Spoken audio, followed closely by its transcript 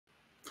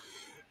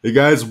Hey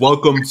guys,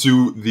 welcome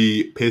to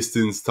the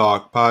Pistons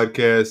Talk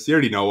Podcast. You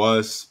already know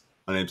us.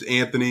 My name's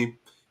Anthony.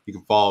 You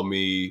can follow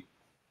me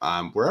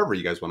wherever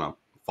you guys want to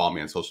follow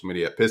me on social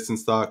media at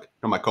Pistons Talk.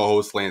 And my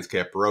co-host Lance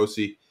Caparosi.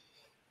 We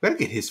got to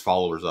get his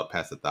followers up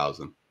past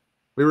 1,000.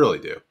 We really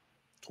do.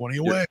 20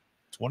 away.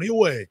 20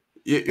 away.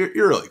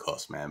 You're really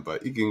close, man.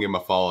 But you can give him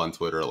a follow on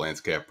Twitter at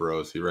Lance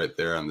Caparosi right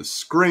there on the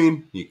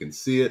screen. You can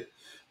see it.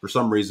 For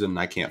some reason,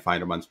 I can't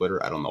find him on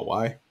Twitter. I don't know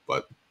why,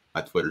 but my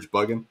Twitter's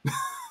bugging.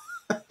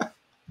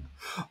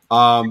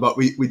 But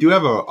we do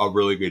have a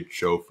really good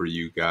show for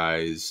you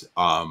guys.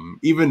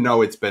 Even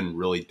though it's been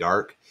really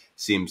dark,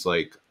 seems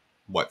like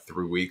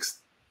 3 weeks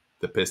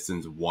the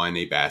Pistons won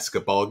a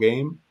basketball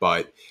game.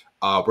 But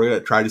we're gonna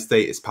try to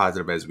stay as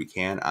positive as we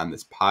can on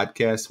this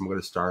podcast. I'm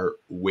gonna start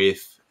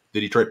with the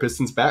Detroit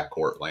Pistons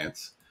backcourt,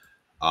 Lance.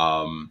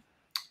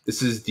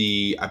 This is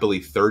the, I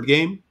believe, third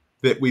game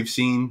that we've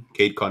seen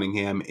Cade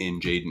Cunningham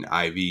and Jaden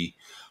Ivey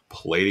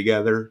play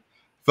together.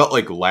 Felt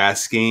like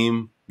last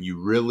game you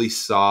really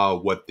saw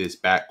what this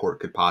backcourt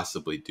could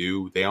possibly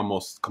do. They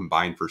almost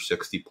combined for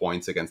 60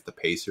 points against the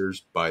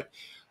Pacers, but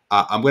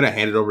I'm going to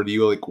hand it over to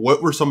you. Like,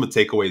 what were some of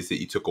the takeaways that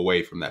you took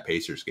away from that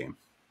Pacers game?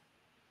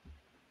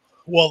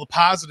 Well, the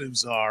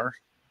positives are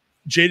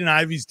Jaden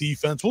Ivey's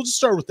defense. We'll just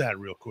start with that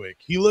real quick.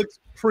 He looked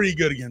pretty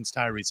good against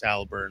Tyrese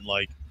Halliburton,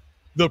 like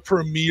the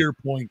premier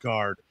point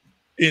guard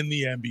in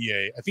the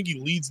NBA. I think he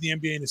leads the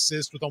NBA in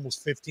assists with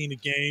almost 15 a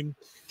game.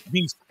 I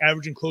think he's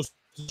averaging close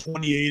to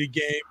 28 a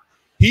game.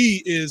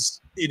 He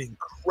is an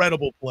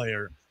incredible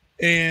player.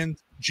 And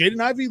Jaden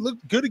Ivey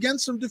looked good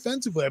against him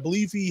defensively. I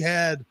believe he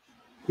had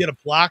a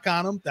block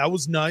on him. That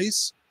was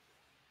nice.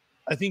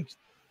 I think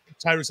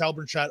Tyrese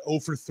Halliburton shot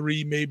 0 for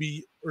 3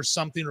 maybe or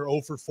something, or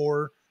 0 for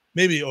 4,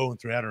 maybe 0 and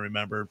 3. I don't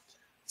remember,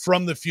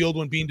 from the field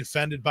when being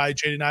defended by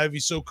Jaden Ivey.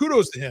 So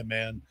kudos to him,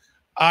 man.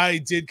 I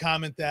did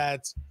comment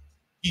that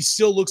he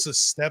still looks a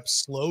step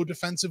slow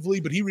defensively,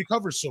 but he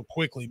recovers so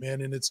quickly,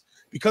 man, and it's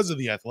because of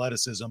the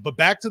athleticism. But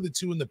back to the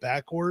two in the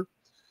backcourt,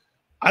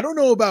 I don't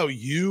know about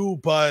you,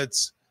 but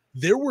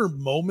there were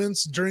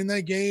moments during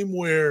that game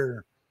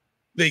where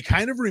they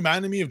kind of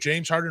reminded me of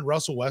James Harden and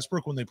Russell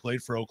Westbrook when they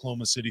played for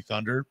Oklahoma City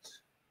Thunder.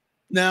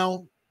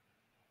 Now,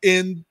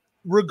 in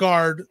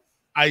regard,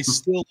 I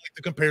still like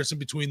the comparison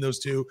between those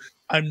two.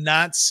 I'm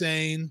not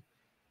saying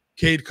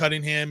Cade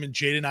Cunningham and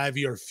Jaden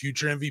Ivey are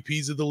future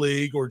MVPs of the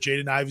league, or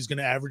Jaden Ivey's going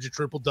to average a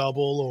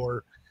triple-double,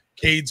 or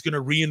Cade's going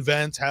to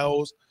reinvent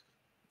how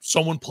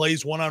someone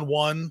plays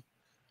one-on-one.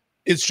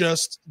 It's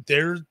just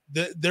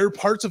they're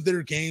parts of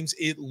their games.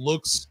 It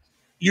looks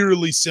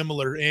eerily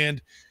similar,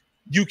 and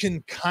you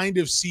can kind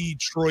of see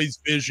Troy's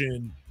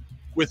vision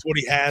with what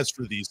he has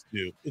for these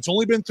two. It's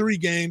only been 3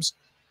 games.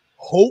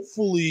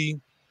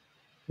 Hopefully,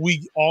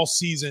 we all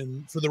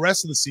season, for the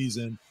rest of the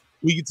season,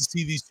 we get to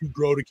see these two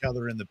grow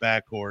together in the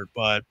backcourt.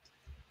 But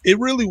it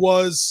really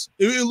was –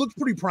 it looked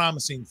pretty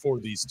promising for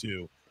these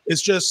two.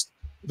 It's just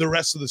the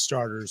rest of the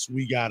starters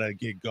we got to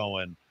get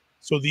going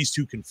so these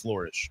two can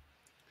flourish.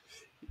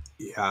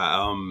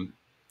 Yeah,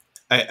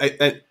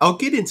 I'll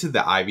get into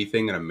the Ivy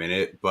thing in a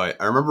minute, but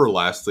I remember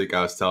last week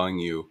I was telling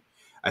you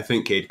I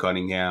think Cade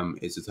Cunningham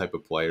is the type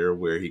of player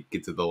where he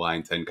gets to the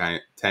line 10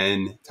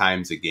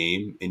 times a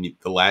game. And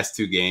the last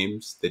 2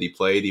 games that he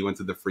played, he went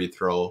to the free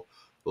throw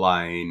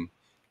line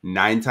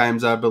 9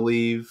 times, I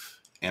believe,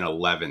 and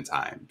 11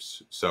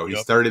 times. So he's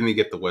starting to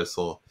get the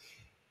whistle.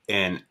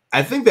 And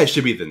I think that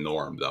should be the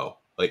norm, though,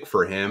 like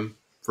for him.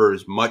 For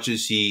as much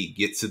as he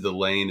gets to the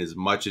lane, as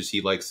much as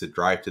he likes to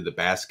drive to the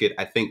basket,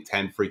 I think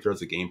 10 free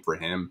throws a game for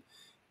him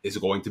is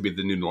going to be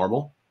the new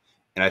normal.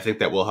 And I think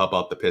that will help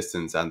out the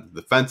Pistons on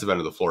the defensive end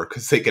of the floor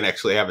because they can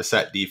actually have a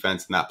set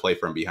defense and not play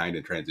from behind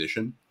in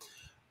transition.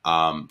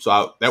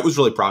 That was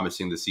really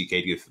promising to see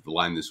Cade get to the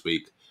line this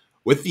week.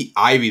 With the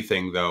Ivy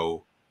thing,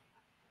 though,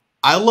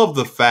 I love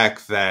the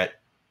fact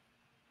that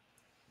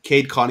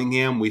Cade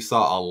Cunningham, we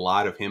saw a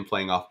lot of him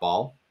playing off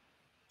ball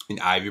and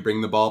Ivy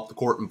bringing the ball up the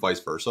court and vice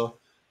versa.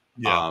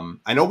 Yeah.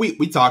 I know we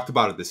talked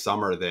about it this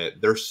summer that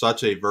they're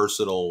such a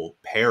versatile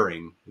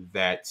pairing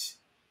that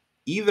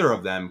either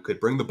of them could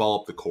bring the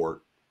ball up the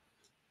court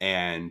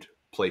and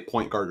play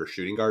point guard or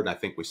shooting guard. And I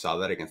think we saw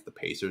that against the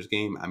Pacers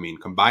game. I mean,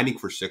 combining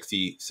for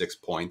 66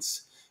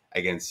 points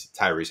against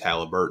Tyrese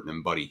Halliburton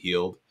and Buddy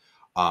Hield,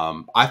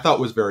 I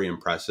thought was very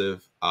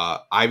impressive.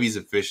 Ivy's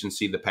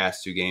efficiency the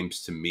past 2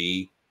 games, to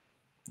me,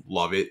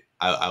 love it.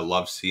 I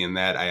love seeing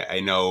that. I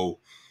know,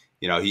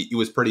 he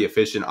was pretty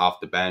efficient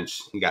off the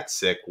bench. He got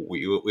sick.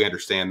 We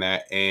understand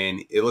that.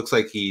 And it looks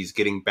like he's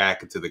getting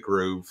back into the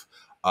groove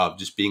of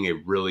just being a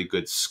really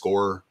good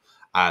scorer.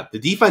 The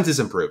defense is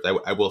improved.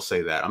 I will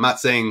say that. I'm not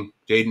saying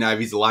Jaden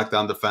Ivey's a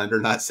lockdown defender,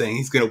 not saying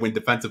he's going to win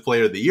Defensive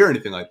Player of the Year or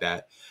anything like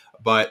that.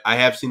 But I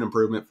have seen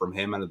improvement from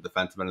him on the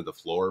defensive end of the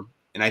floor.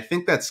 And I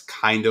think that's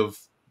kind of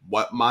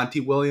what Monty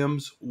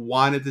Williams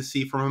wanted to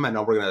see from him. I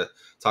know we're going to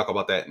talk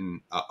about that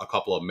in a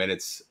couple of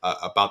minutes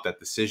about that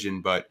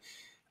decision. But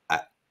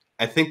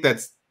I think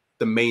that's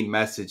the main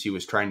message he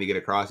was trying to get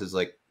across is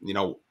like,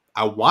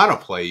 I want to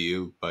play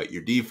you, but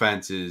your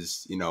defense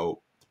is,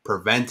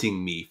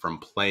 preventing me from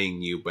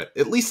playing you, but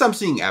at least I'm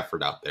seeing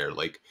effort out there.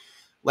 Like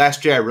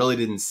last year, I really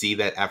didn't see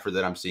that effort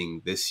that I'm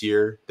seeing this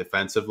year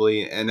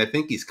defensively, and I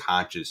think he's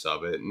conscious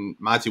of it. And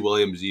Monty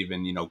Williams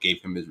even,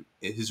 gave him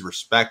his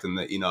respect in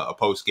the, a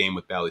post game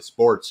with Valley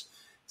Sports,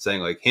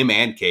 saying like him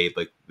and Cade,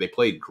 like they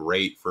played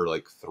great for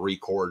like 3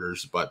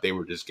 quarters, but they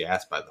were just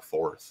gassed by the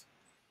fourth.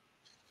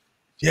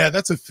 Yeah,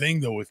 that's a thing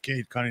though with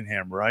Cade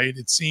Cunningham, right?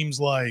 It seems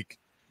like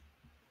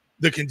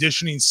the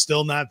conditioning's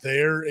still not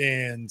there,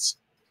 and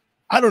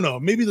I don't know.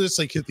 Maybe they just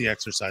like hit the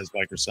exercise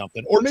bike or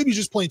something, or maybe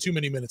just playing too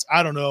many minutes.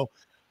 I don't know.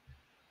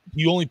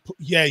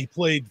 He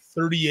played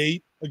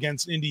 38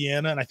 against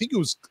Indiana, and I think it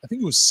was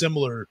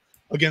similar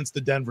against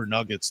the Denver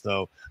Nuggets.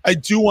 Though I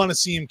do want to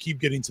see him keep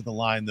getting to the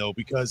line though,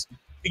 because I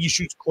think he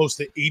shoots close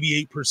to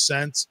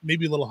 88%,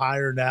 maybe a little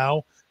higher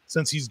now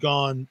since he's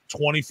gone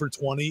 20 for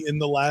 20 in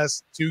the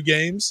last 2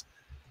 games.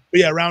 But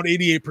yeah, around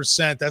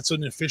 88%. That's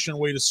an efficient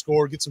way to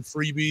score, get some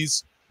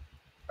freebies.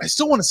 I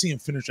still want to see him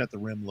finish at the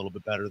rim a little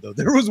bit better, though.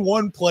 There was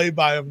one play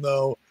by him,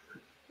 though,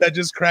 that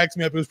just cracks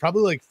me up. It was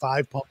probably like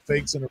 5 pump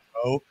fakes in a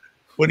row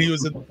when he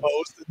was in the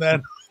post. And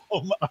then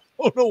I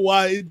don't know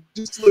why. It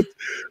just looked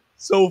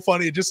so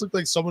funny. It just looked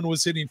like someone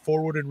was hitting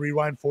forward and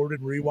rewind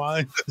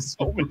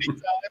so many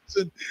times.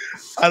 And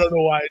I don't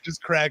know why. It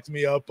just cracked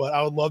me up, but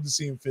I would love to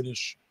see him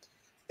finish.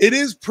 It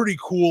is pretty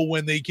cool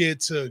when they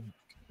get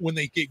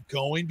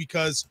going,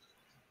 because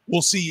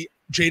we'll see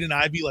Jaden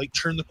Ivey like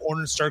turn the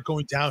corner and start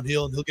going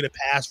downhill, and he'll get a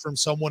pass from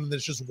someone, and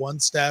there's just one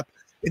step,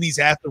 and he's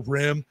at the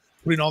rim,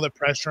 putting all that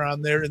pressure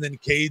on there. And then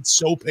Cade's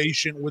so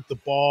patient with the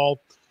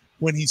ball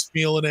when he's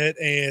feeling it,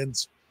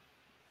 and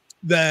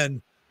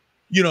then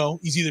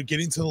he's either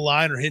getting to the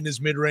line or hitting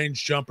his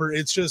mid-range jumper.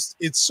 It's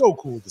so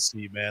cool to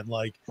see, man.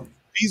 Like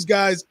these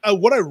guys,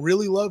 what I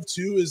really love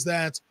too is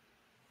that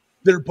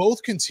they're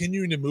both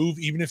continuing to move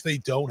even if they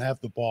don't have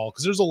the ball,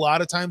 because there's a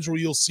lot of times where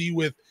you'll see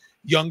with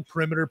young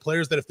perimeter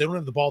players that if they don't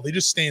have the ball, they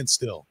just stand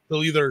still.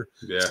 They'll either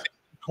stand in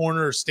the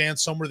corner or stand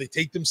somewhere. They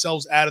take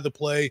themselves out of the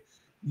play.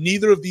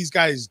 Neither of these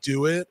guys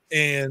do it,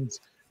 and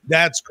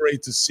that's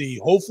great to see.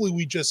 Hopefully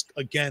we just,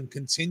 again,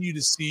 continue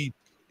to see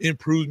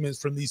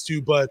improvements from these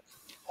two, but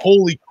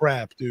holy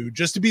crap, dude.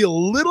 Just to be a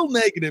little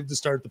negative to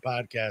start the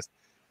podcast,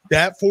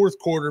 that fourth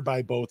quarter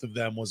by both of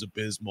them was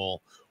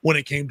abysmal when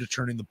it came to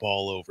turning the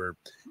ball over.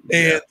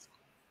 And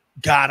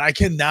God, I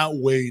cannot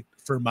wait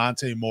for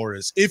Monte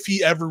Morris if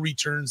he ever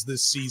returns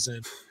this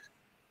season.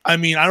 I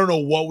mean, I don't know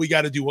what we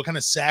got to do, what kind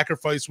of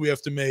sacrifice we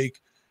have to make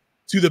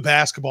to the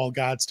basketball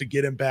gods to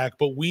get him back,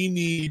 but we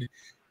need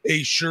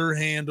a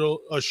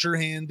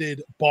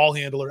sure-handed ball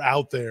handler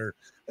out there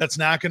that's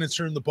not going to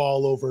turn the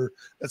ball over,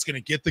 that's going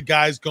to get the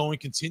guys going,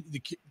 continue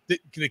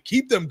to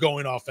keep them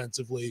going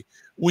offensively.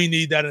 We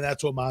need that, and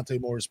that's what Monte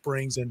Morris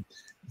brings, and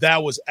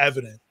that was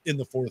evident in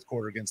the fourth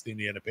quarter against the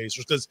Indiana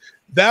Pacers, because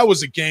that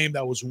was a game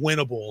that was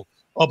winnable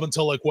up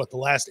until the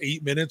last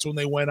 8 minutes when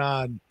they went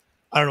on.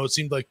 I don't know. It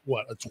seemed like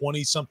a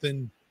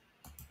 20-something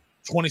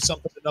to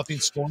nothing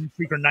scoring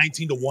streak, or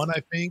 19-1,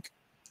 I think.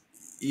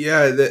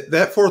 Yeah,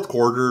 that fourth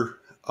quarter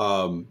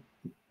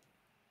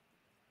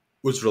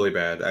was really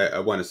bad. I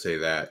want to say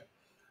that.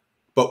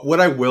 But what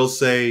I will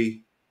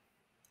say,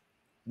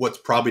 what's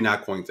probably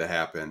not going to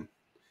happen,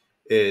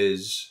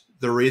 is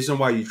the reason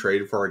why you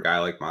traded for a guy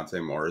like Monte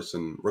Morris,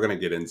 and we're going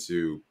to get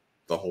into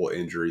the whole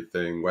injury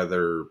thing,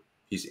 whether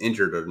he's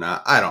injured or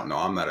not. I don't know.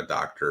 I'm not a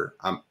doctor.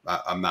 I'm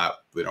not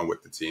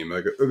with the team.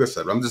 Like I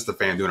said, I'm just a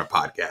fan doing a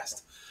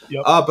podcast.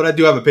 Yep. But I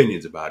do have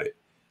opinions about it.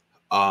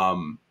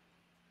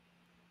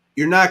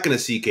 You're not going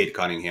to see Cade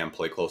Cunningham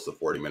play close to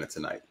 40 minutes a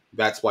night.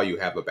 That's why you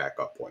have a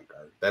backup point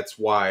guard. That's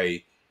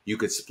why you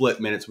could split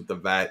minutes with the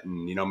vet,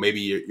 and maybe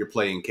you're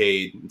playing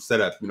Cade instead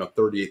of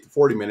 38 to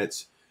 40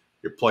 minutes.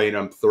 You're playing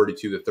him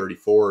 32 to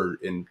 34,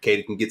 and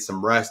Cade can get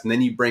some rest, and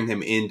then you bring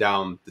him in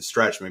down the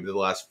stretch, maybe the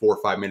last 4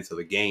 or 5 minutes of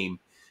the game,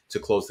 to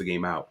close the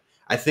game out.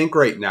 I think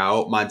right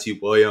now Monty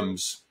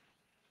Williams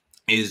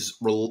is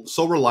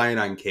so reliant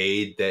on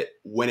Cade that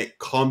when it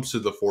comes to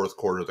the fourth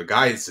quarter, the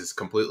guy is just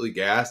completely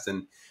gassed,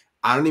 and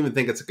I don't even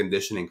think it's a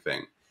conditioning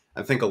thing.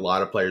 I think a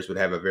lot of players would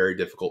have a very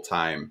difficult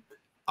time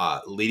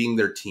leading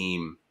their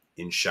team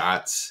in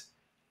shots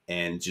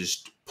and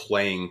just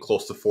playing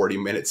close to 40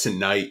 minutes a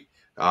night,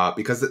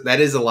 because that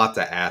is a lot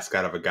to ask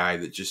out of a guy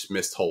that just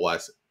missed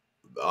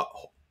the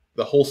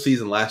whole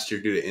season last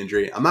year due to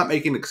injury. I'm not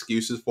making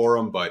excuses for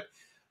him, but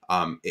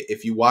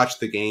if you watch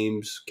the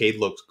games, Cade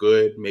looks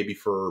good, maybe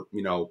for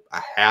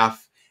a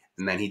half,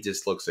 and then he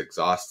just looks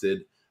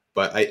exhausted.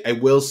 But I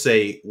will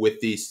say with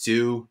these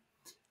two,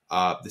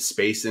 the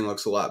spacing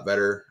looks a lot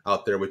better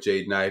out there with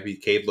Jaden Ivey.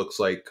 Cade looks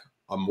like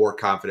a more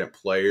confident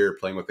player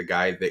playing with a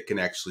guy that can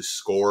actually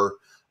score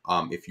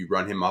if you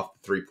run him off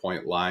the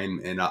three-point line.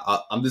 And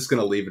I'm just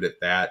going to leave it at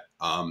that.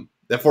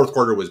 That fourth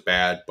quarter was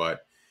bad,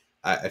 but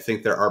I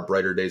think there are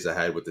brighter days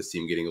ahead with this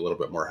team getting a little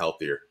bit more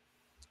healthier.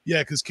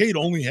 Yeah, because Cade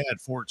only had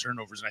 4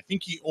 turnovers, and I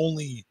think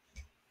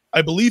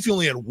I believe he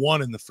only had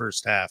 1 in the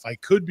first half. I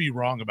could be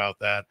wrong about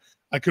that.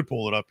 I could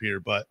pull it up here.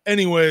 But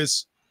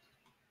anyways,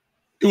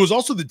 It was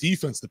also the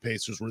defense, the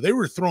Pacers, where they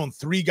were throwing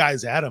 3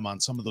 guys at him on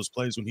some of those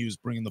plays when he was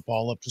bringing the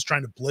ball up, just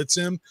trying to blitz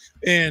him.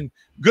 And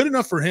good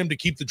enough for him to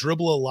keep the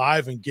dribble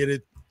alive and get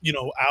it,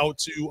 out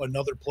to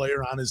another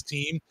player on his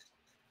team.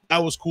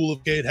 That was cool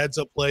of Cade, heads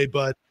up play,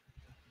 but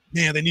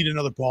man, they need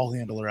another ball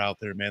handler out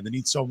there, man. They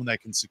need someone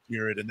that can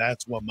secure it, and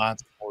that's what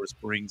Monte Morris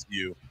brings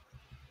you.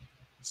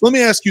 So let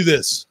me ask you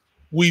this.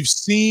 We've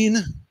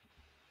seen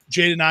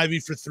Jaden Ivey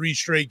for 3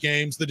 straight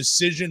games.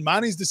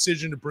 Monty's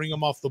decision to bring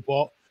him off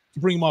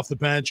the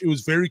bench, it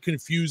was very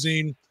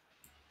confusing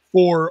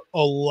for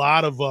a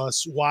lot of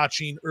us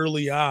watching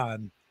early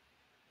on.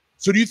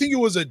 So do you think it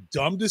was a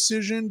dumb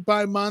decision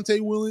by Monty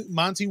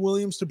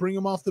Williams to bring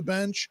him off the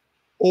bench,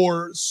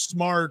 or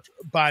smart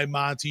by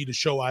Monty to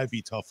show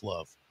Ivey tough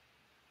love?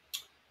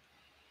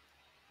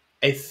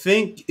 I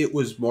think it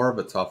was more of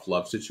a tough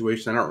love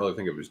situation. I don't really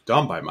think it was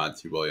done by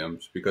Monty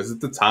Williams, because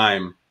at the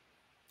time,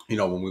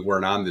 when we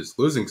weren't on this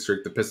losing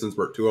streak, the Pistons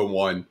were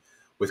 2-1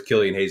 with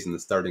Killian Hayes in the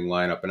starting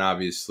lineup. And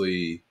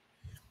obviously,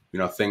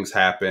 things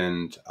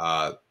happened.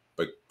 But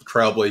the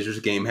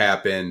Trailblazers game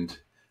happened.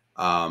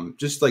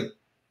 Just like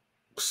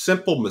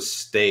simple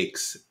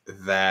mistakes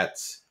that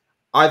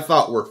I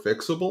thought were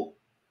fixable.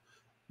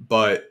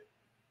 But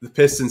the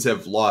Pistons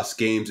have lost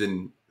games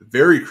in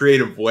very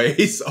creative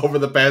ways over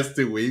the past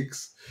 2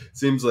 weeks.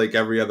 Seems like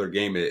every other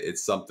game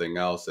it's something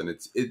else, and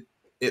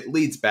it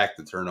leads back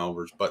to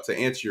turnovers. But to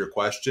answer your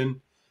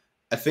question,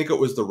 I think it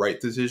was the right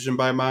decision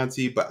by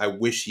Monty, but I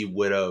wish he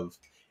would have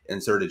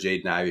inserted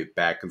Jaden Ivey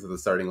back into the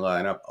starting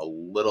lineup a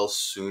little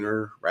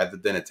sooner rather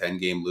than a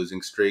 10-game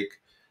losing streak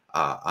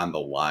on the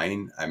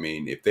line. I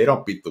mean, if they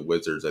don't beat the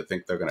Wizards, I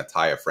think they're going to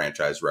tie a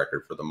franchise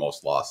record for the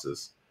most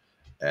losses.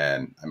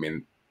 And, I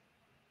mean,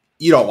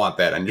 you don't want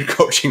that on your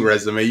coaching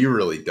resume. You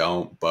really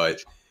don't.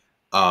 But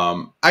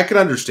I can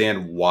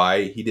understand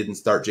why he didn't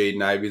start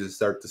Jaden Ivey to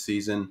start the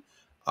season,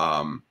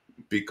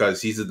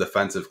 because he's a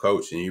defensive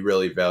coach and he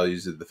really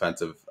values the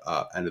defensive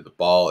end of the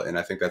ball. And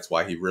I think that's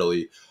why he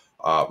really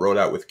rode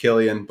out with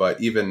Killian. But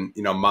even,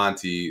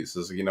 Monty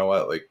says, you know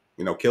what,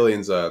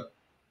 Killian's a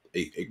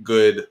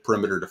good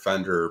perimeter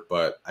defender,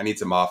 but I need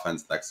some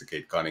offense next to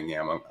Cade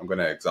Cunningham. I'm going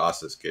to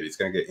exhaust this kid. He's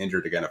going to get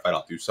injured again if I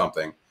don't do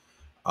something.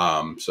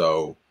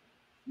 So,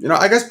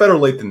 I guess better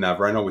late than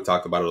never. I know we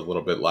talked about it a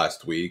little bit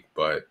last week,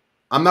 but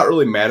I'm not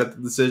really mad at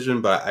the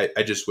decision, but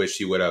I just wish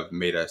he would have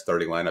made a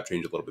starting lineup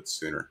change a little bit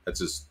sooner. That's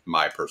just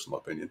my personal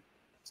opinion.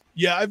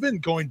 Yeah, I've been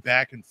going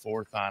back and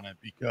forth on it,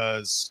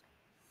 because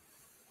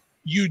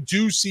you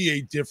do see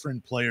a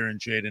different player in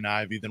Jaden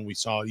Ivey than we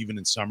saw even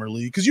in Summer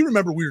League. Because you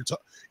remember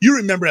you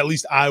remember at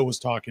least I was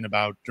talking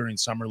about during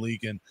Summer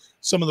League and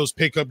some of those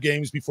pickup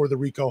games before the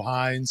Rico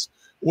Hines,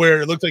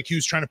 where it looked like he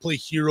was trying to play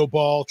hero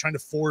ball, trying to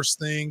force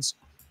things,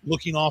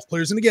 looking off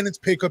players. And again, it's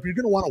pickup. You're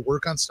going to want to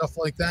work on stuff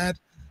like that.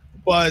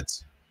 But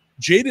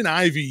Jaden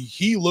Ivey,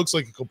 he looks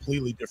like a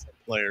completely different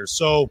player.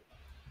 So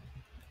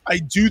I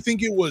do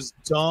think it was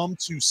dumb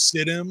to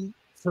sit him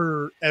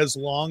for as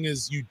long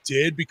as you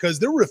did, because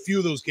there were a few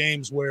of those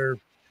games where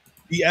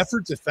the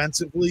effort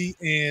defensively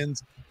and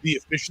the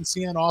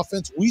efficiency on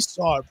offense, we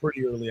saw it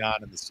pretty early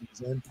on in the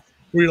season,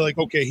 where you're like,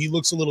 okay, he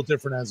looks a little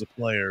different as a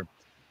player.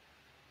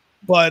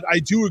 But I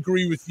do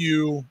agree with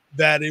you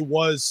that it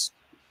was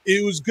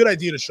a good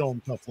idea to show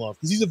him tough love,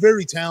 because he's a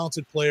very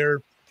talented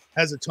player,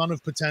 has a ton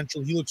of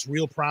potential. He looks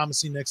real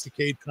promising next to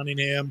Cade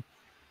Cunningham.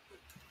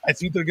 I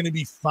think they're going to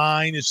be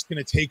fine. It's just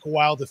going to take a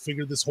while to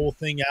figure this whole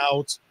thing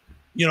out.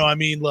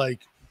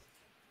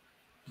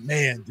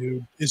 Man,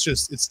 dude,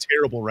 it's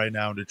terrible right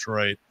now in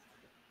Detroit.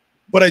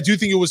 But I do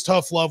think it was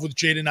tough love with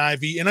Jaden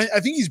Ivey, and I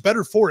think he's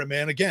better for it,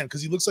 man, again,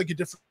 because he looks like a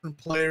different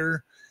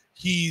player.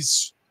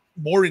 He's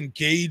more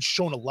engaged,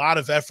 showing a lot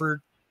of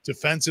effort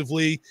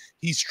defensively.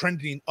 He's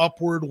trending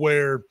upward,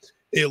 where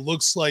it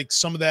looks like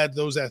some of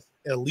those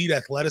elite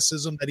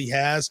athleticism that he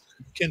has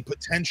can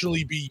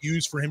potentially be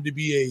used for him to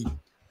be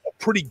a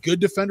pretty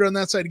good defender on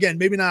that side. Again,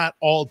 maybe not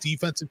all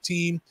defensive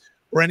team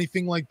or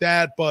anything like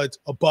that, but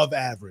above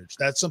average.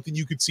 That's something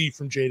you could see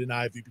from Jaden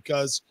Ivey,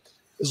 because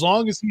as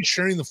long as he's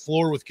sharing the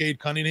floor with Cade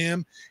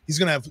Cunningham, he's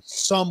going to have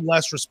some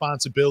less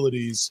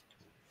responsibilities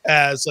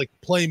as like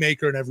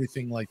playmaker and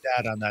everything like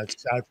that on that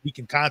side. We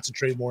can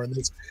concentrate more on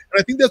this. And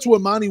I think that's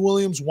what Monty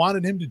Williams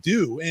wanted him to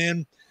do.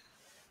 And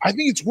I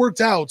think it's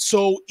worked out.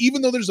 So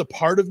even though there's a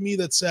part of me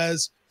that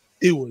says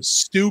it was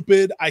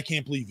stupid, I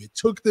can't believe it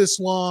took this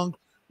long.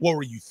 What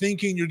were you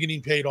thinking? You're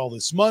getting paid all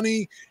this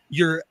money.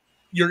 You're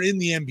in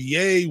the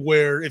NBA,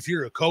 where if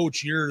you're a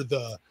coach, you're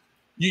the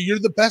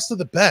best of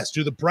the best.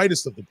 You're the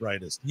brightest of the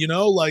brightest.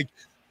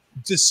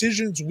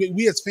 Decisions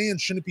we as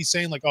fans shouldn't be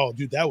saying like, "Oh,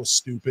 dude, that was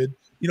stupid."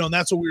 And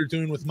that's what we were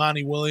doing with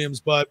Monty Williams.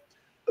 But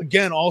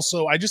again,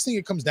 also, I just think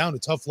it comes down to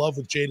tough love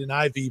with Jaden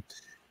Ivey.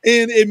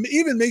 And it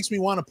even makes me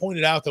want to point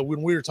it out that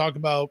when we were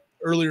talking about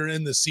earlier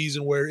in the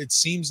season, where it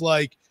seems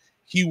like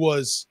he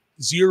was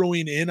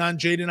zeroing in on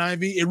Jaden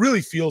Ivey, it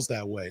really feels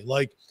that way.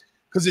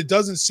 Because it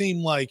doesn't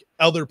seem like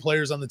other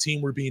players on the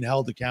team were being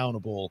held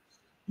accountable,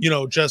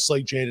 just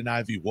like Jaden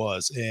Ivey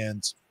was.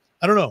 And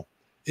I don't know.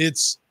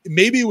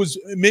 Maybe it was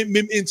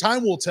in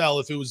time will tell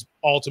if it was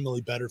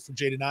ultimately better for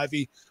Jaden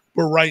Ivey,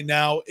 but right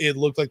now it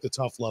looked like the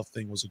tough love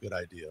thing was a good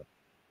idea.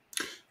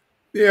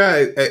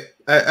 Yeah,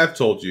 I've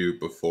told you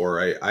before.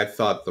 I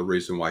thought the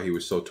reason why he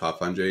was so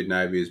tough on Jaden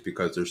Ivey is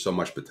because there's so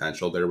much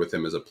potential there with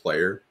him as a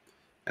player.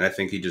 And I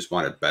think he just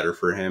wanted better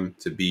for him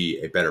to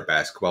be a better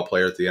basketball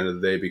player at the end of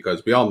the day,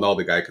 because we all know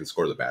the guy can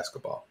score the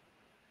basketball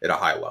at a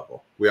high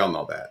level. We all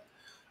know that.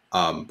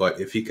 But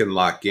if he can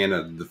lock in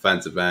a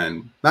defensive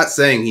end, not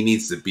saying he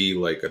needs to be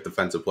like a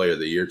defensive player of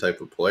the year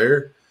type of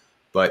player,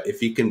 but if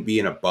he can be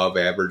an above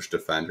average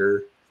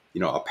defender,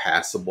 a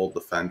passable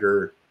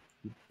defender,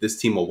 this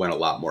team will win a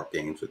lot more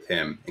games with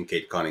him and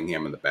Cade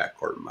Cunningham in the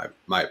backcourt, in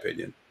my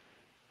opinion.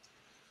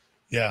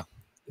 Yeah,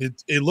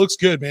 it looks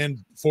good,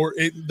 man.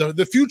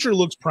 The future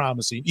looks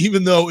promising,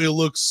 even though it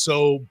looks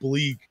so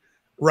bleak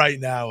right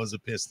now as a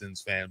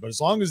Pistons fan. But as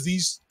long as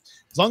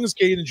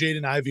Cade and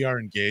Jaden Ivey are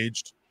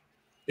engaged,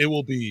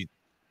 it'll be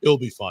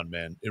fun,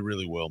 man. It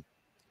really will.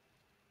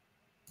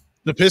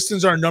 The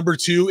Pistons are number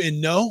 2,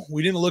 and no,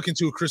 we didn't look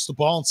into a crystal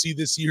ball and see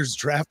this year's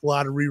draft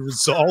lottery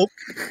result.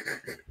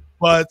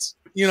 But,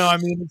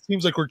 it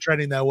seems like we're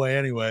trending that way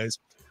anyways.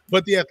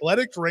 But The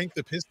Athletic ranked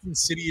the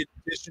Pistons City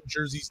Edition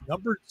jerseys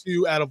number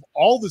 2 out of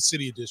all the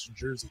City Edition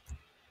jerseys.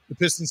 The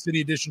Pistons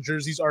City Edition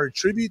jerseys are a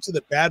tribute to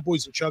the Bad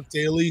Boys of Chuck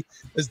Daly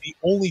as the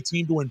only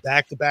team to win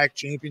back-to-back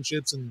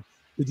championships in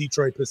the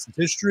Detroit Pistons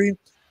history.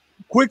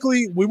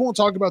 Quickly, we won't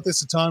talk about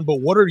this a ton, but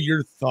what are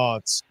your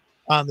thoughts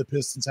on the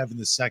Pistons having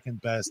the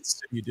second best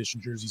City Edition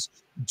jerseys?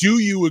 Do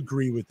you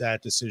agree with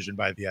that decision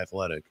by The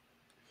Athletic?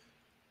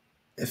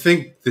 I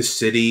think the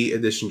City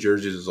Edition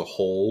jerseys as a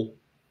whole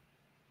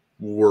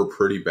were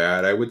pretty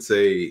bad. I would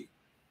say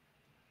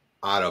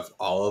out of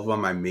all of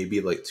them, I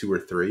maybe like 2 or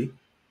 3.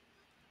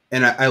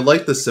 And I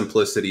like the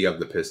simplicity of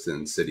the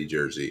Pistons City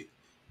jersey.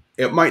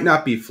 It might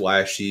not be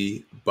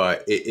flashy,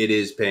 but it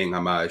is paying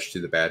homage to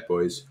the Bad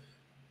Boys.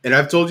 And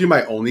I've told you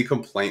my only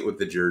complaint with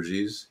the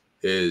jerseys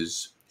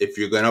is if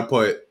you're going to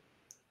put,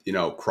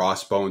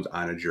 crossbones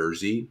on a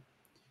jersey,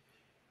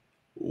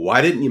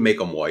 why didn't you make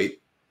them white?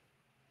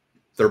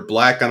 They're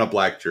black on a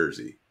black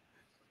jersey.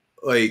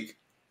 Like,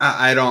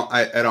 I don't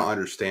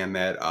understand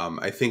that.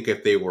 I think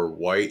if they were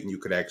white and you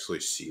could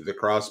actually see the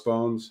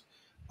crossbones,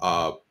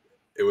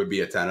 it would be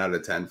a 10 out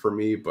of 10 for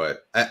me.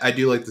 But I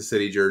do like the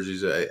City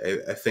jerseys.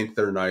 I think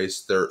they're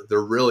nice. They're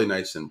really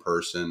nice in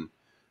person.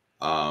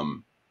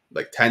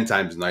 Like 10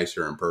 times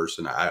nicer in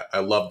person. I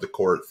love the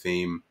court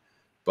theme.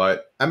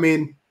 But,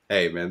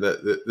 hey, man,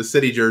 the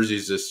City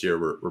jerseys this year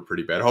were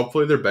pretty bad.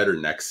 Hopefully they're better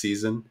next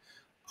season.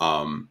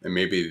 And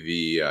maybe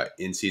the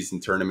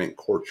in-season tournament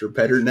courts are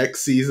better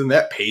next season.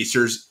 That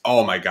Pacers,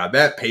 oh, my God,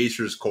 that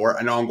Pacers court.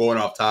 I know I'm going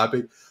off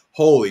topic.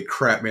 Holy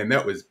crap, man,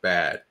 that was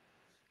bad.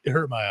 It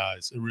hurt my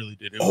eyes. It really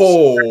did.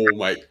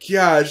 My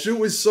gosh, it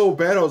was so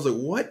bad. I was like,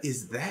 what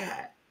is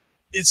that?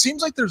 It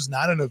seems like there's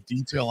not enough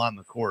detail on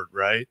the court,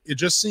 right? It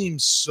just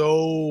seems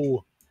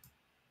so,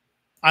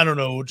 I don't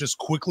know, just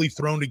quickly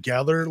thrown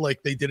together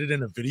like they did it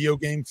in a video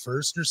game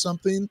first or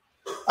something.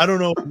 I don't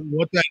know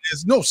what that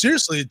is. No,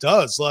 seriously, it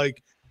does.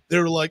 Like, they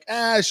were like,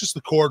 it's just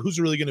the court. Who's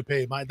really going to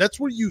pay mine? That's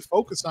where you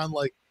focus on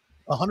like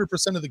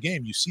 100% of the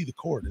game. You see the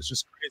court. It's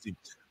just crazy.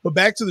 But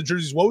back to the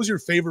jerseys. What was your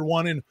favorite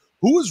one? And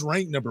who was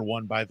ranked number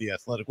 1 by The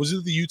Athletic? Was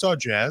it the Utah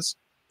Jazz?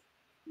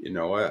 You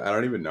know what? I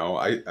don't even know.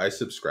 I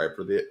subscribe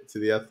to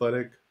the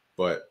Athletic,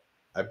 but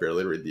I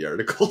barely read the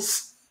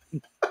articles.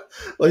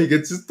 Like,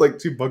 it's just like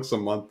 $2 a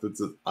month.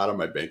 It's out of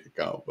my bank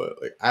account,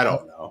 but like, I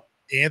don't know.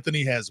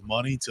 Anthony has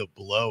money to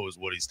blow, is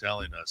what he's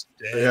telling us.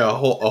 Damn. Yeah, a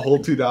whole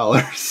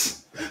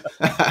 $2.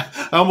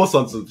 I almost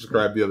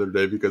unsubscribed the other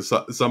day because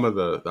some of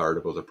the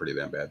articles are pretty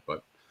damn bad,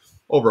 but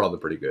overall they're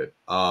pretty good.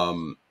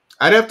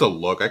 I'd have to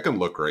look. I can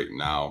look right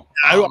now.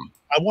 I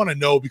want to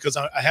know because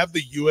I have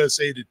the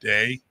USA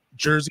Today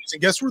jerseys,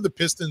 and guess where the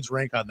Pistons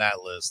rank on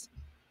that list?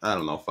 I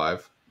don't know,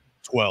 5,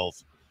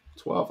 12.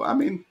 12.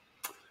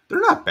 They're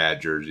not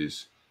bad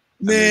jerseys.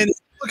 Man,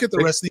 look at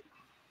the rest of the.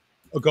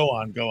 Oh, go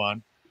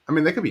on.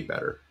 They could be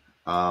better.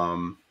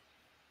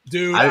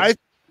 Dude, I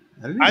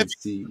didn't even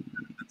see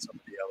some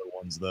of the other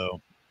ones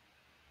though.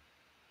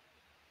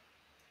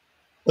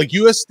 Like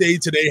USA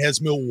Today has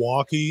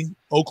Milwaukee,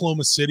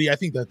 Oklahoma City. I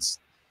think that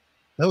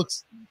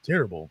looks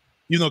terrible.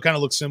 Even though it kind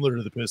of looks similar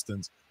to the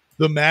Pistons.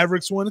 The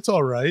Mavericks one, it's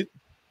all right.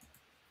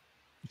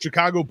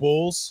 Chicago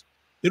Bulls,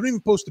 they don't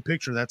even post a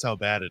picture. That's how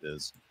bad it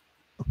is.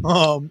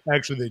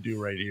 Actually, they do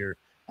right here.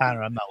 I don't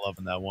know. I'm not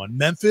loving that one.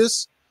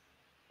 Memphis,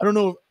 I don't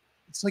know.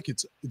 It's like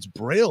it's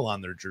Braille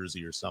on their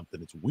jersey or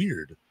something. It's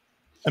weird.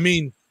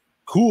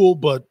 Cool,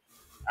 but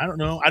I don't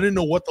know. I didn't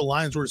know what the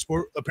lines were.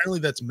 Apparently,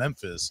 that's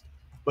Memphis,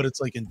 but it's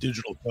like in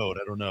digital code.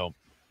 I don't know.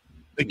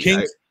 The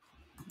Kings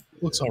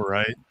looks all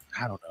right.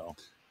 I don't know.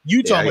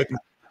 Utah might be.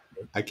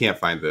 I can't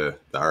find the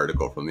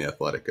article from The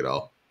Athletic at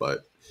all,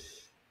 but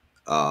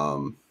I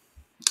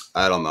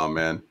don't know,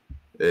 man.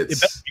 It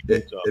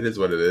is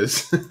what it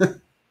is.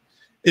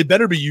 It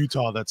better be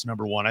Utah that's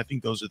number 1. I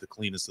think those are the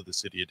cleanest of the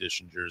City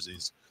Edition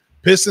jerseys.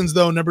 Pistons,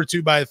 though, number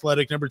 2 by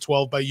Athletic, number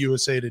 12 by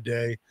USA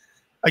Today.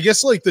 I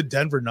guess like the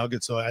Denver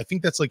Nuggets, though, I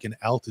think that's like an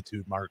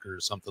altitude marker or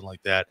something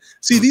like that.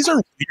 See, these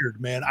are weird,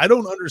 man. I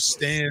don't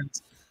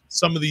understand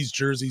some of these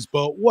jerseys,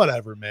 but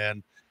whatever,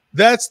 man.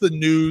 That's the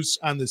news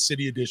on the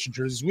City Edition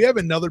jerseys. We have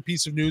another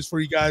piece of news for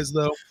you guys,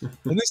 though,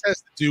 and this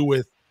has to do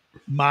with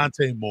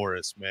Monte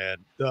Morris, man,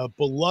 the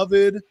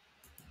beloved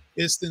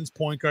Pistons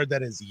point guard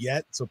that has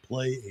yet to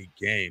play a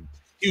game.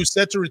 He was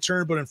set to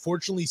return, but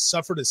unfortunately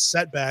suffered a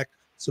setback,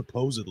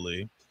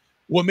 supposedly.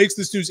 What makes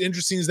this news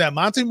interesting is that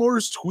Monte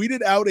Morris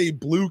tweeted out a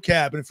blue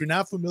cap. And if you're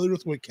not familiar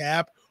with what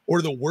cap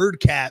or the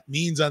word cap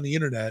means on the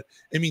internet,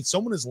 it means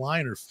someone is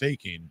lying or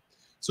faking.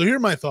 So here are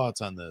my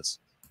thoughts on this.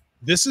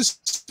 This is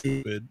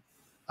stupid.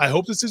 I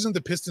hope this isn't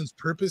the Pistons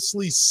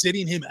purposely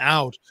sitting him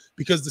out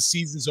because the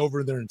season's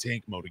over and they're in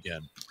tank mode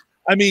again.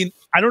 I mean,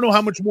 I don't know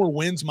how much more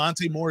wins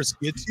Monte Morris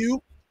gets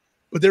you,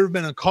 but there have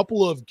been a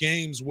couple of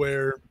games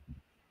where,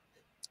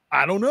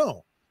 I don't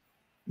know,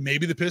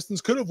 maybe the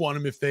Pistons could have won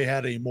him if they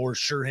had a more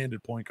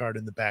sure-handed point guard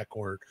in the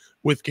backcourt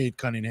with Cade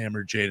Cunningham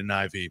or Jaden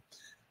Ivey.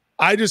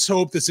 I just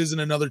hope this isn't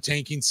another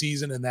tanking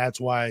season, and that's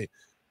why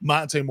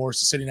Monte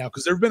Morris is sitting out,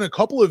 because there have been a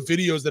couple of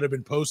videos that have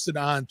been posted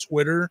on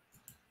Twitter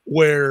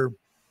where,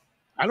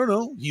 I don't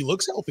know, he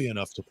looks healthy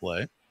enough to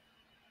play.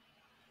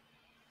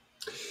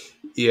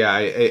 Yeah,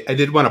 I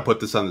did want to put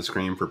this on the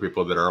screen for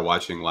people that are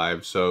watching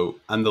live. So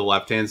on the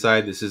left-hand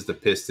side, this is the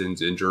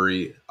Pistons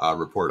injury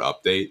report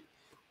update.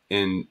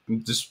 And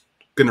I'm just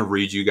going to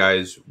read you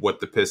guys what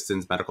the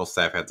Pistons medical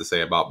staff had to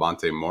say about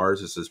Monte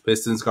Morris. It says,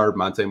 Pistons guard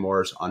Monte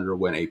Morris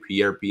underwent a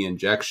PRP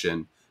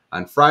injection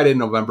on Friday,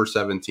 November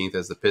 17th,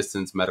 as the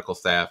Pistons medical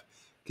staff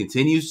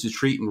continues to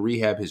treat and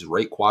rehab his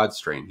right quad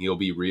strain. He'll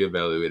be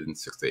reevaluated in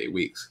 6 to 8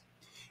 weeks.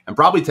 And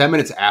probably 10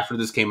 minutes after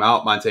this came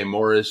out, Monte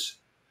Morris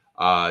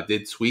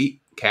did tweet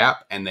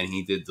cap, and then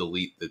he did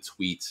delete the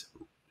tweet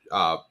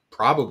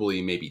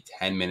probably maybe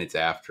 10 minutes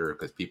after,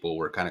 because people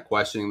were kind of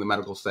questioning the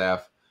medical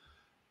staff.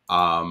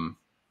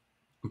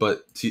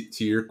 But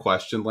to your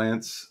question,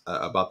 Lance,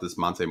 about this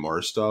Monte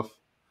Morris stuff,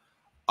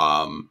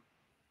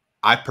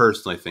 I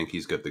personally think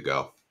he's good to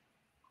go.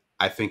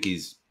 I think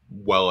he's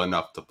well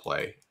enough to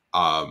play.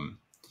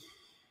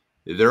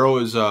 There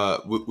was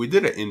we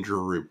did an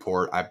injury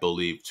report, I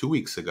believe, 2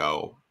 weeks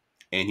ago,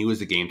 and he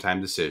was a game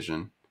time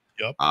decision.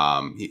 Yep.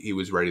 He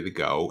was ready to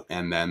go,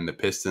 and then the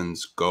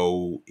Pistons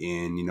go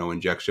in,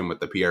 injection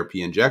with the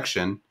PRP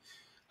injection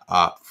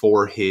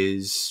for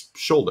his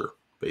shoulder,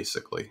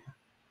 basically.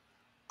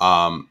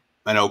 I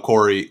know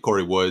Corey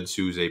Woods,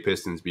 who's a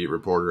Pistons beat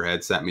reporter,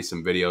 had sent me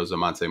some videos of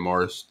Monte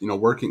Morris,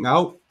 working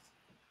out,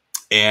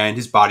 and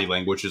his body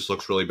language just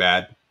looks really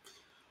bad.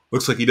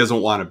 Looks like he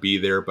doesn't want to be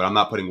there, but I'm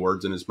not putting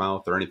words in his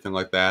mouth or anything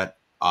like that.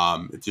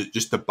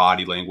 Just the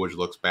body language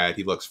looks bad.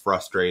 He looks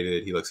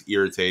frustrated. He looks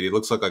irritated. He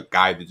looks like a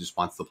guy that just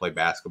wants to play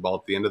basketball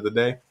at the end of the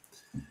day.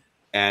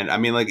 And I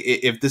mean, like,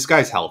 if this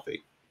guy's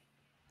healthy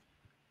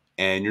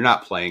and you're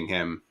not playing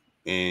him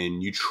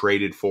and you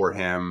traded for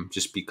him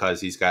just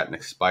because he's got an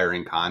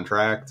expiring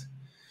contract,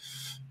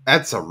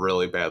 that's a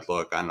really bad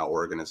look on the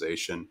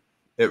organization.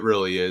 It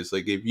really is.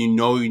 Like, if you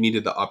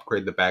needed to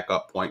upgrade the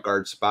backup point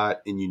guard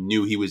spot and you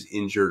knew he was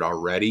injured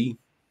already, you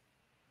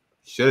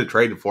should have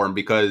traded for him,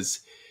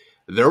 because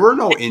there were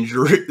no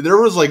injury.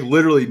 There was like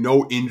literally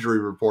no injury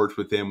reports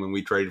with him when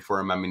we traded for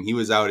him. I mean, he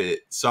was out at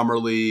Summer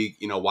League,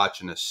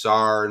 watching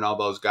Asar and all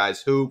those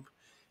guys hoop.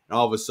 And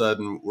all of a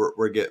sudden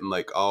we're getting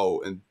like,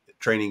 oh, in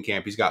training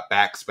camp, he's got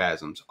back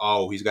spasms.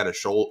 Oh, he's got a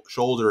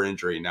shoulder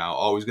injury now.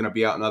 Oh, he's going to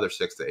be out another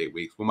 6 to 8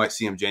 weeks. We might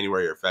see him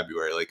January or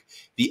February. Like,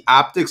 the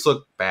optics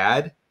look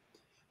bad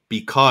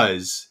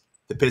because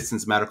the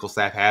Pistons medical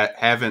staff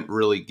haven't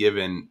really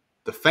given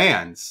the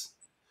fans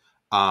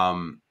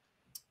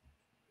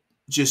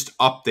just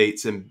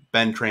updates and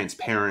been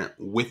transparent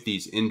with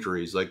these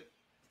injuries. Like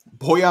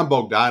Bojan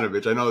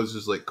Bogdanovic, I know this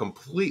is like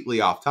completely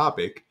off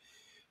topic.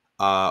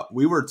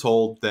 We were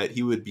told that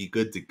he would be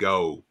good to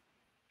go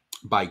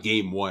by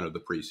game 1 of the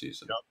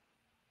preseason. Yep.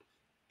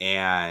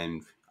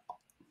 And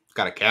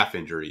got a calf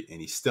injury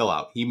and he's still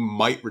out. He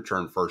might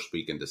return first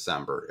week in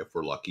December if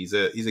we're lucky. He's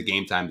a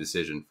game time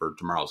decision for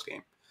tomorrow's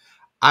game.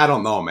 I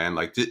don't know, man.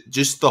 Like,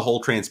 just the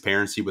whole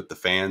transparency with the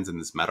fans and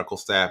this medical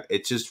staff,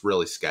 it's just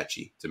really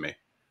sketchy to me.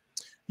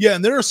 Yeah,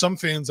 and there are some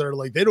fans that are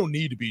like, they don't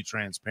need to be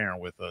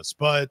transparent with us,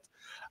 but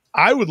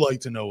I would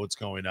like to know what's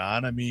going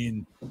on. I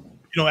mean,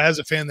 as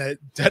a fan that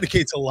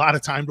dedicates a lot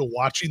of time to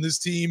watching this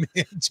team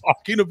and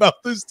talking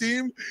about this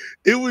team,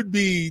 it would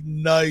be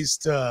nice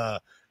to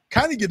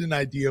kind of get an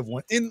idea of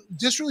when, and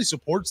just really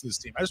supports this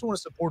team. I just want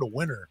to support a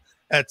winner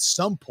at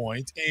some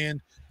point. And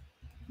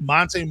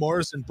Monte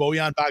Morris and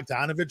Bojan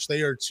Bogdanovic,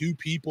 they are two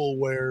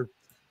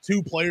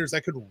players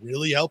that could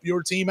really help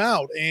your team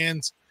out.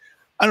 And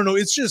I don't know,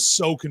 it's just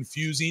so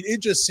confusing. It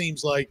just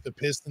seems like the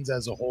Pistons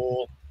as a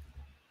whole,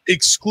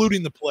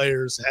 excluding the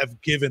players,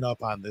 have given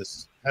up on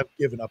this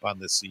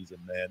season,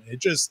 man. It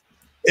just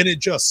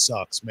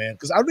sucks, man,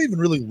 because I don't even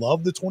really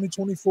love the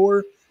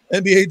 2024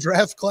 NBA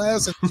draft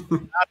class. And this is not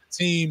the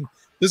team.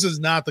 This is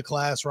not the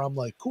class where I'm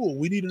like, cool,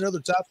 we need another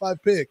top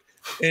 5 pick.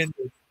 And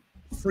it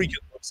freaking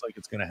looks like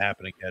it's going to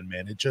happen again,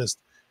 man.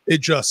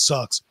 It just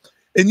sucks.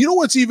 And you know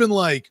what's even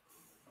like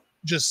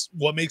just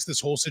what makes this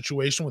whole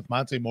situation with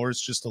Monte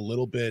Morris just a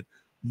little bit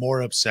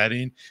more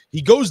upsetting?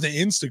 He goes to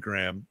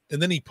Instagram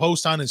and then he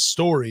posts on his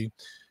story,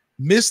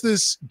 miss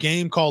this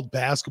game called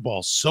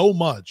basketball so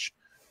much.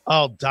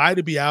 I'll die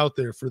to be out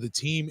there for the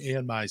team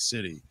and my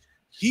city.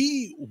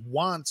 He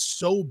wants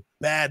so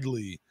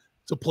badly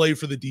to play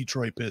for the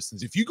Detroit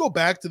Pistons. If you go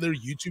back to their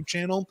YouTube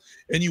channel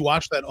and you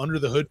watch that Under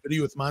the Hood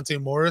video with Monte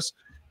Morris,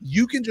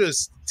 you can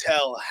just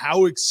tell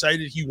how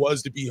excited he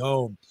was to be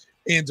home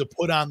and to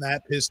put on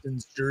that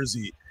Pistons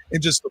jersey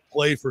and just to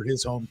play for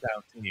his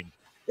hometown team.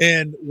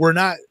 And we're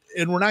not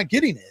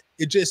getting it.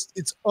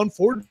 It's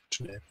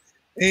unfortunate.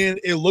 And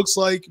it looks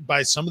like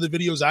by some of the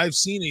videos I've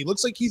seen, he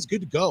looks like he's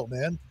good to go,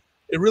 man.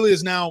 It really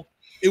is. Now,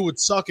 it would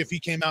suck if he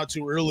came out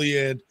too early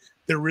and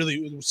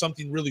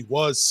something really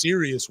was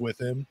serious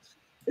with him,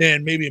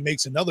 and maybe it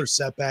makes another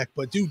setback.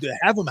 But dude, to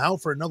have him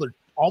out for another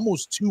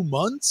almost 2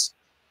 months,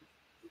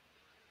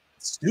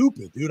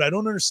 stupid, dude. I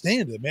don't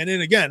understand it, man.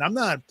 And again, I'm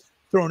not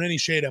throwing any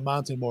shade at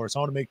Monte Morris. I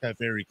want to make that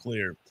very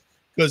clear,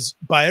 because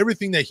by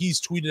everything that he's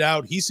tweeted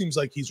out, he seems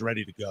like he's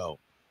ready to go,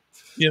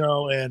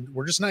 and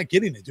we're just not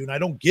getting it, dude. I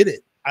don't get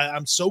it.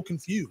 I'm so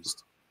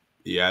confused.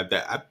 Yeah,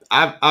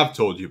 I've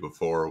told you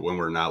before when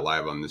we're not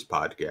live on this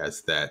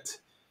podcast that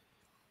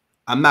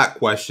I'm not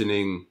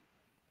questioning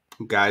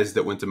guys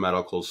that went to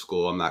medical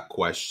school. I'm not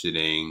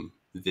questioning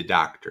the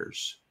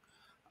doctors.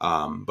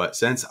 But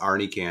since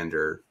Arnie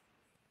Kander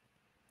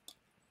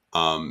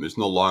is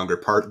no longer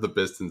part of the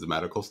Pistons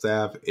medical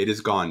staff, it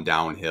has gone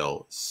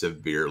downhill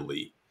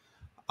severely.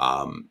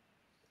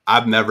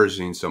 I've never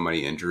seen so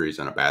many injuries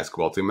on a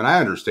basketball team, and I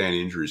understand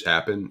injuries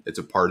happen. It's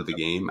a part of the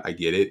game. I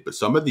get it. But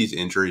some of these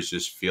injuries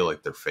just feel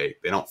like they're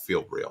fake. They don't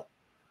feel real.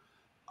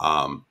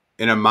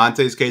 In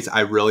Monte's case,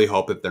 I really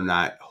hope that they're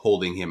not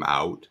holding him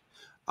out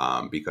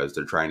because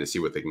they're trying to see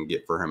what they can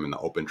get for him in the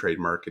open trade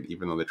market,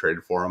 even though they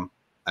traded for him.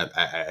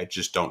 I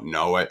just don't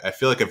know. I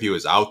feel like if he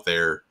was out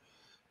there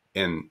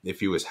and if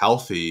he was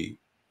healthy,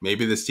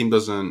 maybe this team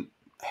doesn't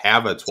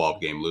have a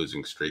 12-game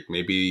losing streak.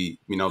 Maybe,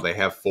 they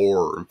have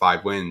 4 and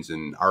 5 wins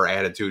and our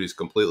attitude is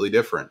completely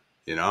different,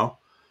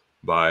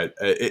 But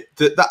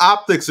the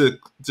optics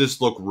just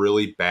look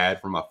really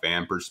bad from a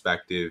fan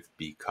perspective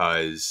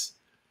because,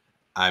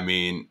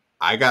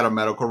 I got a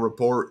medical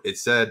report. It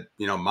said,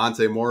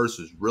 Monte Morris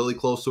was really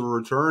close to a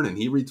return, and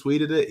he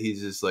retweeted it.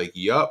 He's just like,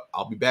 yup,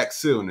 I'll be back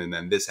soon. And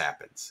then this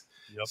happens.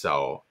 Yep.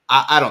 So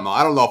I don't know.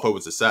 I don't know if it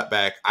was a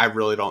setback. I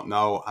really don't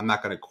know. I'm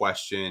not going to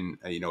question,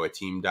 a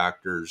team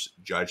doctor's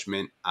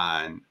judgment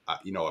on,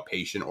 a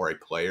patient or a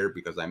player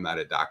because I'm not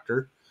a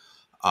doctor.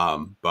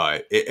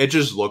 But it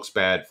just looks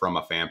bad from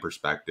a fan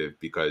perspective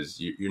because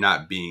you're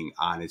not being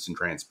honest and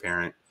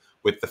transparent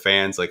with the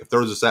fans. Like if there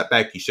was a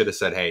setback, you should have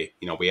said, hey,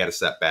 we had a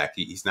setback.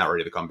 He's not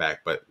ready to come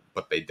back, but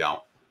they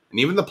don't. And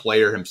even the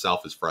player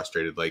himself is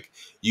frustrated. Like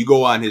you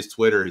go on his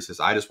Twitter, he says,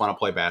 I just want to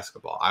play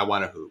basketball. I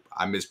want to hoop.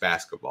 I miss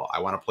basketball. I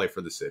want to play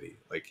for the city.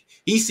 Like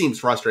he seems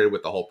frustrated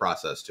with the whole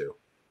process too.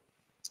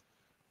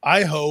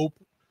 I hope,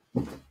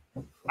 I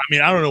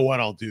don't know what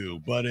I'll do,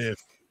 but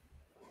if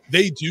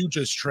they do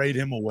just trade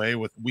him away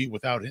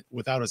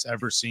without us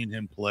ever seeing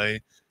him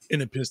play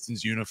in a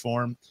Pistons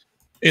uniform,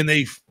 and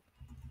they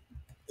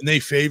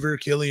favor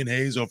Killian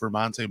Hayes over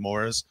Monte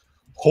Morris,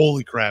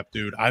 holy crap,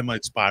 dude, I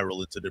might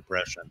spiral into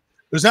depression.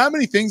 There's not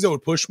many things that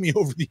would push me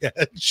over the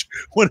edge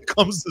when it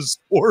comes to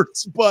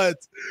sports, but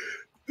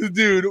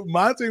dude,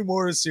 Monte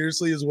Morris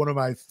seriously is one of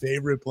my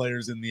favorite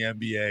players in the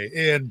NBA.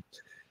 And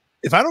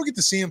if I don't get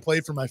to see him play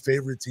for my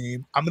favorite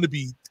team, I'm going to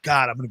be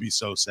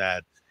so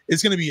sad.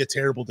 It's going to be a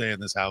terrible day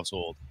in this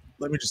household.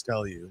 Let me just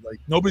tell you,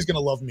 like nobody's going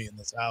to love me in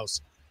this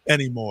house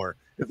anymore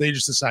if they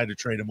just decide to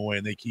trade him away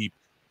and they keep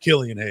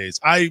Killian Hayes.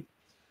 I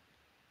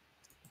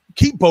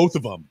keep both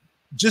of them.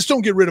 Just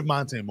don't get rid of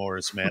Monte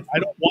Morris, man. I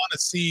don't want to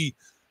see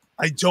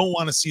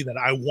that.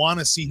 I want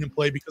to see him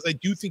play because I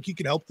do think he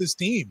can help this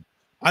team.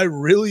 I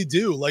really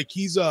do. Like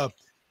he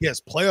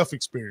has playoff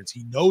experience.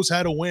 He knows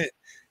how to win.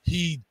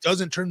 He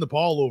doesn't turn the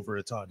ball over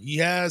a ton. He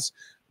has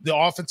the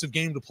offensive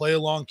game to play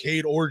along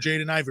Cade or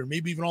Jaden Ivey.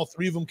 Maybe even all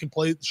three of them can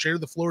share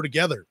the floor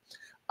together.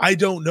 I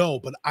don't know,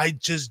 but I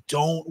just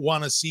don't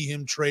want to see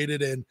him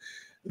traded. And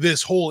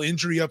this whole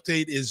injury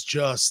update is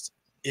just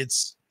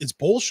it's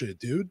bullshit,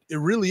 dude. It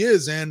really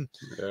is. And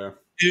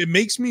it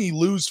makes me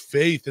lose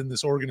faith in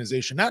this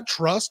organization. Not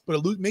trust,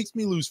 but it makes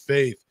me lose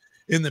faith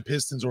in the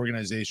Pistons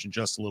organization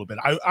just a little bit.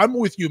 I'm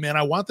with you, man.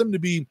 I want them to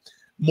be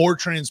more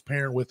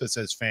transparent with us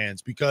as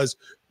fans because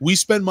we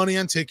spend money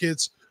on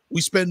tickets.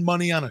 We spend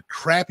money on a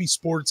crappy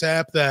sports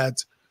app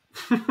that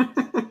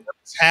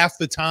half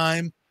the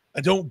time.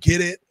 I don't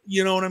get it.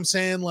 You know what I'm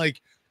saying?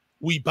 Like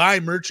we buy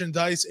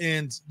merchandise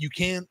and you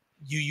can't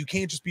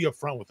just be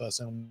upfront with us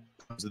and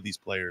of these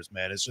players,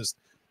 man. It's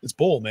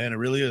bull, man. It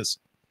really is.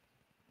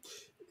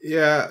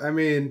 Yeah,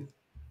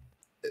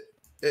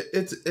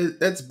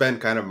 it's been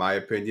kind of my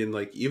opinion.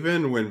 Like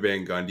even when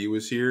Van Gundy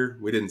was here,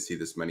 we didn't see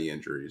this many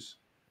injuries,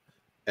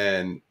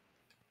 and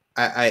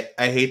I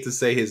hate to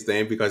say his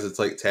name because it's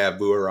like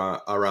taboo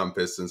around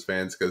Pistons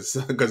fans because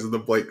of the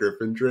Blake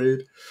Griffin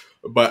trade.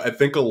 But I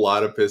think a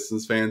lot of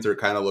Pistons fans are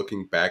kind of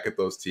looking back at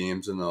those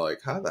teams and they're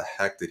like, how the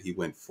heck did he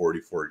win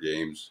 44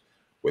 games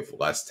with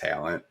less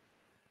talent?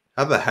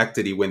 How the heck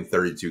did he win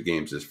 32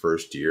 games his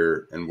first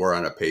year and we're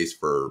on a pace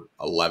for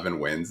 11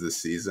 wins this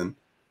season?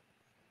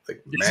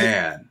 Like,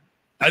 man.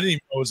 I didn't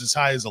even know it was as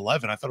high as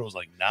 11. I thought it was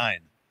like 9.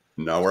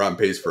 No, we're on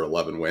pace for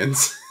 11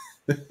 wins.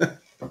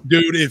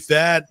 Dude, if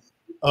that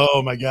 –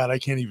 oh, my God, I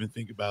can't even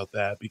think about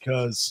that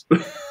because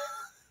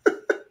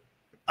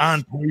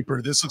on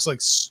paper, this looks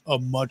like a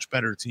much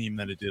better team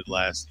than it did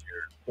last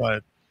year.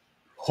 But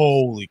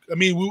holy – I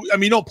mean,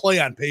 you don't play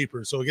on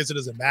paper, so I guess it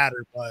doesn't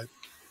matter. But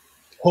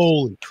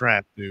holy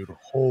crap, dude.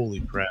 Holy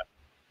crap.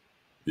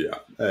 Yeah,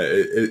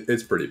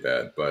 it's pretty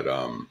bad. But,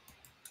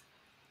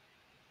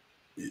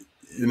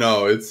 you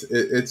know, it's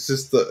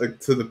just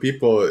to the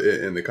people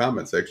in the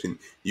comment section,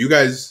 you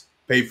guys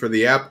pay for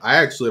the app. I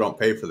actually don't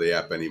pay for the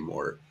app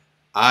anymore.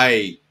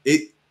 I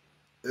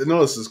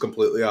know this is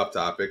completely off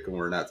topic and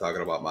we're not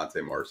talking about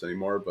Monte Morris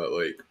anymore, but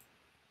like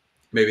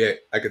maybe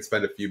I could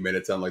spend a few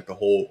minutes on like the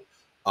whole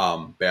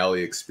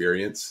Bally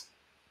experience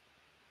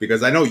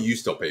because I know you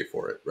still pay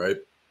for it, right?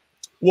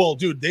 Well,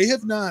 dude, they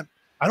have not.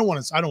 I don't want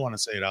to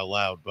say it out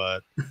loud,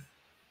 but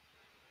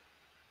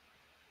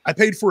I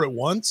paid for it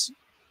once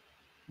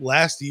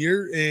last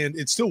year and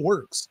it still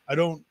works. I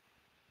don't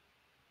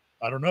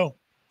know.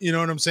 You know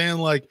what I'm saying?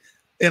 Like,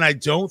 and I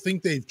don't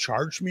think they've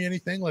charged me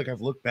anything. Like,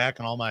 I've looked back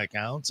on all my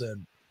accounts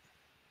and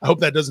I hope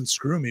that doesn't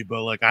screw me,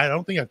 but like, I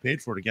don't think I've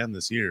paid for it again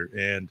this year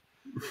and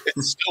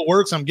it still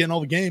works. I'm getting all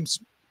the games.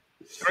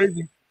 It's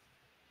crazy.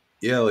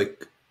 Yeah.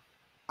 Like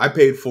I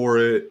paid for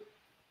it.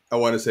 I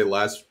want to say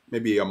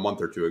maybe a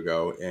month or two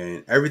ago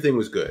and everything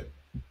was good.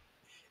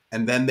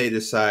 And then they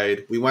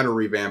decide we want to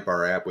revamp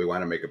our app. We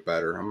want to make it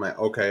better. I'm like,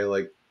 okay,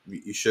 like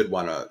you should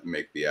want to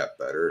make the app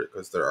better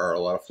because there are a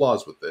lot of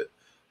flaws with it.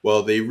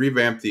 Well, they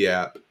revamped the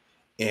app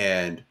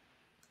and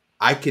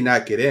I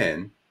cannot get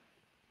in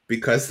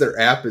because their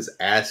app is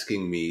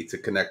asking me to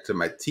connect to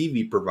my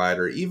TV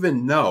provider,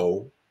 even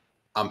though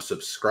I'm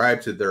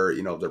subscribed to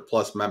their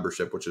Plus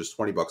membership, which is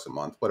 $20 a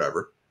month,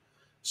 whatever.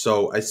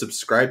 So I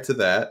subscribe to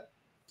that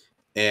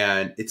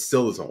and it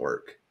still doesn't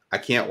work. I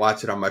can't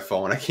watch it on my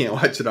phone. I can't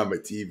watch it on my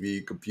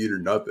TV, computer,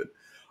 nothing.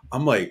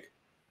 I'm like,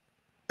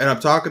 and I'm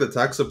talking to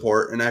tech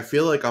support and I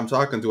feel like I'm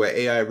talking to an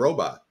AI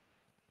robot.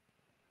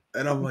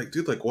 And I'm like,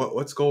 dude, like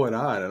what's going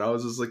on? And I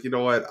was just like, you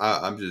know what?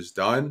 I'm just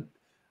done.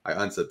 I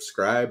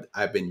unsubscribed.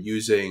 I've been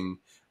using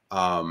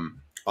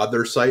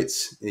other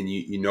sites and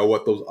you know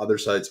what those other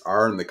sites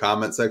are in the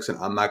comment section.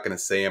 I'm not going to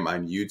say them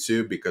on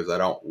YouTube because I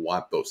don't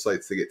want those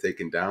sites to get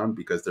taken down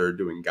because they're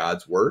doing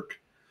God's work.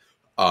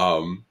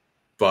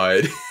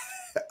 But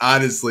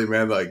honestly,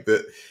 man, like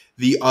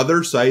the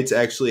other sites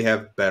actually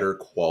have better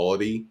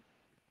quality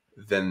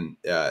than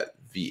the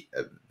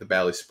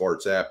Bally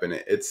Sports app, and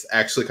it's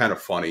actually kind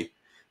of funny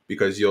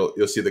because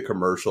you'll see the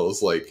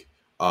commercials like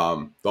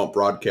don't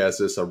broadcast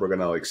this or we're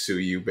gonna like sue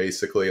you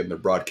basically, and they're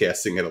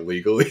broadcasting it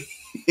illegally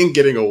and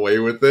getting away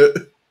with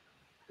it.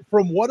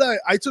 From what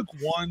I took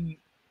one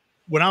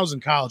when I was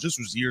in college, this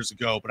was years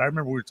ago, but I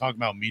remember we were talking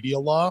about media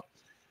law.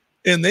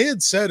 And they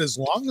had said as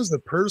long as the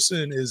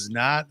person is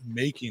not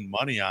making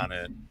money on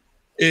it,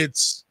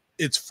 it's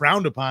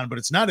frowned upon, but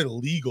it's not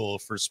illegal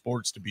for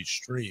sports to be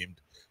streamed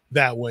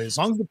that way. As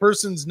long as the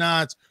person's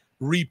not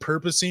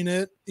repurposing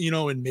it,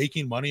 and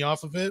making money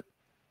off of it,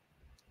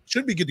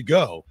 should be good to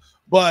go.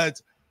 But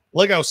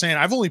like I was saying,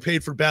 I've only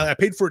paid for Bally. I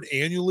paid for it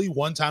annually.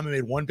 One time I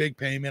made one big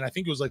payment. I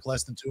think it was like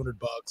less than $200.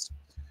 I think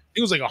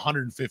it was like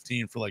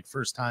 115 for like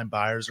first time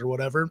buyers or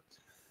whatever.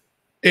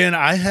 And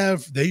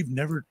they've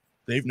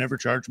never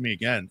charged me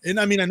again. And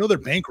I mean, I know they're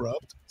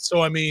bankrupt.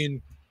 So, I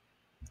mean,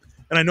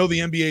 and I know the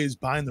NBA is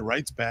buying the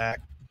rights back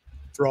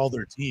for all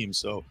their teams.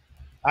 So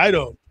I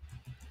don't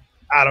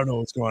know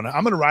what's going on.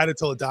 I'm going to ride it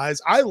till it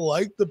dies. I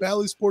liked the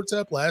Bally Sports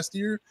app last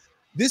year.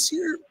 This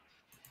year,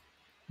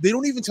 they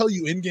don't even tell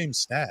you in-game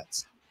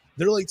stats.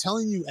 They're like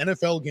telling you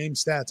NFL game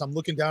stats. I'm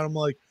looking down. I'm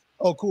like,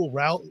 oh, cool.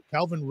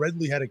 Calvin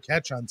Ridley had a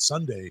catch on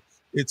Sunday.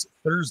 It's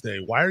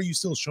Thursday. Why are you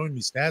still showing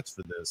me stats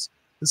for this?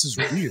 This is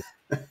weird.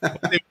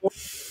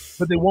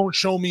 But they won't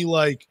show me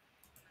like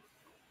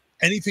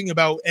anything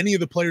about any of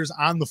the players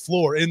on the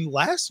floor. And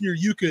last year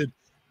you could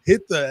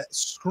hit the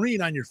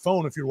screen on your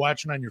phone if you're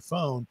watching on your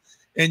phone,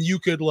 and you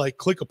could like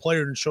click a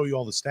player and show you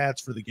all the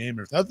stats for the game.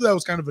 I thought that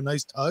was kind of a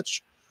nice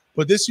touch.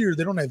 But this year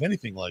they don't have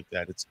anything like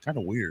that. It's kind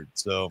of weird.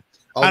 So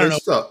I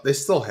don't know. They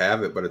still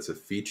have it, but it's a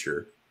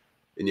feature,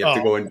 and you have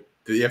to go in.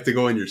 You have to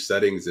go in your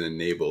settings and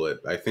enable it.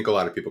 I think a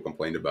lot of people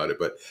complained about it,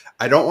 but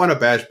I don't want to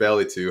bash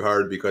Bally too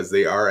hard because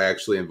they are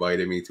actually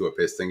inviting me to a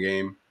Piston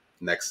game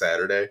next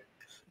Saturday.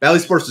 Bally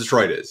Sports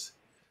Detroit is,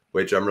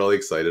 which I'm really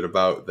excited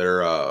about.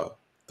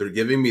 They're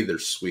giving me their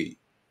suite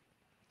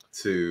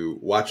to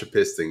watch a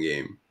Piston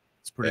game.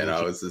 And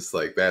I was just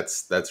like,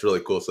 that's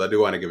really cool. So I do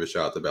want to give a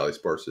shout out to Bally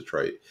Sports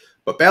Detroit.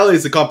 But Bally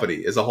as a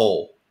company, as a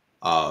whole,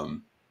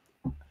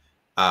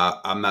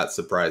 I'm not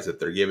surprised that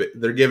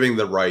they're giving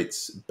the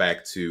rights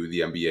back to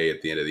the NBA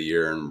at the end of the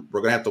year, and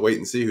we're gonna have to wait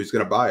and see who's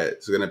gonna buy it.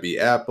 Is it gonna be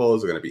Apple?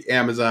 Is it gonna be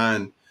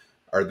Amazon?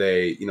 Are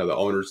they, the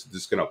owners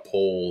just gonna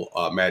pull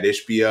Matt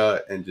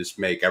Ishbia and just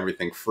make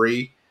everything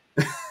free?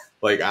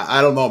 Like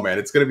I don't know, man.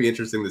 It's gonna be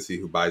interesting to see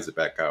who buys it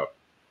back out.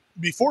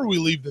 Before we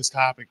leave this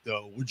topic,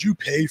 though, would you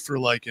pay for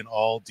like an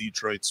all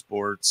Detroit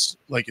sports,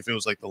 like if it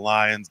was like the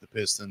Lions, the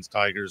Pistons,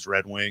 Tigers,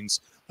 Red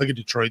Wings, like a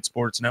Detroit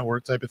sports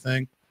network type of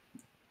thing?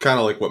 Kind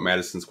of like what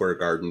Madison Square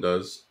Garden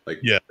does,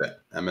 like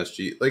that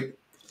MSG. Like,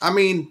 I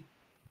mean,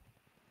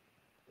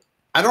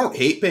 I don't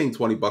hate paying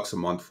 $20 a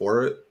month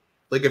for it.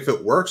 Like, if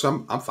it works,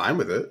 I'm fine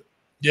with it.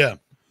 Yeah,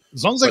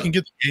 as long as I can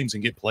get the games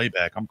and get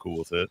playback, I'm cool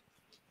with it.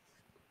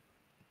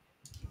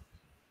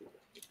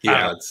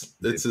 Yeah,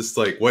 it's just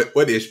like what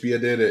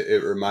Ishbia did.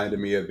 It reminded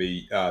me of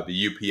the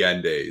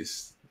UPN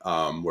days,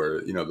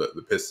 where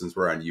the Pistons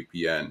were on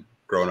UPN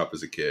growing up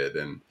as a kid,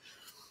 and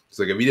it's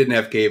like if you didn't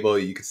have cable,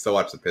 you could still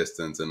watch the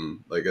Pistons.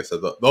 And like I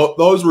said,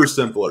 those were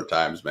simpler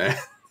times, man.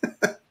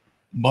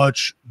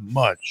 Much,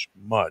 much,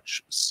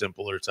 much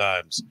simpler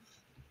times.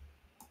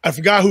 I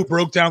forgot who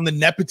broke down the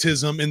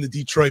nepotism in the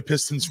Detroit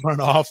Pistons front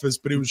office,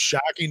 but it was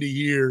shocking to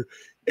hear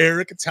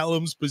Eric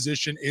Tellum's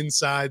position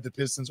inside the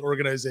Pistons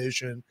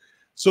organization.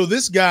 So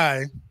this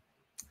guy,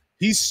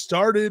 he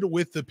started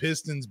with the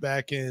Pistons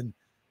back in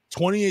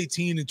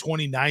 2018 and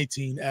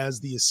 2019 as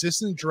the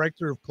assistant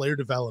director of player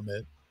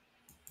development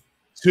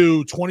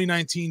to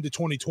 2019 to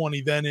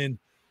 2020. Then in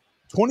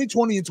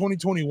 2020 and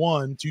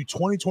 2021 to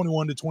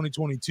 2021 to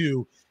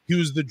 2022, he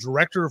was the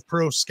director of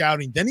pro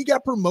scouting. Then he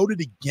got promoted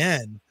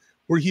again,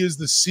 where he is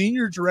the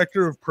senior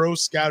director of pro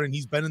scouting.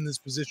 He's been in this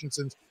position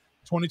since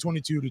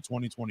 2022 to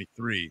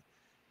 2023.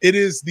 It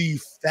is the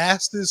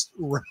fastest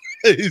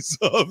rise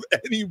of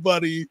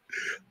anybody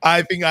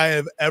I think I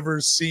have ever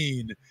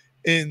seen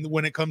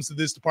when it comes to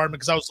this department.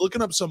 Because I was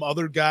looking up some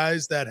other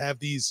guys that have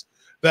these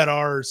that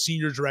are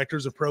senior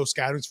directors of pro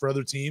scouting for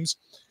other teams.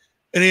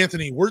 And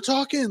Anthony, we're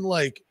talking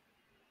like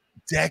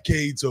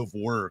decades of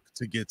work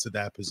to get to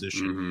that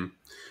position. Mm-hmm.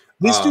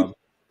 This dude,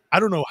 I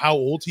don't know how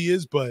old he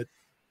is, but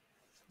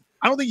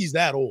I don't think he's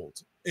that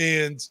old.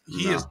 And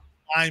he is,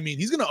 I mean,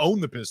 he's going to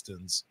own the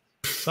Pistons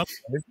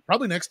someday,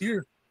 probably next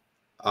year.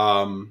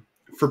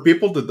 For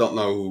people that don't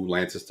know who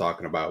Lance is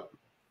talking about,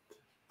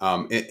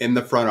 in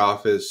the front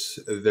office,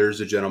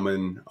 there's a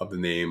gentleman of the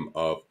name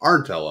of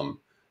Arn Tellum,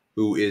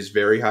 who is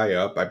very high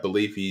up. I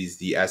believe he's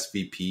the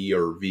SVP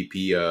or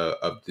VP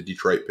of the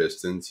Detroit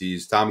Pistons.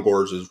 He's Tom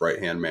Gore's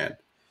right-hand man.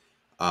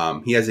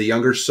 He has a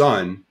younger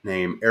son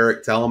named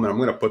Eric Tellum, and I'm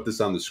going to put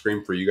this on the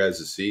screen for you guys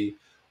to see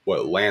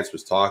what Lance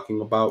was talking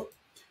about.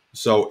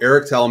 So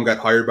Eric Tellum got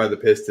hired by the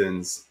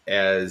Pistons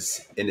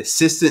as an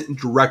assistant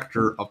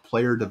director of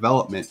player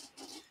development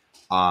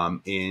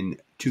in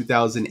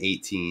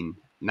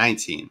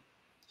 2018-19.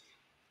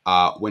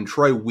 When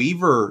Troy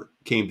Weaver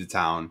came to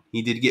town,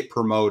 he did get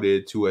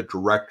promoted to a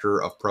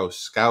director of pro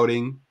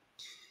scouting.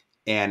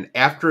 And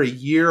after a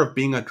year of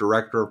being a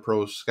director of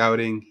pro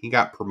scouting, he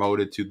got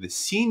promoted to the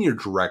senior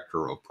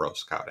director of pro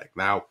scouting.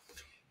 Now,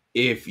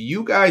 if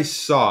you guys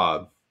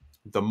saw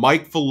the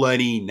Mike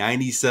Valenti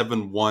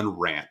 97.1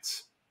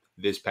 rant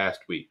this past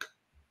week,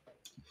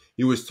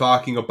 he was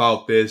talking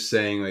about this,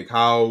 saying like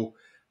how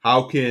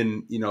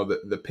can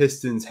the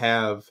Pistons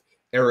have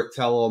Eric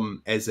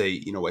Tellum as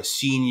a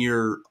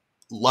senior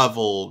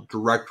level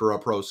director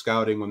of pro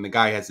scouting when the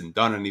guy hasn't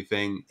done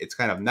anything. It's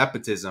kind of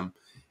nepotism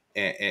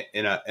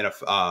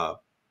of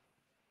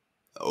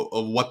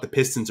what the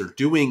Pistons are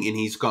doing, and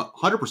he's got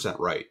 100%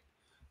 right.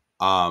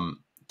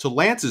 To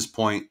Lance's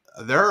point,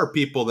 there are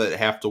people that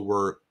have to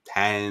work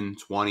 10,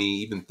 20,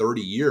 even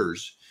 30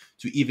 years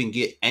to even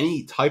get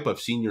any type of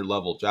senior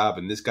level job,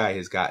 and this guy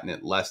has gotten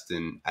it less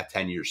than a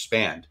 10-year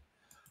span.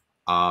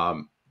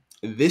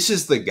 This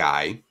is the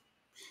guy,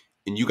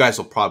 and you guys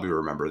will probably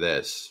remember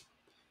this,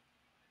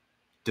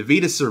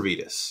 Deividas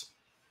Sirvydis.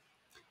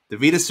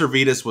 Deividas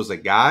Sirvydis was a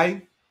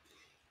guy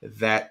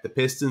that the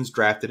Pistons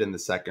drafted in the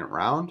second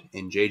round,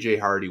 and J.J.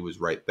 Hardy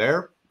was right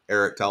there.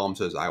 Eric Tellum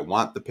says, I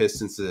want the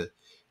Pistons to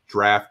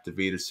draft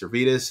Deividas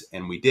Sirvydis,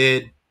 and we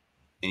did.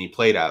 And he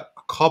played a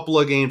couple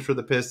of games for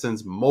the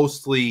Pistons,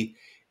 mostly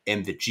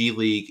in the G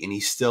League, and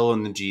he's still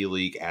in the G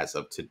League as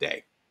of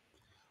today.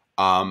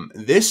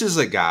 This is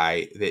a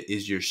guy that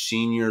is your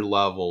senior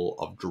level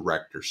of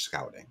director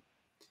scouting.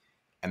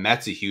 And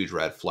that's a huge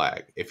red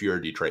flag if you're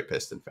a Detroit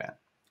Piston fan.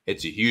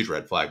 It's a huge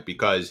red flag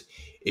because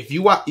if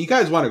you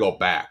guys want to go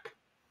back,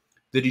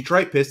 the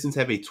Detroit Pistons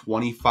have a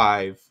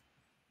 25%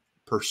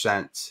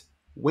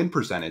 win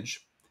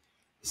percentage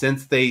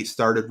since they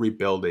started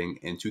rebuilding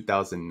in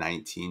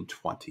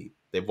 2019-20.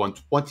 They've won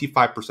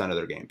 25% of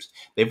their games.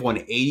 They've won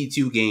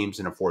 82 games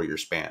in a 4-year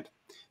span.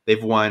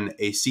 They've won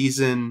a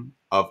season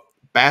of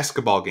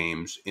basketball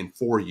games in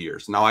 4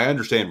 years. Now, I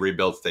understand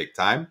rebuilds take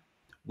time.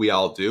 We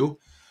all do.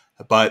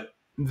 But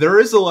there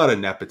is a lot of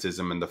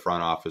nepotism in the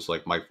front office,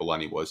 like Mike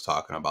Valenti was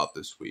talking about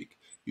this week.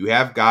 You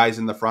have guys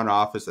in the front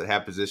office that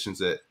have positions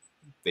that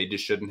they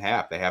just shouldn't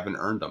have. They haven't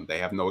earned them. They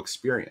have no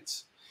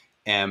experience.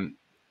 And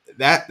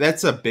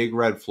that's a big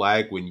red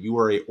flag when you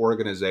are an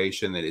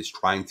organization that is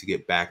trying to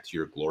get back to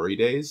your glory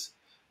days.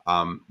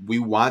 We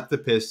want the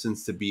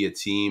Pistons to be a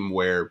team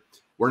where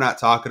we're not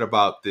talking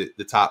about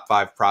the top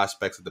 5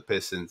 prospects that the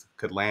Pistons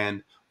could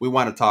land. We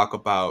want to talk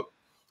about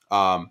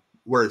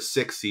we're a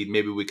 6 seed.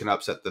 Maybe we can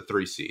upset the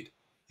 3 seed.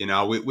 We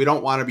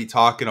don't want to be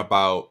talking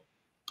about,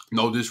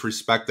 no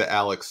disrespect to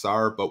Alex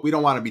Sarr, but we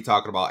don't want to be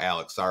talking about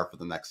Alex Sarr for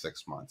the next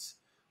 6 months.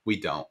 We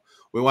don't.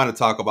 We want to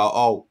talk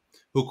about,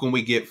 who can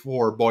we get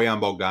for Bojan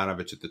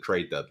Bogdanovic at the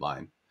trade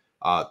deadline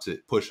to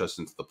push us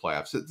into the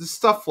playoffs? It's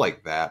stuff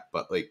like that.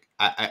 But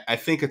I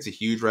think it's a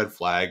huge red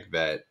flag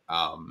that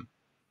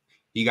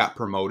he got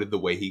promoted the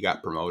way he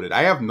got promoted.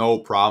 I have no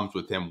problems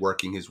with him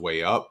working his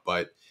way up,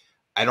 but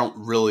I don't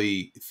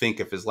really think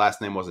if his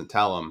last name wasn't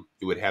Tellem,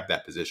 he would have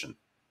that position.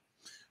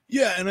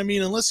 Yeah, and I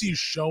mean, unless he's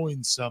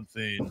showing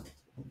something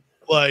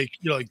like,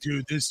 you're like,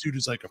 dude, this dude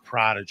is like a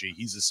prodigy.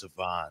 He's a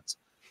savant.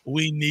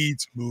 We need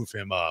to move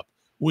him up.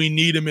 We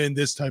need him in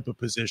this type of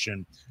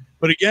position.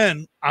 But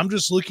again, I'm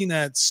just looking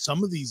at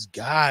some of these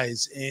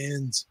guys,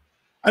 and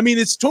I mean,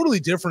 it's totally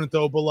different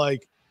though. But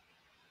like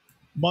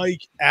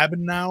Mike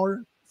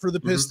Abenauer for the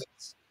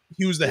Pistons,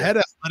 he was the head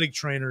athletic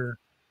trainer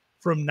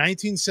from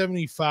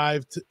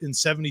 1975 and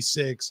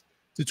 76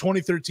 to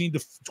 2013 to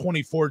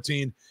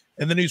 2014.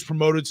 And then he was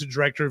promoted to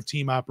director of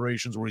team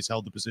operations, where he's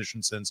held the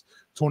position since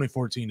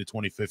 2014 to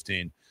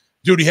 2015.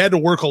 Dude, he had to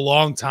work a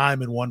long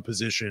time in one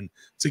position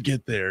to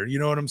get there. You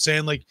know what I'm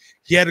saying? Like,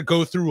 he had to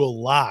go through a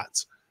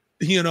lot,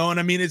 and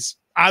I mean, it's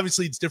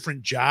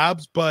different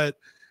jobs, but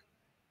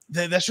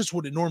that's just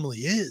what it normally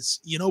is,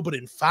 but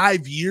in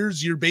 5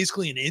 years, you're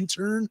basically an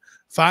intern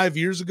 5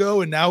 years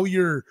ago. And now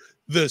you're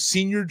the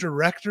senior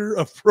director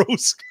of pro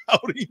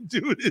scouting,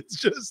 dude.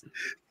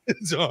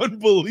 It's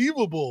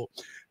unbelievable,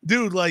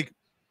 dude. Like,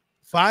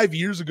 5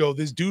 years ago,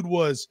 this dude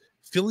was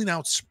filling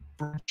out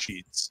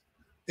spreadsheets,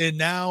 and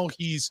now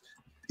he's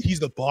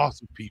the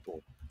boss of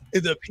people,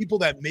 and the people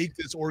that make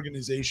this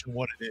organization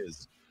what it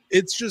is.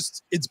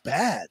 It's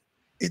bad.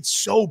 It's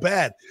so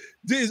bad.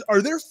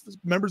 Are there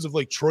members of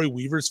like Troy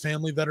Weaver's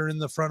family that are in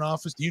the front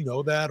office? Do you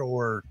know that?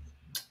 Or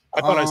I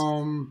thought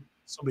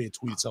somebody had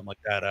tweeted something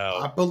like that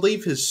out. I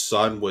believe his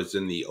son was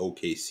in the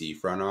OKC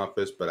front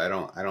office, but I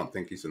don't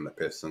think he's in the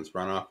Pistons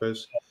front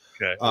office.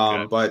 Okay.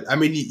 But I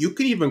mean, you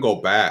can even go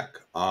back.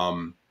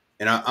 And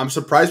I'm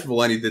surprised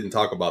Valenti didn't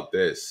talk about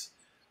this.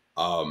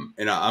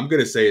 And I'm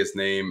going to say his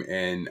name,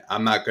 and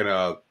I'm not going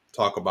to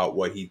talk about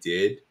what he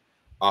did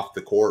off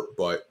the court,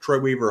 but Troy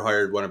Weaver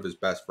hired one of his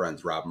best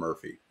friends, Rob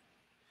Murphy.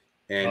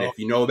 And if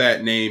you know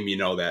that name, you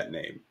know that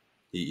name.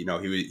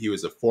 He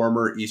was a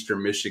former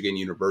Eastern Michigan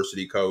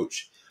University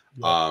coach.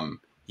 Yeah.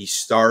 He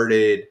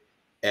started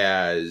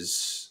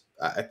as,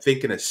 I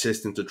think, an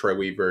assistant to Troy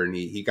Weaver, and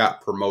he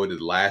got promoted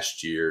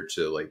last year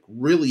to like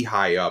really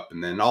high up,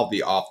 and then all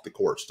the off the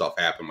court stuff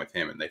happened with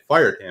him, and they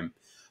fired him.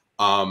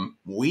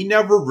 We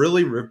never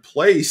really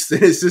replaced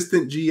an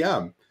assistant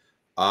GM.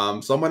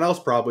 Someone else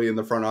probably in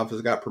the front office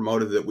got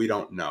promoted that we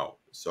don't know.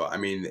 So, I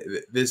mean,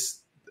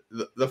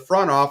 the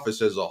front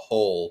office as a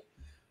whole,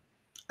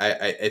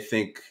 I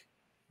think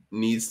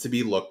needs to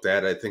be looked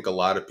at. I think a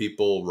lot of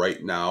people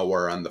right now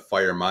are on the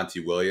fire Monty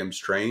Williams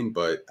train,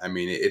 but I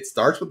mean, it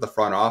starts with the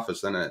front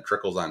office and then it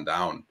trickles on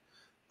down.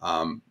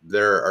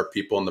 There are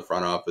people in the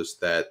front office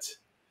that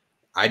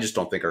I just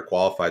don't think are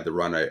qualified to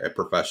run a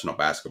professional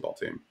basketball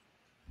team.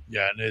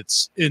 Yeah,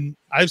 and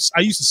I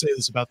used to say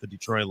this about the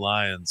Detroit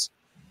Lions.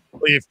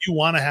 If you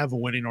want to have a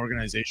winning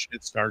organization,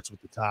 it starts with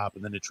the top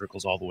and then it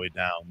trickles all the way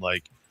down.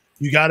 Like,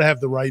 you got to have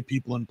the right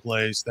people in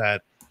place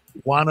that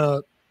want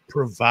to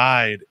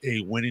provide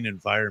a winning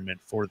environment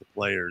for the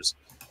players.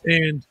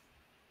 And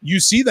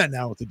you see that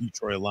now with the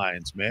Detroit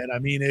Lions, man. I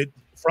mean, it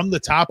from the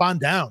top on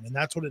down, and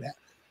that's what it.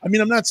 I mean,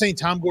 I'm not saying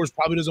Tom Gores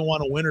probably doesn't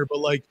want a winner, but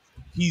like,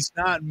 he's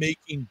not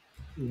making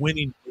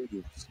winning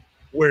moves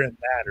where it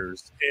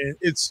matters, and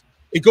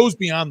it goes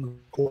beyond the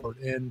court,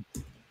 and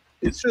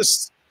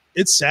it's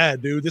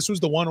sad, dude. This was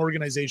the one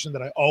organization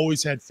that I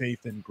always had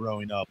faith in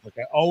growing up. Like,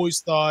 I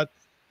always thought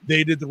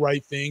they did the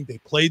right thing. They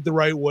played the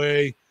right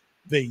way.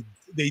 They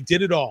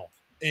did it all.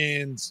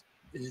 And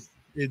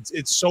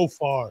it's so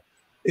far.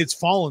 It's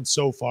fallen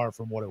so far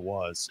from what it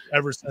was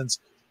ever since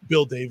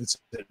Bill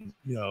Davidson,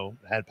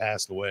 had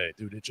passed away.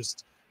 Dude, it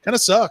just kind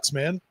of sucks,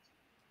 man.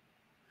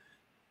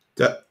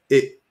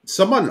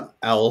 Someone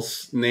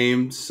else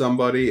named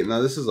somebody, and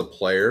now this is a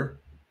player,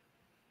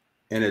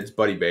 and it's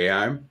Buddy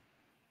Boeheim.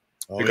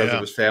 Because of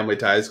his family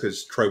ties,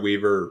 because Troy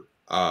Weaver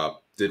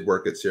did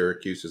work at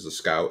Syracuse as a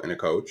scout and a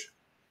coach.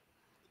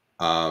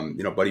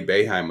 Buddy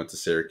Boeheim went to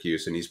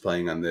Syracuse, and he's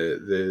playing on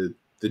the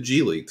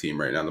G League team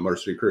right now, the Motor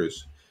City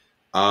Cruise.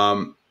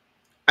 I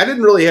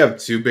didn't really have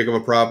too big of a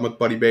problem with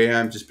Buddy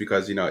Boeheim, just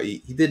because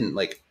he didn't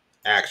like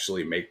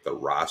actually make the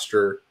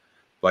roster,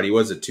 but he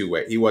was a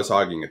two-way. He was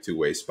hogging a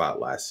two-way spot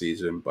last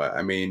season. But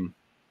I mean,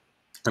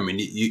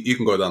 you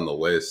can go down the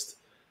list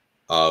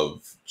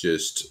of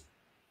just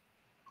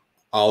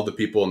all the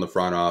people in the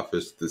front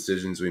office,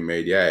 decisions we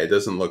made. Yeah, it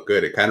doesn't look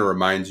good. It kind of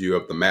reminds you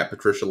of the Matt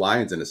Patricia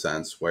Lions in a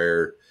sense,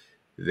 where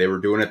They were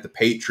doing it the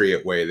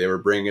Patriot way. They were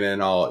bringing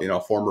in all,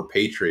 former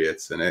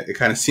Patriots. And it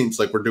kind of seems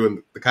like we're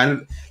doing the kind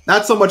of,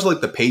 not so much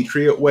like the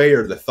Patriot way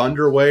or the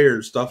Thunder way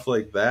or stuff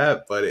like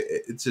that, but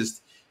it's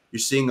just, you're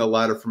seeing a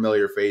lot of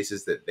familiar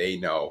faces that they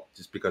know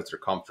just because they're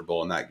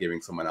comfortable and not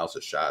giving someone else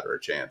a shot or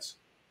a chance.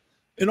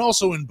 And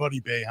also in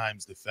Buddy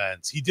Boeheim's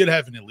defense, he did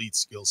have an elite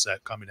skill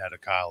set coming out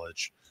of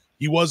college.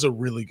 He was a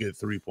really good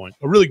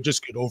a really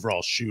just good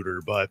overall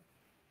shooter, but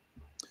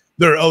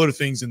there are other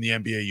things in the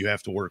NBA you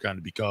have to work on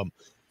to become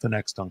the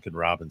next Duncan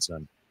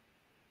Robinson.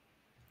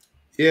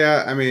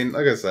 Yeah, I mean,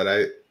 like I said,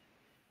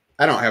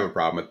 I don't have a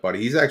problem with Buddy.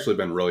 He's actually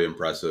been really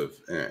impressive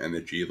in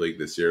the G League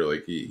this year.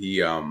 Like he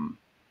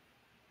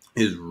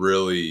has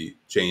really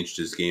changed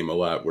his game a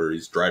lot, where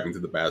he's driving to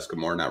the basket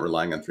more, not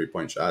relying on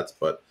 3-point shots.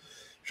 But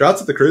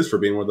shouts at the Crews for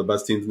being one of the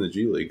best teams in the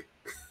G League.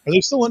 Are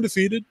they still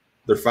undefeated?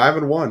 They're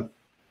 5-1.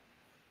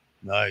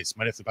 Nice.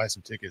 Might have to buy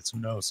some tickets.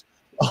 Who knows?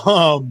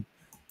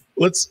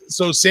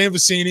 So Sam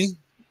Vecini,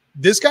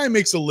 this guy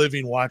makes a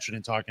living watching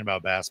and talking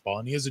about basketball,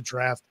 and he is a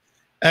draft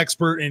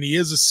expert, and he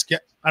is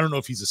I don't know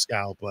if he's a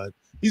scout, but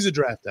he's a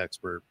draft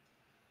expert.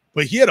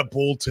 But he had a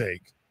bold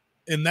take,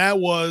 and that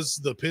was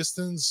the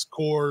Pistons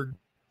core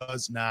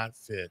does not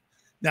fit.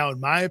 Now, in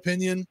my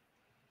opinion,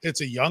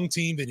 it's a young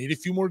team. They need a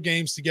few more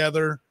games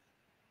together,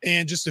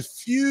 and just a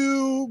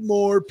few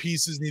more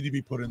pieces need to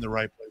be put in the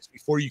right place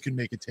before you can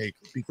make a take,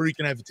 before you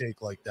can have a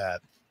take like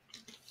that.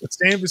 But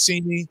Stan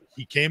Vecini,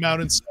 he came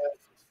out and said,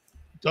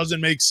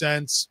 doesn't make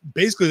sense.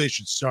 Basically, they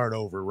should start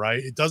over, right?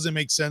 It doesn't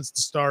make sense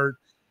to start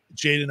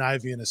Jaden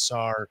Ivey and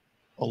Asar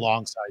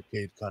alongside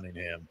Cade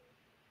Cunningham.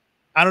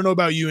 I don't know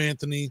about you,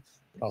 Anthony,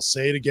 but I'll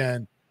say it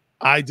again.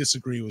 I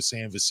disagree with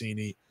Sam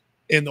Vecini.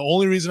 And the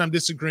only reason I'm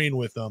disagreeing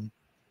with him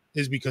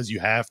is because you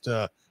have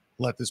to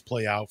let this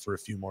play out for a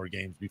few more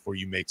games before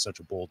you make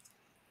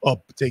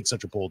take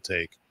such a bold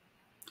take.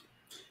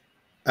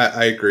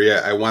 I agree.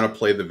 I want to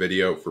play the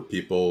video for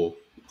people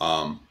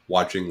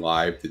watching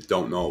live that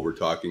don't know what we're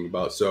talking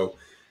about. So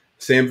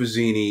Sam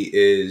Vecini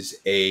is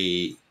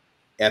a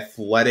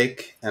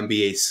athletic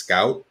NBA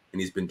scout,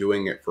 and he's been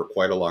doing it for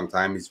quite a long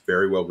time. He's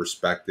very well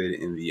respected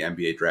in the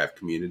NBA draft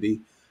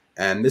community.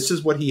 And this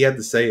is what he had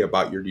to say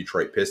about your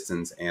Detroit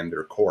Pistons and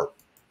their core.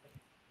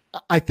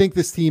 I think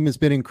this team has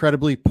been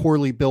incredibly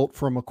poorly built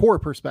from a core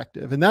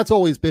perspective. And that's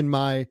always been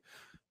my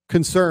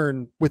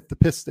concern with the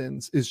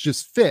Pistons, is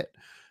just fit.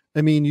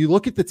 I mean, you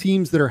look at the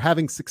teams that are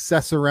having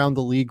success around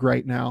the league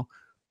right now,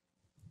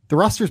 the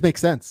rosters make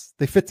sense.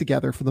 They fit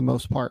together for the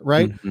most part,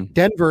 right? Mm-hmm.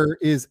 Denver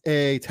is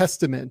a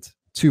testament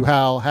to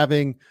how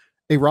having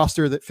a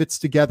roster that fits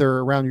together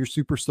around your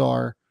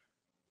superstar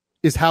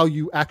is how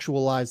you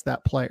actualize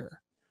that player.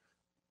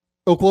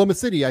 Oklahoma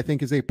City, I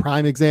think, is a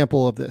prime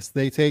example of this.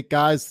 They take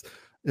guys,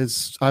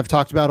 as I've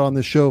talked about on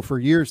this show for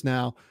years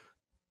now,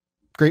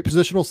 great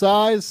positional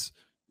size,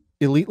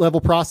 elite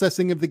level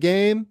processing of the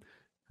game,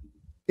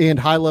 and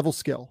high level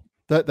skill.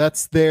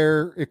 That's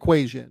their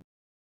equation.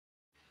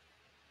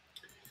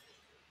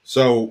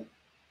 So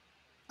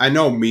I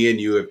know me and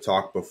you have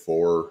talked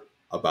before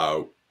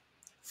about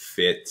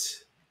fit,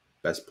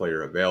 best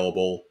player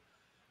available,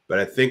 but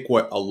I think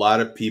what a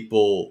lot of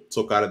people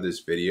took out of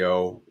this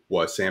video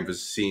was Sam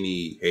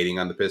Vecini hating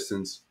on the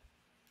Pistons.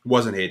 He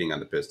wasn't hating on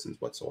the Pistons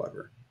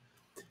whatsoever.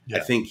 Yeah. I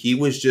think he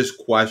was just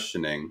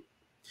questioning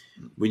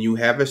when you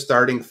have a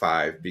starting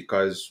five,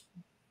 because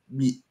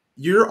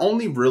you're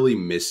only really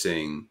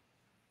missing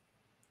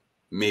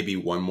maybe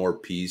one more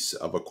piece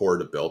of a core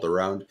to build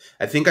around.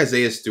 I think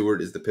Isaiah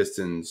Stewart is the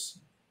Pistons'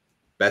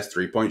 best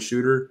three-point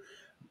shooter,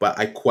 but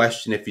I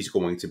question if he's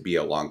going to be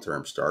a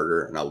long-term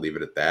starter, and I'll leave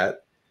it at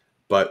that.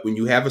 But when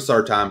you have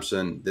Asar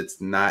Thompson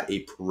that's not a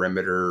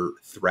perimeter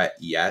threat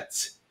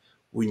yet,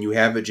 when you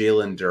have a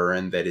Jalen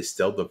Duren that is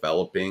still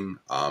developing,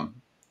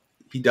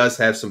 he does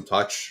have some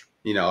touch,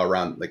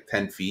 around like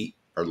 10 feet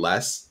or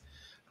less,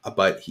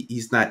 but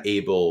he's not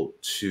able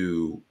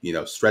to,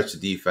 stretch the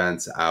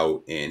defense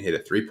out and hit a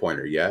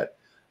three-pointer yet.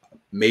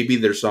 Maybe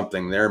there's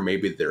something there.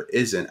 Maybe there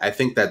isn't. I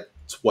think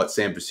that's what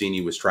Sam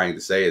Vecini was trying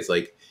to say, is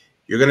like,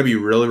 you're going to be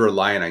really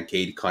relying on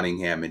Cade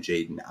Cunningham and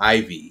Jaden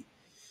Ivey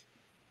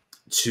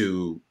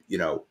to,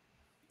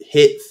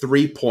 hit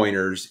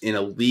three-pointers in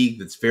a league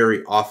that's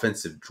very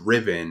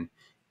offensive-driven,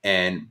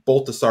 and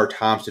both Asar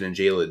Thompson and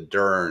Jalen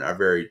Duren are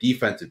very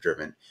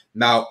defensive-driven.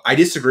 Now, I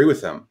disagree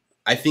with him.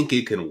 I think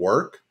it can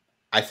work.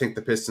 I think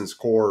the Pistons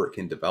core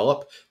can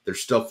develop. They're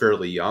still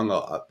fairly young.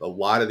 A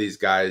lot of these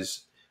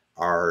guys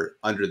are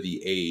under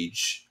the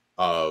age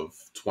of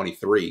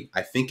 23.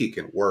 I think it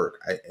can work.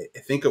 I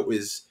think it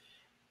was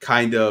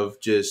kind of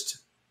just,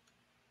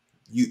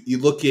 you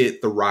look at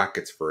the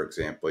Rockets, for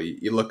example.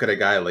 You look at a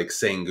guy like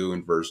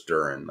Sengun versus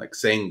Duren. Like,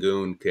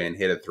 Sengun can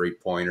hit a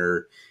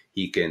three-pointer.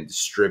 He can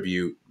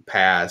distribute,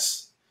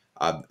 pass.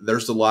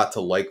 There's a lot to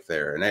like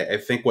there. And I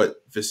think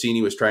what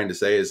Vecini was trying to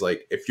say is,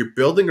 like, if you're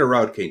building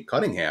around Cade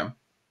Cunningham,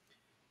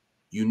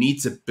 you need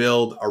to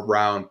build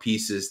around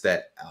pieces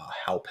that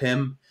help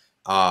him,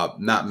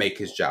 not make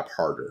his job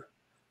harder.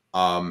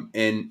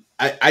 And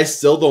I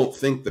still don't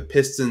think the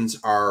Pistons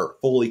are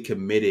fully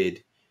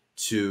committed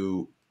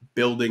to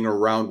building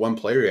around one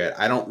player yet.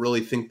 I don't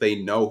really think they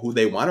know who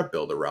they want to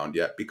build around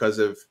yet, because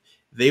if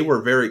they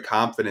were very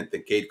confident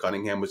that Cade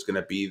Cunningham was going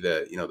to be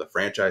the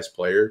franchise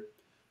player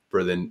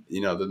for the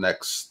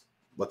next,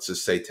 let's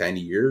just say 10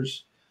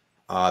 years,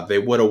 they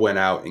would have went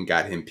out and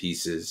got him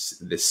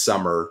pieces this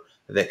summer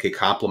that could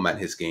complement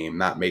his game,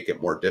 not make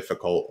it more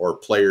difficult, or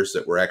players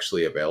that were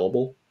actually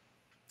available.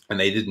 And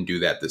they didn't do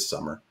that this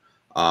summer.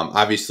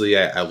 Obviously,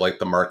 I like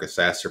the Marcus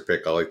Sasser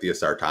pick. I like the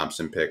Asar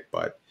Thompson pick.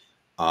 But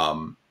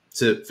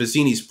to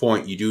Fassini's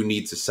point, you do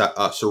need to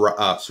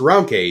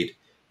surround Cade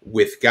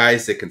with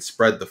guys that can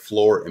spread the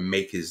floor and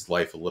make his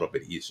life a little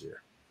bit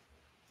easier.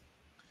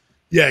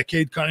 Yeah,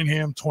 Cade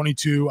Cunningham,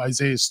 22.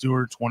 Isaiah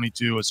Stewart,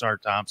 22. Asar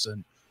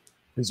Thompson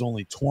is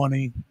only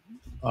 20.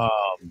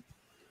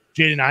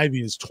 Jaden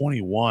Ivey is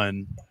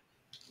 21.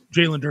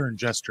 Jalen Duren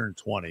just turned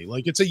 20.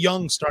 Like, it's a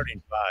young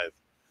starting five.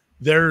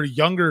 They're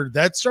younger.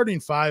 That starting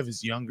five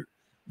is younger.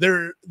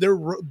 They're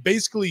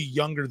basically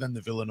younger than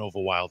the Villanova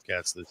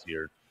Wildcats this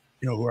year,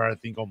 who are, I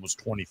think, almost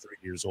 23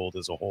 years old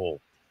as a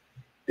whole.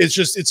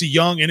 It's a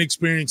young,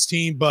 inexperienced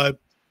team, but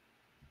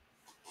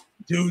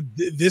dude,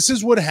 this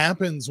is what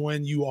happens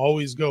when you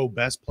always go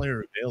best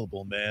player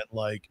available, man.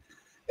 Like,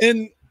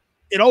 and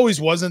it always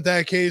wasn't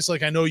that case.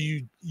 Like, I know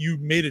you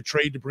made a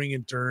trade to bring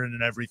in Duren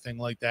and everything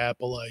like that,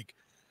 but like,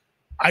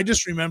 I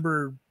just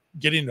remember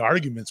getting into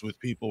arguments with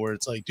people where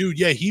it's like, dude,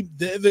 yeah,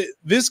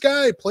 this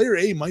guy, player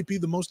A, might be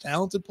the most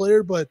talented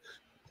player, but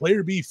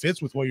player B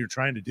fits with what you're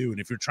trying to do. And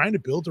if you're trying to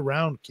build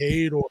around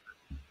Cade or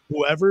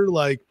whoever,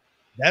 like,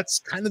 that's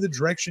kind of the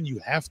direction you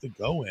have to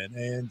go in.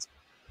 And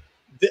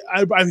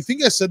I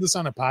think I said this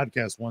on a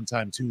podcast one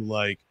time too,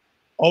 like,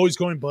 always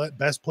going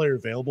best player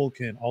available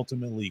can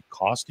ultimately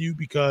cost you,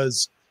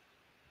 because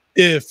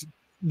if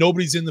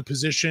nobody's in the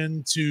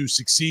position to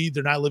succeed,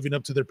 they're not living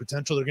up to their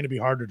potential, they're going to be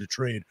harder to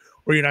trade,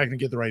 or you're not going to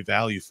get the right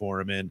value for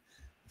them. And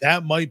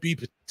that might be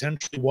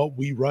potentially what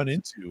we run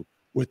into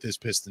with this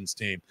Pistons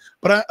team.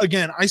 But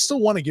I still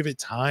want to give it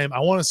time. I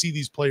want to see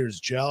these players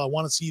gel. I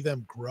want to see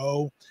them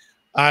grow.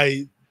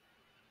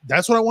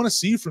 That's what I want to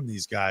see from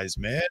these guys,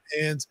 man.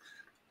 And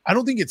I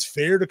don't think it's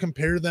fair to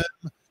compare them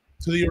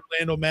to the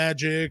Orlando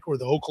Magic or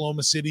the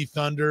Oklahoma City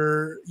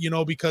Thunder,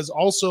 because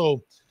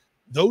also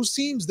those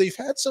teams, they've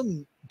had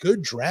some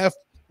good draft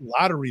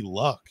lottery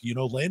luck,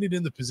 landing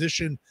in the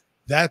position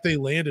that they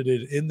landed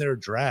in their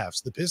drafts.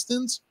 The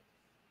Pistons,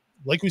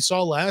 like we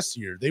saw last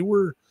year,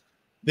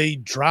 they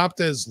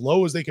dropped as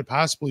low as they could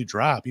possibly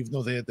drop, even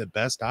though they had the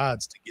best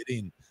odds to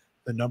getting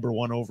the number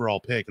 1 overall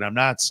pick. And I'm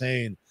not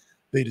saying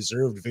they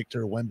deserved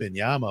Victor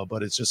Wembanyama,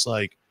 but it's just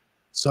like,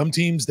 some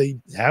teams, they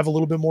have a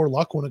little bit more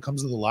luck when it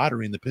comes to the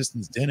lottery, and the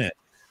Pistons didn't.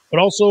 But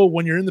also,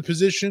 when you're in the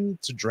position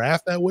to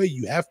draft that way,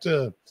 you have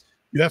to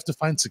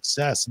find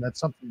success, and that's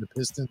something the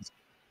Pistons,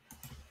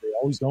 they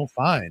always don't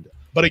find.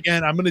 But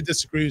again, I'm going to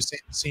disagree with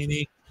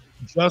Fassini,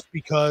 just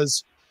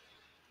because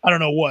I don't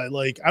know what.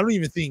 Like, I don't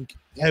even think,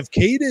 have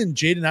Cade and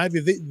Jaden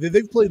Ivey,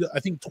 they've played, I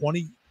think,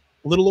 a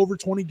little over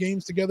 20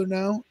 games together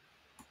now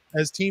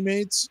as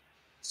teammates.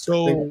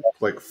 So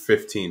like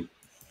 15.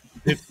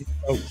 15.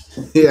 Oh,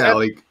 yeah,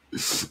 like.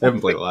 I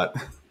haven't played a lot.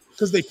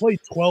 Because they played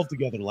 12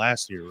 together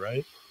last year,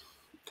 right?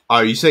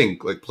 Are you saying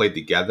like played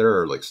together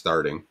or like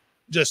starting?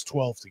 Just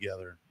 12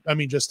 together. I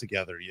mean, just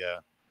together, yeah.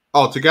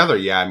 Oh, together,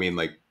 yeah. I mean,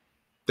 like,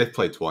 they've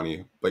played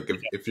 20. Like,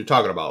 if you're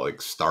talking about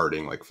like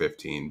starting, like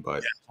 15, but. Yeah,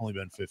 it's only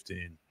been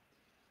 15.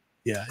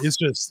 Yeah,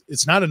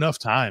 it's not enough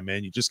time,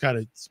 man. You just got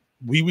to,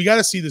 we got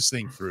to see this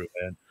thing through,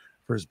 man,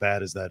 for as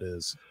bad as that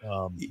is.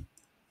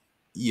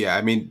 Yeah,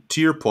 I mean, to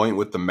your point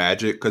with the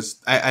Magic,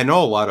 because I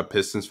know a lot of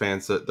Pistons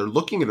fans that they're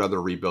looking at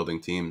other rebuilding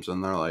teams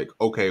and they're like,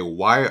 okay,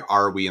 why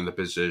are we in the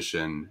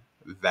position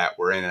that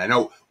we're in? And I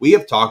know we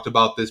have talked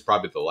about this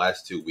probably the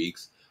last 2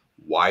 weeks,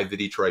 why the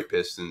Detroit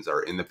Pistons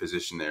are in the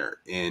position they're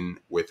in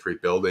with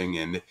rebuilding.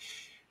 And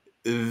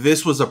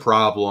this was a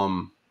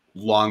problem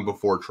long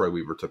before Troy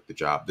Weaver took the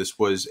job. This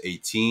was a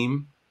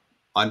team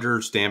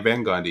under Stan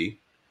Van Gundy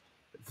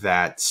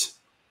that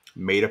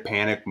made a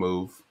panic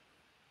move.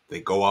 They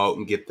go out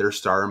and get their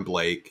star in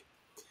Blake.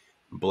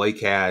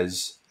 Blake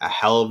has a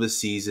hell of a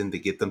season to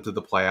get them to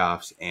the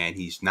playoffs, and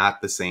he's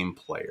not the same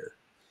player.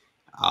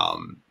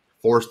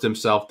 Forced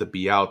himself to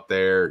be out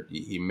there.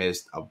 He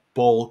missed a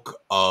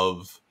bulk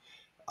of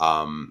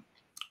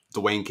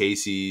Dwayne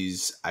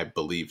Casey's, I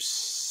believe,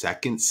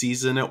 second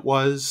season it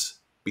was,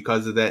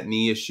 because of that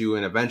knee issue,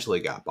 and eventually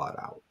got bought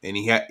out. And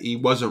he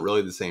wasn't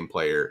really the same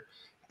player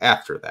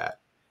after that.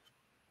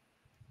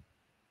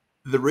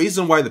 The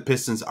reason why the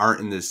Pistons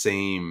aren't in the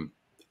same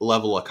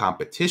level of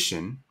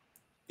competition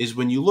is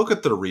when you look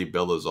at the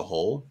rebuild as a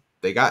whole,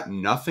 they got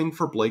nothing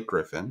for Blake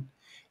Griffin.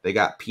 They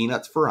got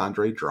peanuts for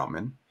Andre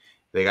Drummond.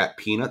 They got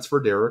peanuts for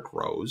Derrick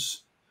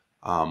Rose,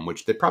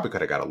 which they probably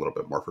could have got a little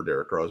bit more for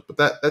Derrick Rose, but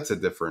that's a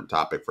different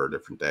topic for a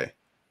different day.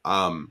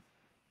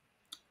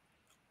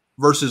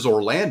 Versus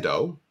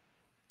Orlando,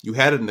 you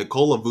had a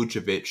Nikola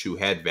Vucevic who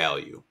had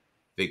value.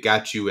 They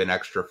got you an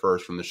extra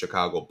first from the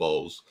Chicago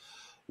Bulls,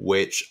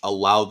 which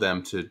allowed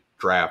them to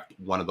draft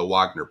one of the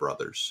Wagner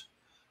brothers.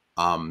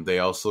 They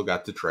also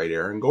got to trade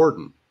Aaron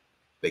Gordon.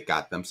 They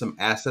got them some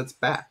assets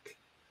back.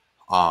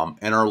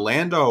 And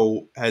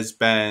Orlando has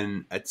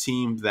been a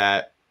team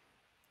that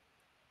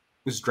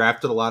has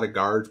drafted a lot of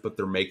guards, but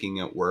they're making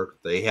it work.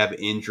 They have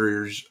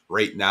injuries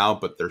right now,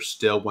 but they're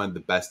still one of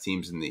the best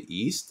teams in the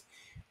East.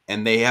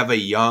 And they have a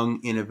young,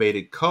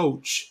 innovative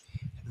coach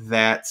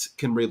that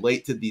can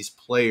relate to these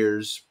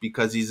players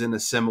because he's in a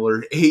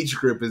similar age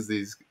group as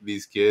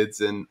these kids.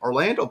 And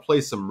Orlando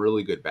plays some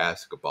really good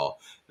basketball.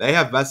 They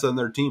have vets on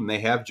their team. They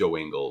have Joe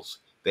Ingles.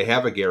 They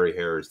have a Gary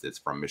Harris that's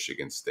from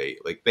Michigan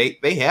State. Like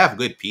they have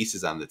good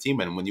pieces on the team.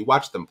 And when you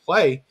watch them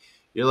play,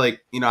 you're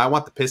like, I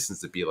want the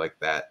Pistons to be like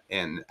that.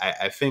 And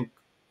I think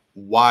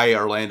why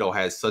Orlando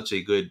has such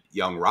a good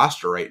young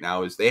roster right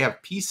now is they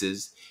have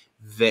pieces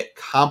that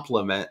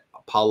complement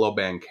Paolo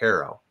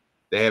Banchero.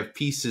 They have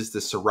pieces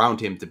to surround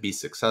him to be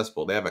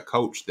successful. They have a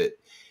coach that,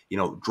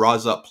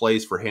 draws up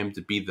plays for him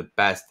to be the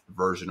best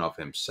version of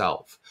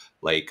himself.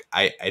 Like,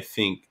 I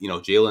think,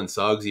 Jalen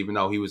Suggs, even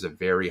though he was a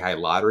very high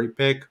lottery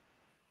pick,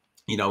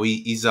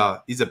 he's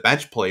a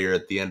bench player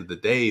at the end of the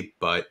day,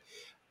 but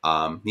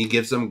he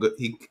gives them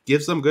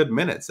good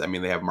minutes. I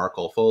mean, they have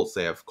Markel Fultz,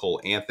 they have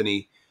Cole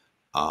Anthony.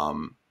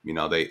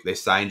 They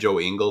signed Joe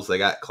Ingles. They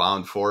got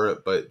clowned for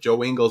it, but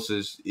Joe Ingles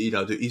is,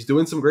 he's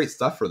doing some great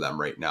stuff for them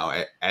right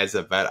now as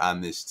a vet on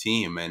this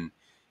team. And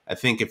I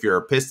think if you're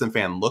a Piston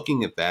fan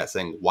looking at that,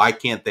 saying, why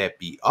can't that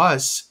be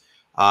us?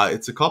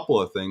 It's a couple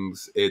of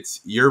things.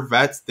 It's your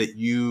vets that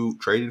you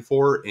traded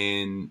for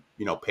and,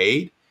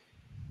 paid.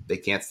 They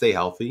can't stay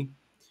healthy.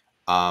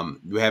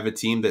 You have a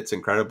team that's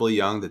incredibly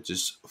young that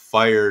just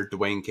fired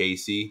Dwayne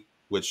Casey,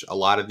 which a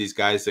lot of these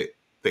guys that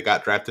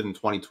got drafted in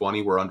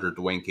 2020 were under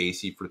Dwayne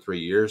Casey for 3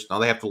 years. Now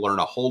they have to learn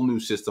a whole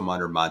new system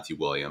under Monty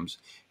Williams,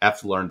 have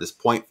to learn this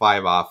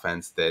 0.5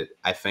 offense that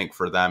I think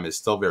for them is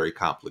still very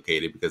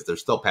complicated because they're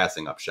still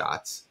passing up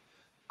shots.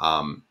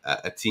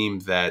 A team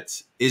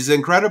that is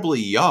incredibly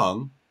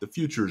young. The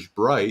future's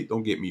bright,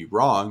 don't get me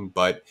wrong,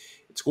 but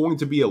it's going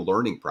to be a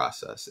learning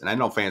process. And I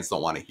know fans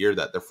don't want to hear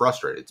that. They're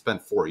frustrated. It's been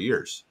 4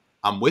 years.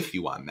 I'm with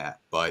you on that,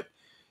 but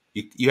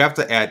you have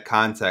to add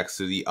context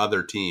to the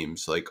other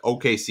teams. Like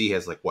OKC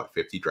has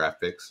 50 draft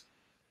picks.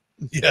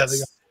 Yeah, they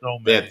got so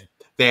many.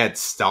 They had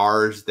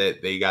stars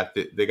that they got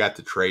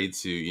to trade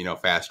to,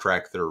 fast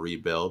track their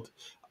rebuild.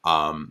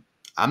 I'm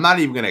not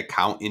even going to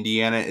count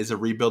Indiana as a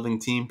rebuilding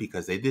team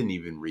because they didn't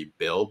even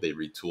rebuild. They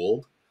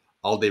retooled.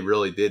 All they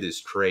really did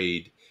is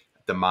trade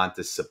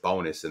Domantas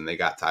Sabonis, and they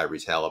got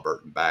Tyrese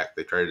Halliburton back.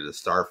 They traded a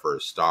star for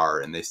a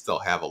star, and they still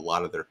have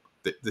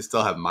they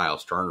still have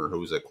Miles Turner,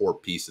 who's a core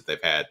piece that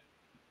they've had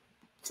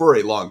for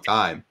a long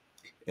time.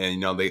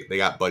 And, they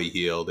got Buddy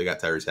Hield, they got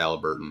Tyrese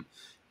Halliburton,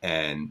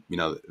 and,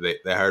 they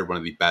hired one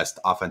of the best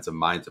offensive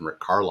minds in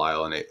Rick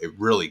Carlisle and a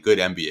really good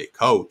NBA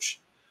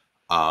coach.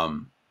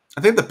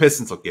 I think the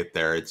Pistons will get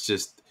there. It's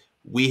just,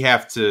 we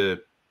have to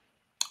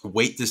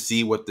wait to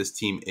see what this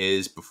team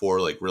is before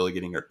really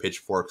getting our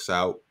pitchforks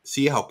out,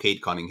 see how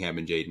Cade Cunningham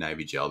and Jaden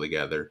Ivey gel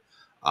together.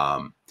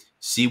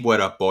 See what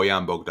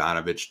Bojan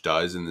Bogdanovic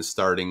does in the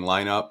starting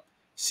lineup,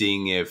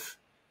 seeing if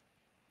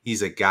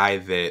he's a guy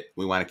that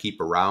we want to keep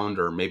around,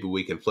 or maybe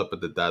we can flip at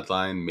the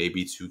deadline,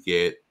 maybe to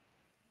get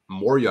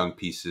more young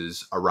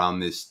pieces around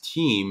this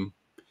team.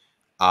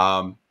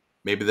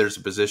 Maybe there's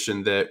a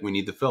position that we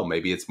need to fill.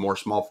 Maybe it's more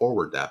small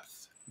forward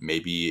depth.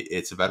 Maybe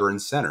it's a veteran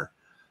center.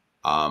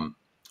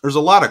 There's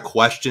a lot of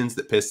questions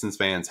that Pistons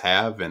fans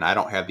have, and I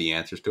don't have the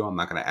answers to them. I'm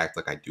not going to act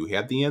like I do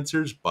have the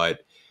answers,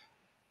 but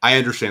I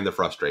understand the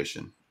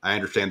frustration. I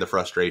understand the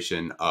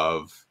frustration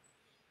of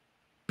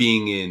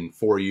being in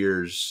 4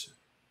 years,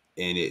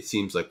 and it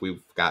seems like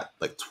we've got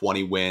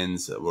 20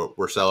 wins.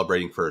 We're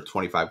celebrating for a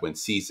 25-win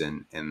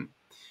season, and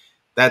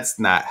that's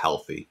not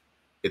healthy.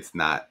 It's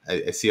not.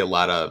 I see a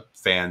lot of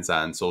fans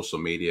on social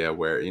media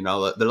where,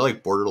 they're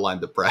borderline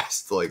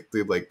depressed.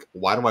 Dude,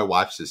 why do I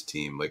watch this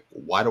team?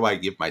 Why do I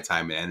give my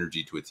time and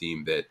energy to a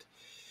team that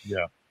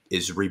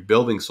is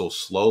rebuilding so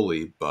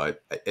slowly?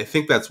 But I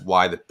think that's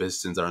why the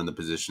Pistons are in the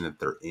position that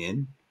they're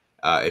in.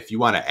 If you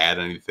want to add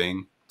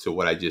anything to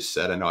what I just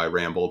said, I know I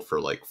rambled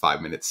for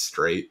 5 minutes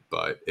straight,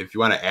 but if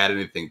you want to add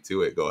anything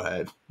to it, go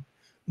ahead.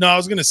 No, I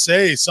was going to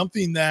say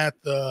something that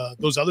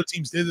those other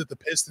teams did that the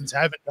Pistons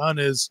haven't done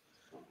is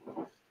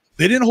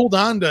they didn't hold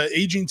on to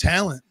aging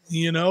talent.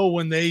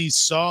 When they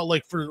saw,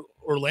 for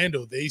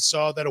Orlando, they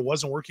saw that it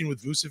wasn't working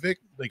with Vucevic,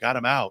 they got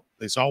him out.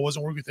 They saw it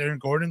wasn't working with Aaron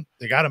Gordon,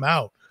 they got him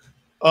out.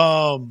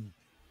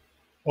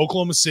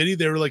 Oklahoma City,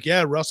 they were like,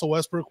 yeah, Russell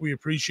Westbrook, we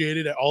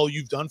appreciated all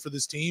you've done for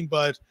this team,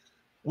 but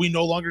we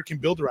no longer can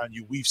build around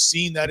you. We've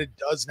seen that it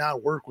does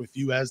not work with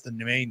you as the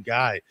main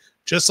guy.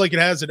 Just like it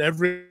has at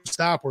every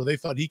stop where they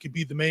thought he could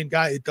be the main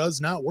guy, it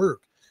does not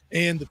work.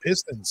 And the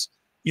Pistons,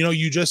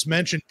 you just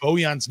mentioned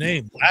Bojan's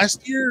name.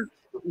 Last year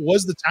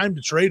was the time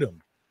to trade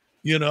him.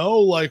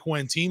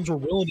 When teams were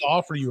willing to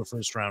offer you a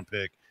first-round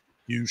pick,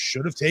 you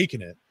should have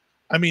taken it.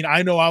 I mean,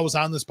 I know I was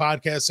on this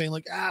podcast saying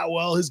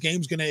his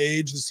game's going to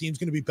age. This team's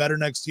going to be better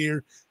next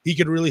year. He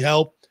could really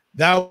help.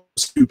 That was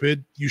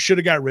stupid. You should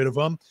have got rid of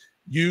him.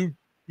 You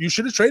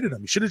should have traded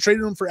him. You should have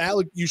traded him for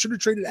Alec. You should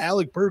have traded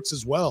Alec Burks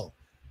as well.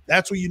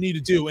 That's what you need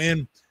to do.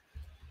 And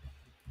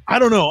I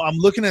don't know. I'm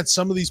looking at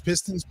some of these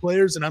Pistons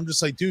players, and I'm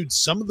just like, dude,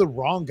 some of the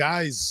wrong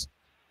guys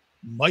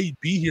might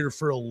be here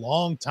for a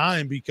long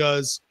time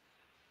because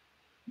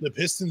the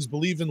Pistons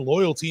believe in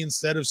loyalty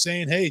instead of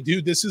saying, hey,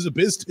 dude, this is a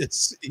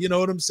business. You know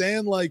what I'm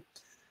saying? Like,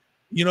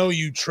 you know,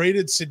 you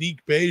traded Sadiq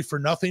Bey for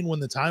nothing when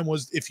the time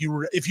was, if you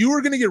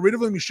were going to get rid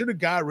of him, you should have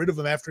got rid of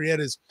him after he had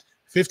his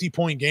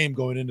 50-point game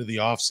going into the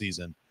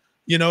offseason.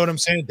 You know what I'm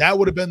saying? That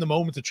would have been the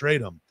moment to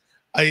trade him.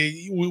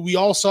 We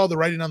all saw the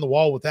writing on the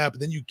wall with that,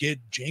 but then you get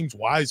James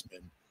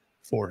Wiseman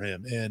for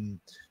him, and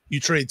you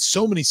trade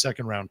so many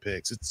second-round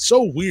picks. It's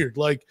so weird.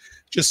 Like,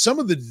 just some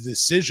of the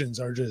decisions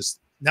are just,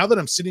 now that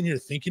I'm sitting here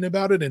thinking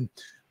about it and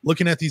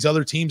looking at these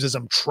other teams as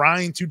I'm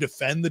trying to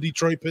defend the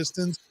Detroit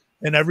Pistons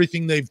and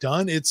everything they've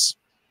done, it's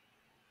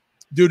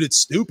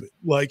stupid.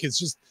 Like,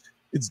 it's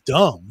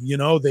dumb. You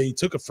know, they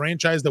took a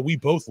franchise that we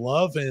both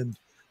love and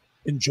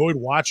enjoyed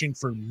watching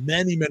for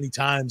many, many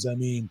times. I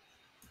mean,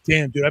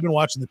 damn, dude, I've been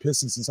watching the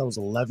Pistons since I was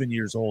 11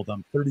 years old.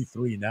 I'm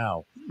 33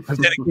 now. I've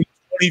dedicated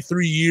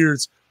 23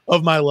 years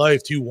of my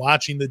life to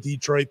watching the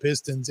Detroit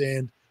Pistons.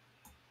 And,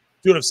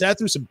 dude, I've sat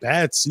through some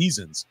bad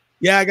seasons.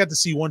 Yeah, I got to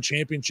see one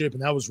championship,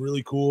 and that was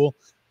really cool.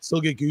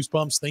 Still get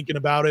goosebumps thinking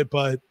about it,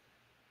 but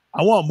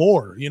I want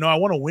more. You know, I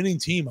want a winning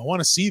team. I want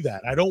to see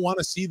that. I don't want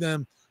to see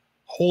them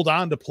hold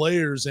on to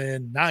players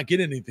and not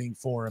get anything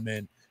for them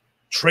and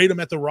trade them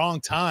at the wrong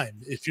time.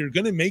 If you're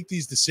going to make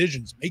these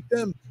decisions, make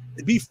them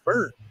and be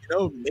firm. You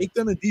know, make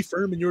them and be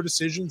firm in your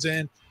decisions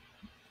and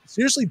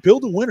seriously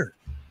build a winner.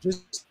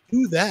 Just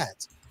do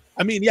that.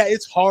 I mean, yeah,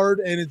 it's hard,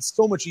 and it's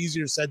so much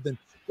easier said than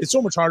it's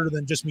so much harder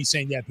than just me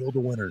saying, yeah, build a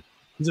winner,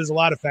 because there's a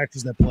lot of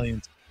factors that play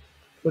into it.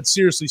 But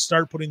seriously,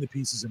 start putting the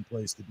pieces in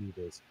place to do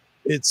this.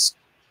 It's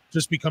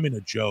just becoming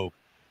a joke.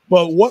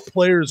 But what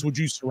players would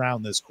you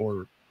surround this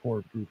core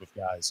group of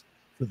guys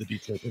for the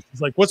Detroit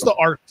Pistons? Like, what's the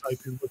archetype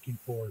you're looking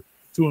for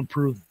to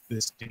improve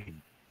this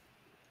team?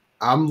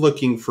 I'm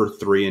looking for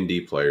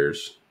 3-and-D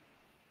players.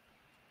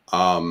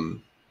 I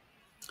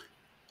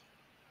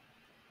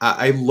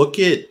look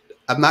at,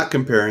 I'm not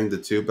comparing the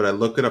two, but I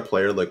look at a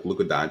player like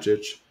Luka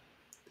Doncic,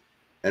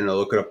 and I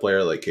look at a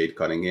player like Cade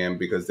Cunningham,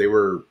 because they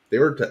were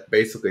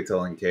basically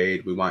telling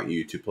Cade, we want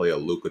you to play a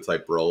Luka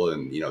type role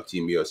in, you know,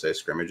 Team USA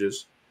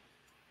scrimmages.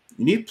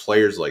 You need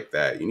players like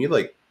that. You need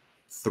like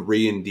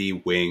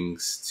 3-and-D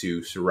wings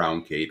to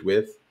surround Cade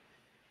with,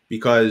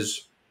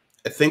 because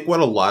I think what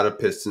a lot of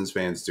Pistons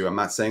fans do, I'm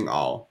not saying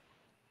all,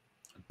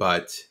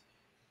 but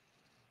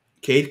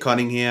Cade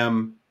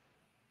Cunningham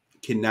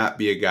cannot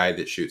be a guy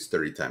that shoots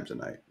 30 times a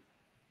night.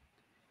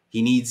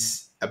 He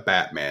needs a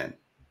Batman.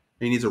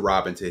 He needs a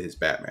Robin to his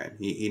Batman.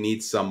 He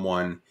needs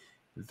someone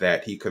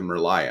that he can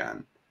rely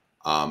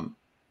on.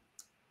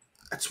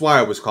 That's why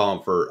I was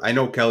calling for, I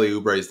know Kelly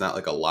Oubre is not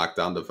like a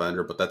lockdown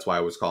defender, but that's why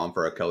I was calling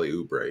for a Kelly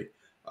Oubre,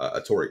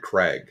 a Torrey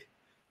Craig,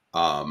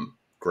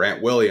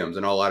 Grant Williams.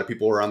 I know a lot of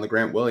people were on the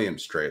Grant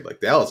Williams trade.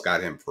 Like, Dallas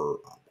got him for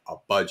a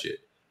budget.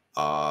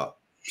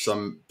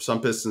 Some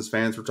Pistons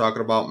fans were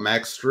talking about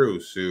Max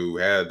Strus, who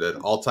had an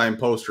all-time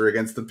poster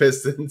against the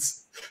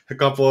Pistons a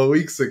couple of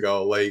weeks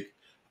ago. Like,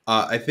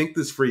 I think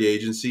this free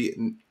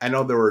agency, I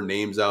know there were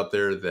names out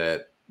there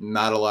that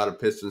not a lot of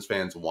Pistons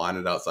fans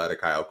wanted outside of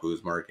Kyle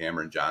Kuzma or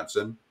Cameron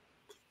Johnson,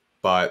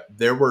 but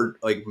there were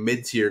like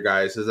mid-tier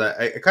guys. As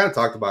I kind of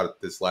talked about it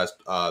this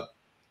last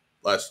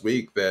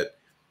week, that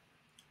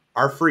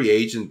our free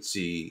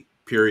agency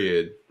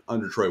period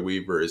under Troy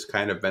Weaver has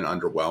kind of been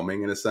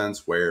underwhelming in a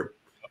sense, where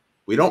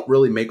we don't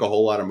really make a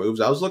whole lot of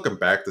moves. I was looking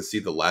back to see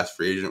the last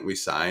free agent we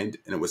signed,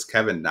 and it was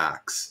Kevin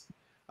Knox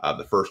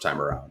the first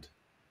time around.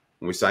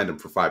 And we signed him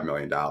for $5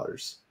 million.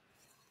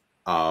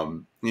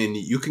 And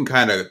you can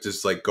kind of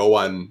just like go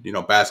on, you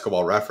know,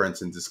 Basketball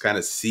Reference and just kind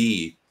of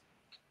see,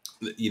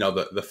 you know,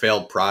 the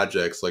failed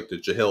projects like the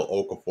Jahlil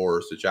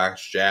Okafors, the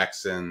Josh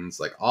Jacksons,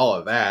 like all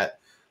of that.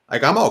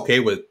 Like, I'm okay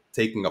with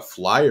taking a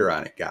flyer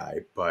on a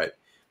guy, but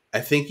I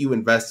think you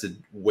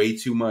invested way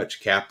too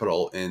much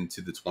capital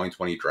into the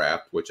 2020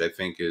 draft, which I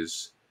think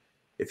is,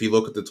 if you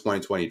look at the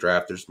 2020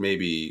 draft, there's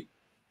maybe,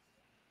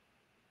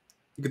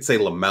 you could say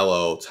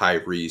LaMelo,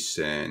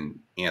 Tyrese, and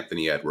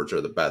Anthony Edwards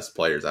are the best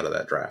players out of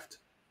that draft.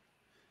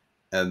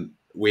 And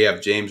we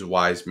have James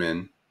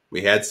Wiseman.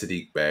 We had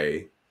Sadiq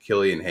Bey,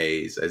 Killian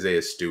Hayes,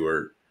 Isaiah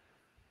Stewart.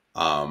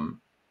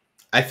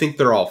 I think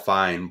they're all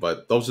fine,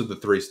 but those are the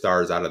 3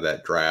 stars out of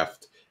that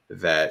draft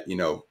that, you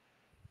know,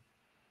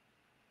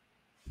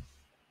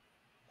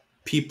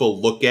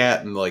 people look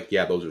at and like,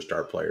 yeah, those are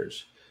star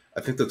players.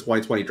 I think the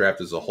 2020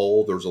 draft as a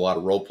whole, there was a lot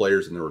of role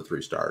players and there were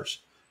 3 stars.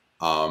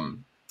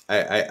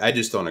 I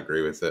just don't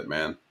agree with it,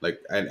 man.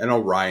 Like, I know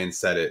Ryan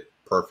said it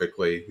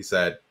perfectly. He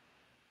said,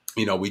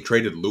 you know, we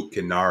traded Luke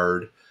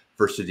Kennard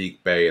for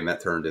Sadiq Bey, and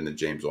that turned into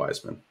James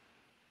Wiseman,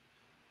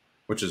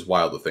 which is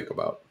wild to think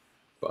about.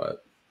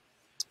 But,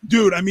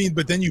 dude, I mean,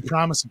 but then you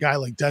promised a guy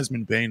like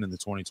Desmond Bane in the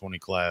 2020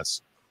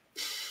 class.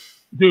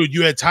 Dude,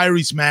 you had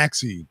Tyrese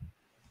Maxey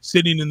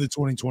sitting in the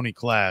 2020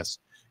 class.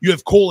 You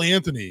have Cole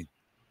Anthony.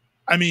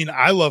 I mean,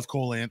 I love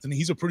Cole Anthony.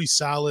 He's a pretty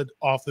solid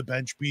off the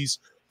bench piece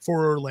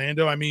for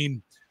Orlando. I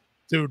mean,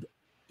 Dude,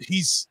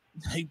 he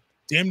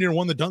damn near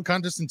won the dunk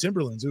contest in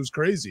Timberlands. It was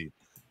crazy.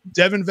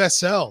 Devin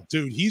Vassell,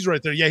 dude, he's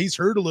right there. Yeah, he's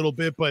hurt a little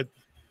bit, but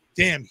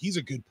damn, he's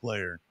a good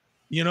player.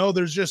 You know,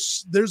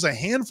 there's a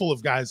handful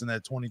of guys in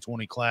that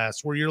 2020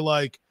 class where you're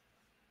like,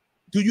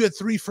 dude, you had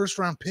 3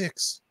 first-round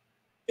picks,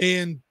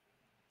 and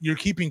you're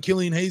keeping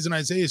Killian Hayes and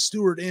Isaiah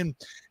Stewart. And,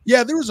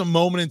 yeah, there was a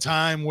moment in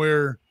time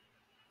where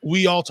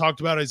we all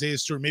talked about Isaiah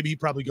Stewart. Maybe he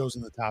probably goes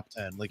in the top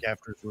 10, like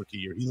after his rookie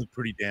year. He looked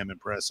pretty damn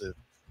impressive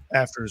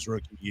after his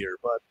rookie year.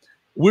 But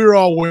we're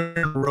all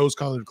wearing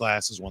rose-colored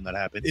glasses when that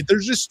happened.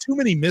 There's just too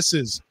many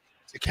misses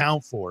to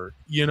count for,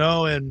 you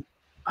know, and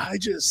I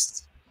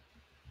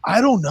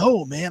don't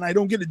know, man. I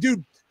don't get it.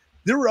 Dude,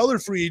 there were other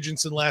free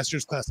agents in last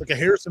year's class, like a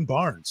Harrison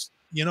Barnes.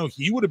 You know,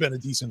 he would have been a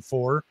decent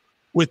 4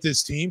 with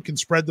this team, can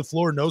spread the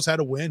floor, knows how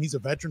to win. He's a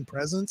veteran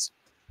presence.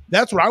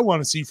 That's what I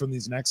want to see from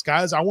these next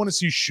guys. I want to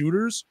see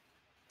shooters.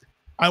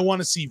 I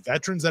want to see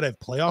veterans that have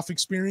playoff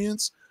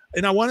experience.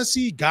 And I want to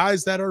see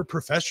guys that are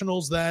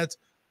professionals that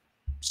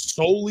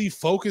solely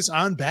focus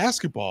on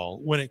basketball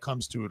when it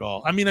comes to it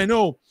all. I mean, I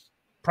know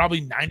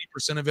probably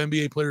 90% of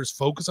NBA players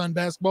focus on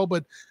basketball,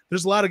 but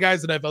there's a lot of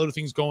guys that have other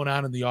things going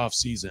on in the off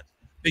season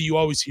that you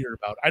always hear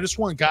about. I just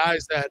want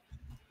guys that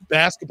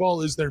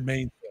basketball is their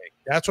main thing.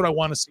 That's what I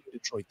want to see in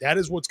Detroit. That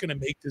is what's going to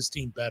make this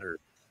team better.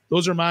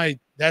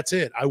 That's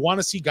it. I want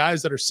to see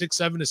guys that are 6'7"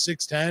 to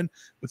 6'10"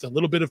 with a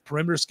little bit of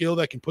perimeter skill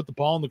that can put the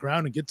ball on the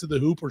ground and get to the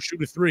hoop or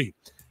shoot a 3.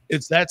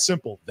 It's that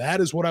simple.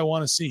 That is what I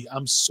want to see.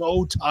 I'm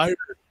so tired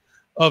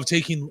of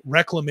taking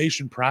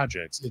reclamation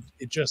projects.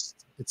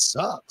 It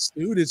sucks,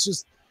 dude.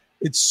 It's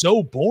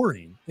so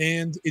boring.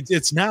 And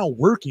it's now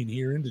working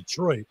here in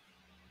Detroit.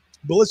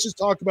 But let's just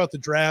talk about the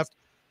draft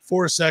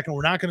for a second.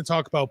 We're not going to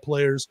talk about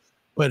players,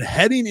 but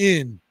heading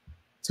in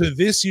to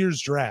this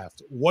year's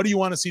draft, what do you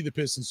want to see the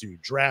Pistons do?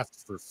 Draft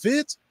for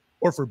fit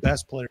or for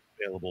best player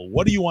available?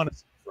 What do you want to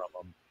see from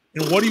them?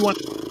 And what do you want?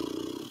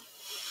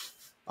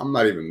 I'm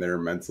not even there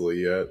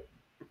mentally yet.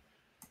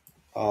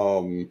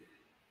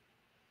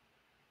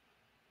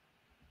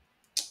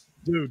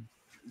 Dude,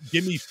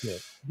 give me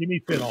fit. Give me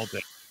fit all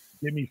day.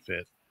 Give me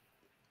fit.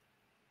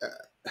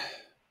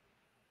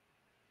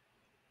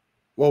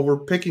 Well, we're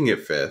picking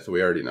it 5th.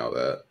 We already know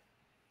that.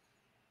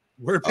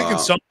 We're picking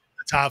something in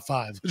the top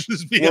 5. Let's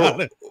just be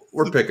honest.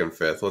 We're picking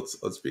 5th.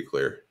 Let's be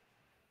clear.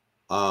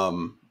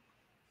 And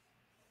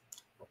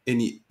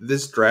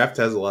this draft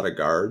has a lot of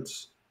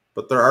guards,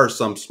 but there are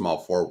some small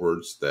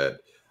forwards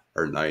that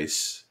are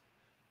nice.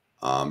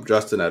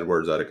 Justin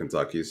Edwards out of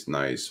Kentucky is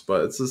nice,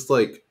 but it's just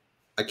like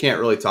I can't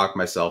really talk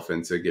myself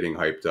into getting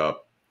hyped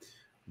up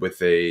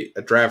with a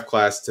draft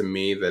class to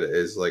me that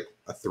is like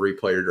a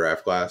 3-player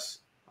draft class.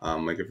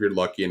 Like if you're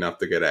lucky enough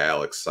to get an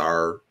Alex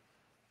Sarr,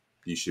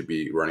 you should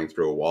be running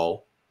through a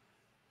wall.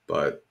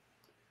 But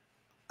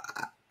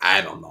I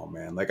don't know,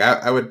 man. Like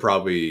I would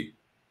probably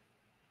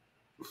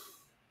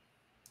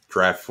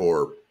draft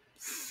for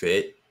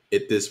fit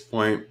at this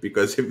point,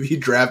 because if you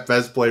draft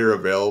best player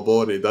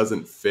available and it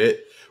doesn't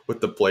fit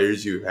with the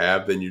players you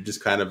have, then you're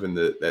just kind of in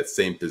that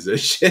same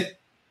position.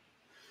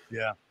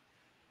 Yeah.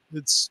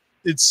 It's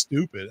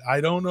stupid. I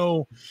don't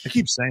know. I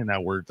keep saying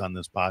that word on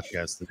this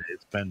podcast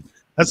today.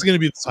 That's going to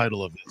be the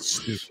title of it.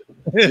 Stupid.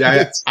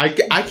 Yeah,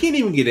 I can't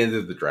even get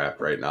into the draft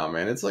right now,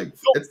 man. It's like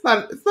it's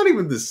not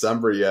even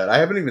December yet. I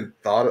haven't even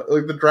thought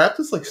like the draft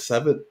is like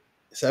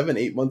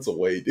 7-8 months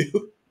away, dude.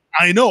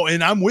 I know,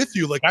 and I'm with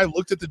you. Like I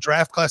looked at the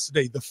draft class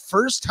today. The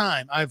first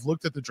time I've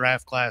looked at the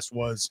draft class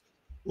was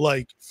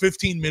like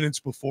 15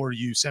 minutes before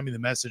you sent me the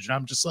message, and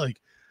I'm just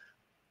like,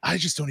 I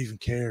just don't even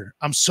care.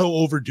 I'm so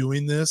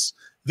overdoing this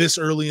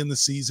early in the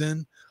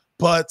season,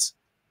 but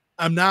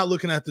I'm not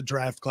looking at the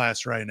draft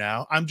class right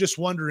now. I'm just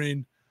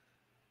wondering,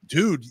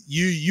 dude,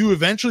 you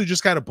eventually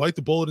just got to bite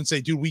the bullet and say,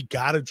 dude, we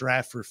got to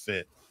draft for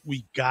fit.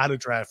 We got to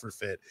draft for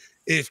fit.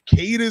 If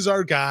Cade is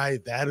our guy,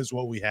 that is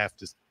what we have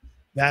to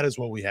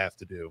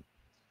do.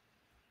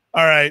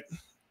 All right.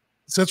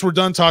 Since we're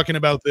done talking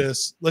about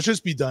this, let's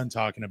just be done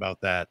talking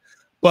about that.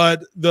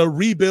 But the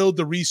rebuild,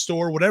 the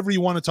restore, whatever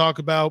you want to talk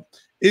about,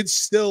 it's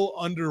still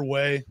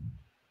underway.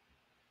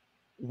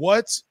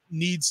 What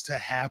needs to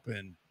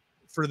happen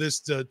for this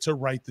to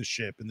right the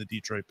ship in the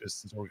Detroit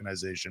Pistons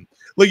organization?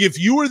 Like if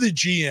you were the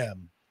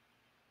GM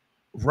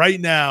right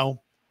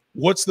now,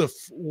 what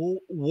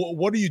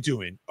are you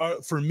doing?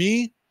 For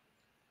me,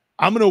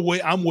 I'm going to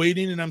wait. I'm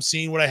waiting and I'm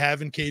seeing what I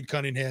have in Cade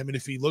Cunningham. And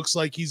if he looks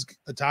like he's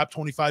a top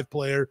 25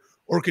 player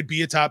or could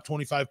be a top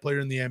 25 player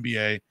in the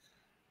NBA,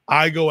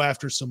 I go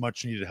after some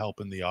much needed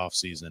help in the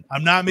offseason.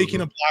 I'm not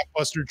making a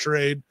blockbuster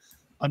trade.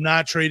 I'm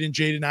not trading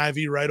Jaden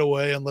Ivey right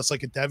away unless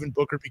like a Devin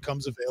Booker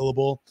becomes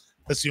available.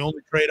 That's the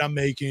only trade I'm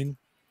making.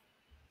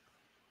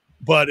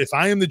 But if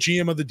I am the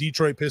GM of the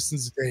Detroit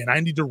Pistons today and I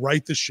need to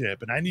right the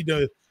ship and I need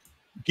to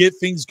get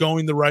things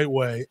going the right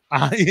way,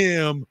 I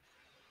am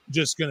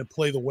just going to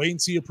play the wait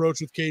and see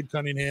approach with Cade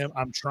Cunningham.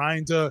 I'm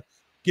trying to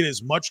get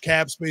as much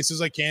cap space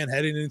as I can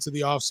heading into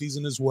the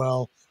offseason as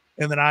well.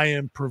 And then I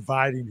am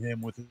providing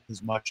him with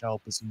as much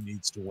help as he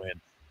needs to win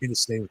and to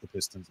stay with the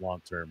Pistons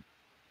long term.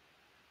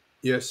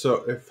 Yeah,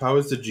 so if I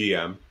was the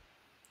GM,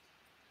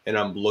 and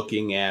I'm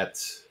looking at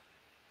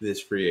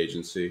this free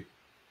agency,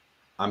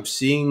 I'm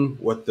seeing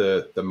what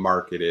the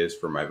market is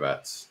for my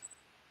vets,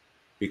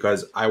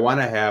 because I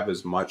want to have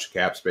as much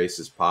cap space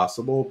as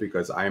possible,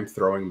 because I'm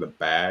throwing the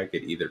bag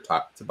at either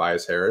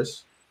Tobias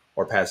Harris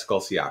or Pascal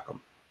Siakam.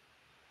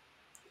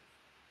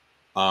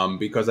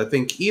 Because I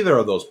think either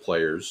of those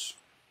players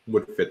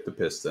would fit the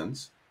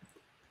Pistons.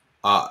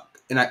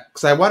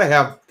 Because I want to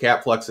have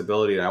cap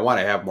flexibility, and I want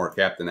to have more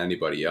cap than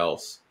anybody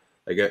else.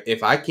 Like,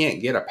 if I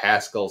can't get a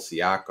Pascal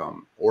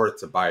Siakam or a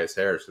Tobias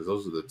Harris, because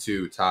those are the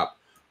two top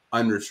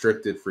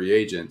unrestricted free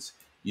agents,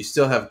 you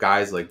still have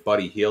guys like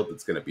Buddy Hield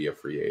that's going to be a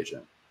free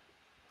agent.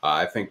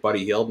 I think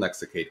Buddy Hield next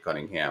to Cade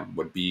Cunningham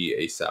would be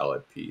a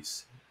solid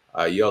piece.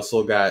 You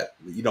also got,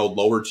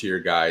 lower tier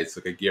guys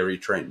like a Gary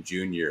Trent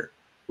Jr.,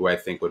 who I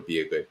think would be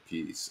a good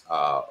piece.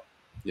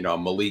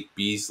 Malik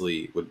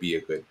Beasley would be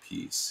a good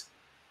piece.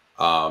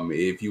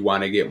 If you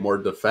want to get more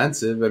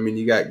defensive, I mean,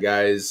 you got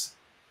guys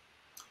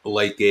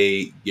like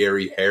a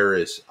Gary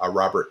Harris, a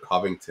Robert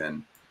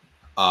Covington.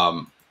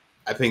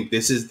 I think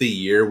this is the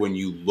year when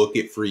you look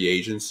at free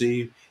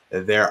agency,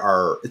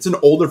 it's an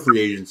older free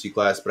agency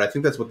class, but I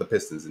think that's what the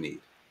Pistons need.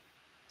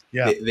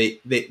 Yeah. They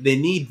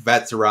need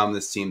vets around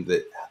this team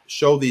that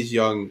show these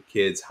young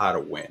kids how to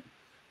win.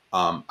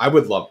 I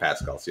would love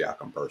Pascal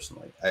Siakam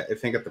personally. I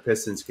think if the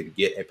Pistons could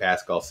get a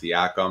Pascal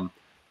Siakam,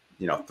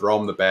 throw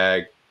him the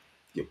bag,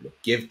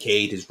 give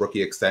Cade his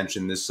rookie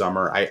extension this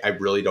summer. I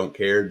really don't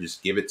care.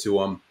 Just give it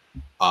to him.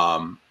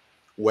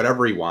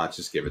 Whatever he wants,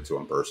 just give it to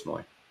him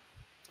personally.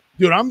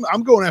 Dude,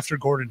 I'm going after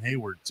Gordon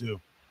Hayward too.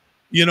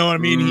 You know what I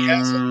mean? He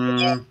has.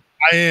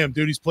 I am,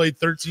 dude. He's played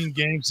 13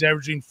 games, he's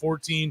averaging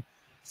 14,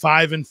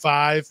 5 and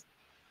 5.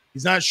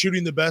 He's not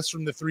shooting the best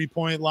from the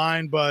 3-point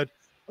line, but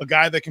a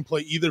guy that can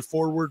play either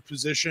forward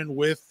position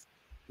with.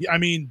 I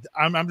mean,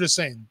 I'm just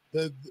saying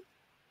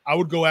I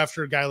would go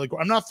after a guy like.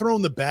 I'm not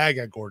throwing the bag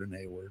at Gordon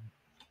Hayward.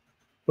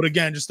 But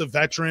again, just a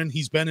veteran.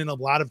 He's been in a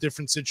lot of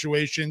different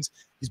situations.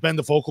 He's been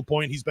the focal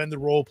point. He's been the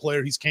role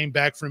player. He's came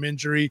back from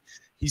injury.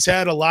 He's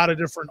had a lot of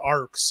different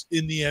arcs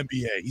in the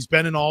NBA. He's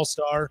been an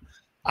all-star.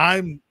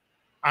 I'm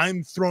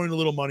throwing a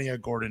little money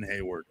at Gordon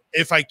Hayward.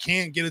 If I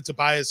can't get it to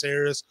Tobias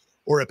Harris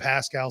or a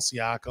Pascal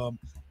Siakam,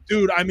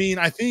 dude, I mean,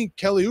 I think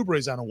Kelly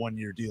Oubre's on a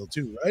 1-year deal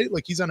too, right?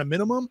 Like, he's on a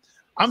minimum.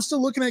 I'm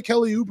still looking at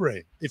Kelly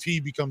Oubre if he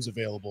becomes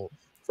available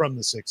from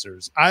the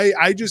Sixers.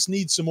 I just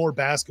need some more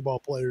basketball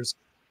players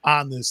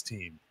on this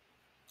team.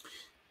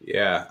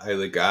 Yeah,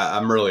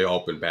 I'm really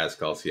hoping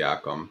Pascal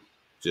Siakam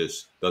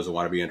just doesn't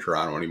want to be in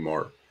Toronto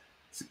anymore.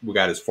 We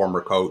got his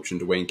former coach and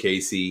Dwayne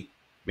Casey.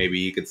 Maybe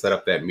he could set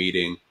up that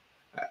meeting.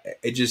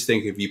 I just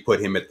think if you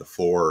put him at the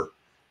 4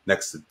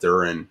 next to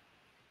Duren,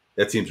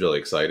 that seems really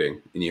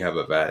exciting. And you have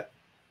a vet.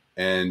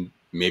 And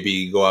maybe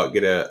you go out and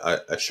get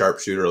a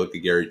sharpshooter like a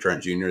Gary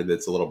Trent Jr.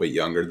 that's a little bit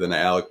younger than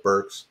Alec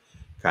Burks.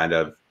 Kind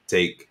of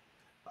take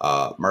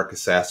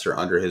Marcus Sasser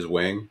under his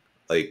wing.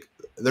 Like,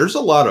 there's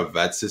a lot of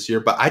vets this year,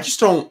 but I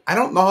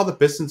don't know how the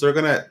Pistons are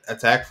going to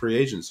attack free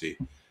agency.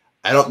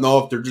 I don't know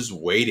if they're just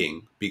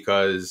waiting,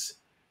 because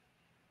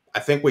I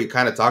think we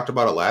kind of talked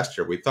about it last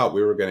year. We thought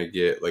we were going to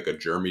get like a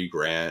Jeremy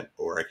Grant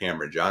or a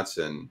Cameron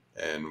Johnson,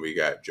 and we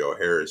got Joe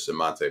Harris and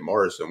Monte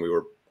Morris, and we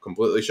were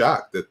completely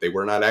shocked that they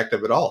were not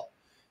active at all.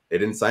 They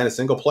didn't sign a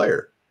single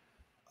player.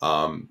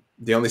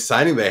 The only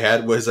signing they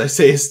had was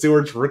Isaiah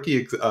Stewart's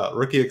rookie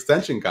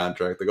extension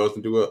contract that goes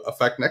into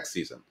effect next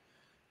season.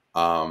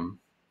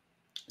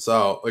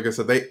 So, like I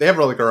said, they have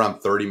like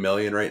around $30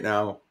 million right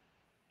now.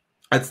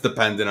 It's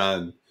dependent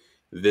on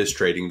this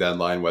trading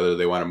deadline, whether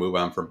they want to move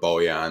on from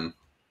Bojan,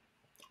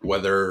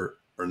 whether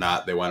or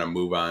not they want to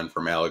move on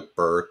from Alec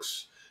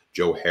Burks,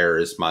 Joe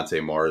Harris, Monte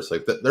Morris.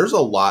 Like, there's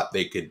a lot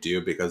they could do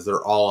because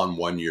they're all on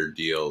 1-year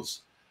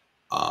deals.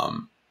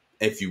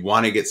 If you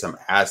want to get some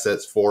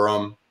assets for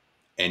them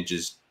and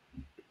just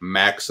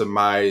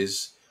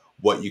maximize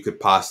what you could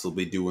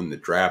possibly do in the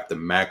draft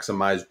and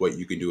maximize what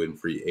you can do in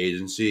free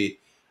agency,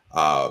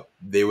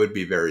 they would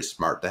be very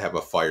smart to have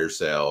a fire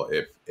sale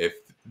if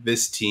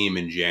this team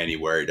in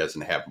January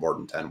doesn't have more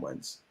than 10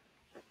 wins.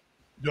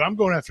 Dude, I'm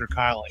going after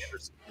Kyle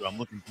Anderson. Dude, I'm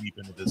looking deep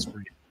into this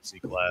free agency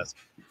class.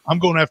 I'm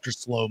going after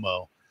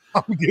slow-mo.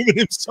 I'm giving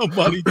him some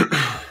money.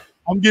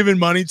 I'm giving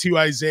money to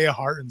Isaiah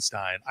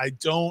Hartenstein. I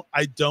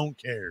don't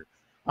care.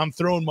 I'm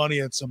throwing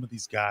money at some of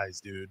these guys,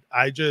 dude.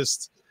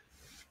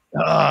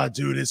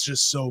 Dude, it's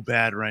just so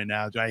bad right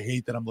now. Dude, I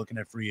hate that I'm looking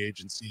at free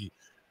agency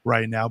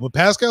right now. But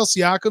Pascal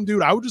Siakam,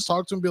 dude, I would just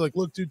talk to him and be like,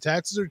 look, dude,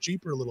 taxes are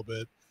cheaper a little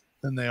bit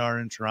than they are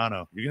in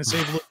Toronto. You're going to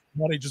save a little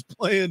money just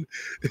playing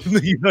in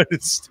the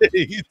United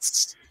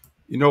States.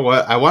 You know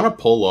what? I want to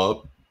pull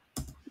up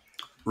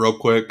real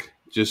quick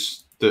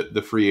just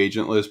the free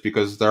agent list,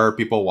 because there are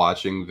people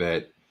watching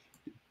that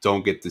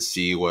don't get to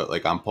see what,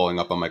 like, I'm pulling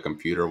up on my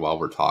computer while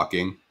we're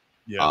talking.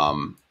 Yeah.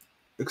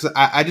 Because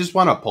I just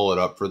want to pull it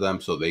up for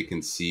them so they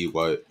can see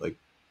what, like,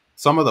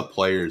 some of the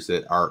players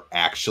that are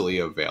actually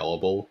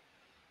available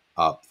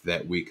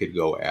that we could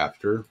go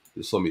after.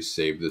 Just let me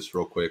save this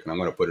real quick, and I'm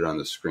going to put it on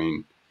the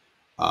screen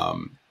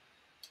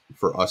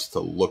for us to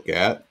look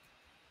at.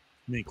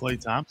 I mean,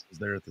 Klay Thompson's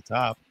there at the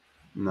top.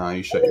 No,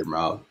 you shut your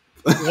mouth.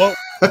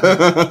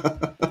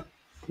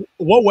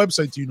 What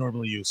website do you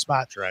normally use?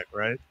 Spot Track,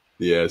 right?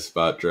 Yeah,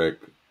 Spot Track.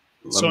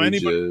 So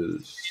anybody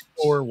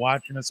or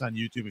watching us on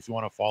YouTube, if you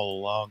want to follow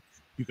along,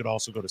 you could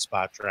also go to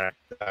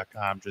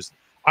spottrack.com.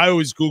 I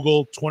always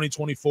Google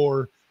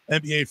 2024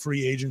 NBA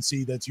free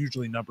agency. That's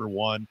usually number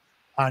one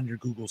on your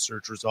Google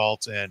search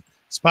results. And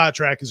Spot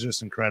Track is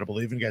just incredible.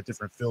 They even got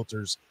different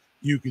filters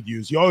you could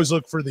use. You always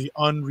look for the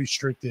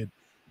unrestricted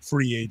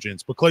free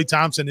agents. But Klay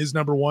Thompson is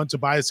number one.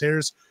 Tobias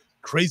Harris,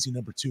 crazy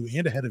number two,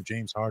 and ahead of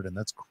James Harden.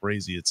 That's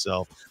crazy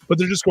itself. But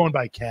they're just going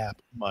by cap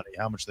money,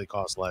 how much they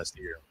cost last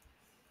year.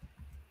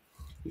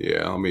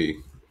 Yeah,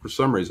 for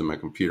some reason my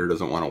computer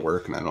doesn't want to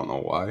work, and I don't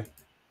know why.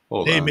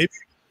 Hold on.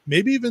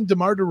 Maybe even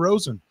DeMar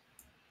DeRozan.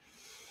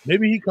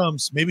 Maybe he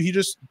comes. Maybe he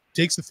just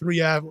takes a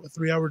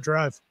 3-hour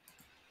drive.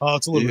 Oh,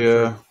 it's a little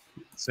bit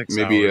 6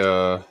 maybe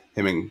hours.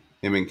 him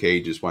and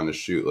Cade just want to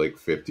shoot like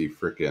 50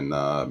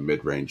 freaking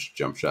mid-range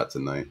jump shots a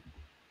night.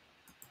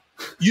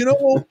 You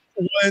know,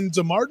 when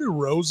DeMar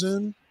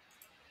DeRozan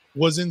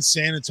was in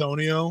San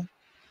Antonio,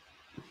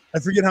 I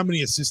forget how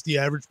many assists he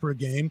averaged per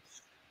game,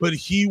 but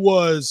he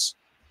was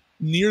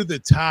near the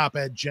top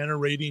at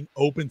generating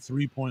open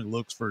three-point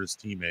looks for his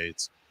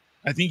teammates.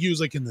 I think he was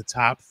like in the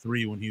top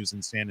 3 when he was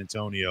in San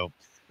Antonio,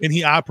 and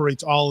he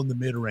operates all in the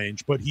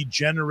mid-range, but he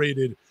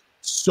generated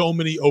so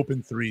many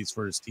open threes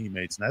for his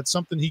teammates, and that's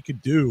something he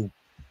could do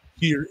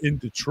here in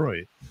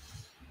Detroit.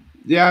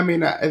 Yeah, I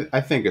mean,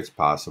 I think it's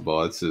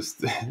possible. It's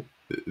just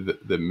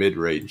the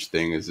mid-range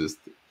thing is just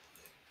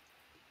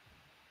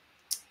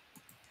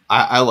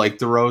I like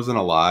DeRozan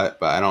a lot,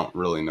 but I don't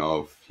really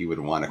know if he would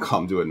want to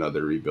come to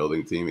another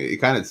rebuilding team.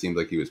 It kind of seemed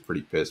like he was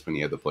pretty pissed when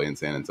he had to play in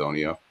San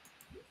Antonio.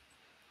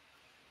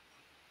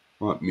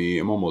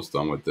 I'm almost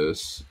done with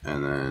this,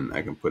 and then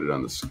I can put it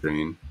on the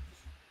screen.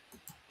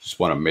 Just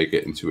want to make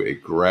it into a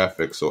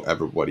graphic so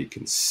everybody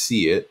can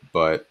see it.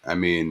 But, I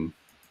mean,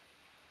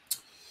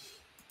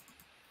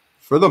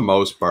 for the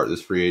most part,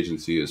 this free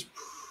agency is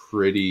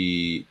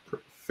fairly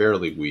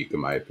weak, in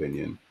my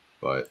opinion.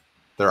 But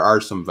there are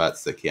some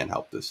vets that can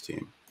help this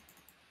team.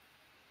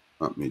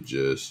 Let me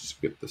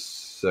just get the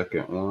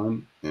second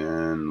one,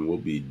 and we'll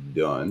be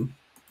done.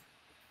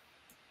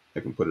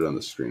 I can put it on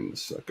the screen in a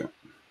second.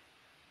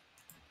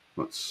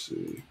 Let's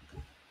see.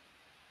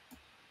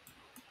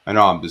 I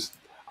know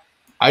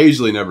I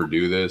usually never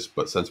do this,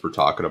 but since we're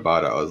talking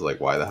about it, I was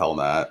like, why the hell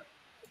not?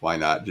 Why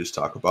not just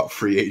talk about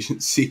free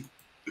agency?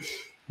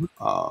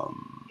 What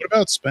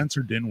about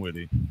Spencer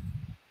Dinwiddie?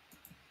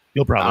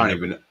 He'll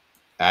probably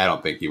I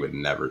don't think he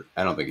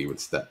would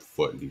step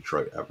foot in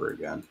Detroit ever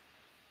again.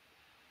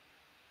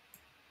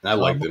 And I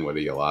like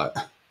Dinwiddie a lot.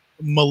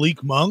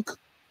 Malik Monk.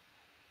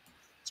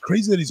 It's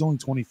crazy that he's only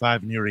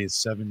 25 and he already has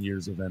 7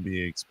 years of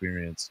NBA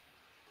experience.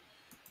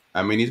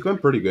 I mean, he's been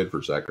pretty good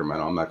for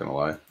Sacramento. I'm not going to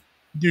lie.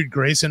 Dude,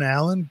 Grayson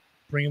Allen,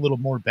 bring a little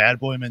more bad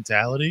boy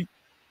mentality.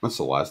 That's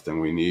the last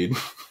thing we need.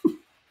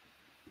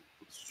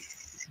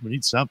 We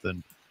need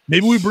something.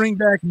 Maybe we bring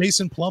back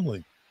Mason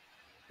Plumlee.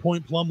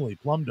 Point Plumlee,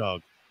 Plum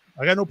Dog.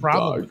 I got no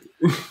problem.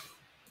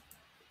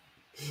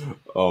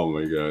 Oh,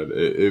 my God.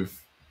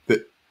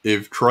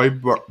 If Troy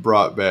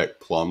brought back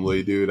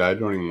Plumlee, dude, I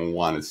don't even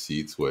want to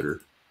see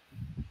Twitter.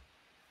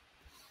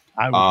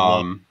 I would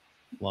love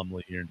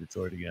Plumlee here in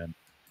Detroit again.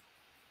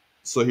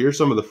 So here's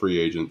some of the free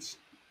agents.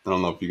 I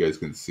don't know if you guys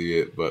can see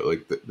it, but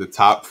like the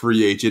top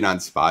free agent on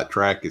Spot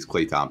Track is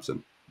Klay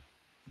Thompson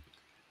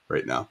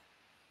right now.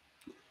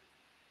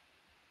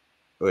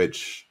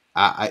 Which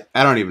I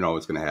don't even know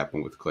what's going to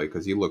happen with Klay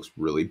because he looks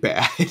really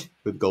bad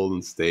with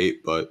Golden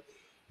State. But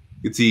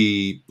you can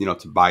see,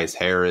 Tobias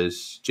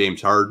Harris,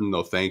 James Harden,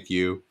 no thank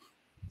you.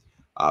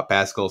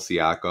 Pascal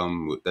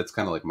Siakam, that's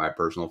kind of like my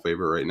personal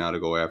favorite right now to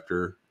go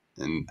after.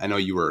 And I know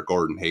you were a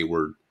Gordon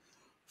Hayward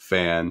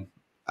fan.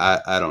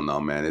 I don't know,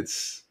 man.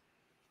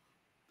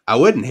 I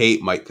wouldn't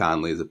hate Mike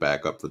Conley as a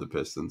backup for the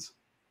Pistons.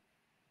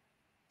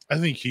 I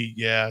think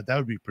that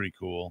would be pretty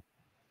cool.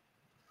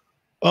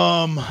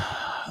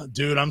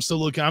 Dude, I'm still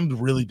looking. I'm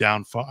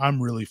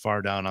really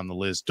far down on the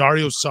list.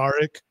 Dario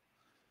Saric,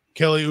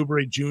 Kelly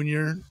Oubre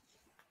Jr.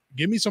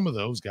 Give me some of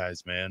those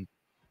guys, man.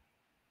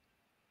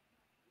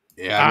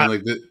 Yeah, I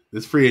mean,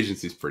 this free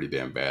agency is pretty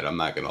damn bad. I'm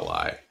not gonna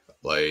lie.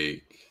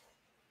 Like,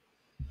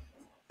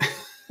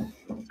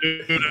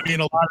 dude, I mean,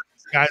 a lot of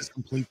these guys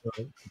complete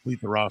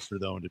the roster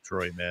though in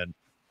Detroit, man.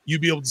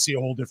 You'd be able to see a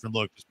whole different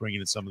look just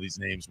bringing in some of these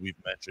names we've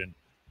mentioned.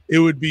 It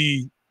would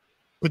be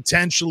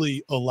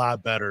potentially a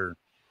lot better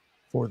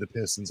for the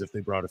Pistons if they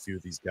brought a few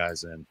of these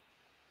guys in.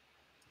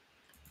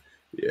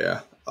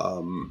 Yeah.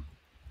 I'm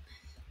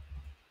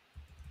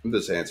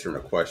just answering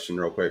a question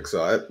real quick.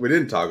 So we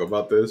didn't talk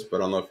about this, but I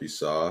don't know if you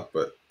saw,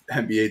 but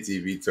NBA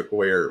TV took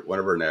away one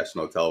of our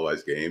national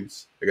televised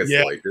games against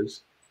the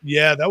Lakers.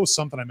 Yeah, that was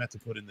something I meant to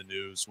put in the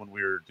news when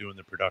we were doing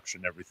the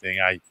production and everything.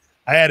 I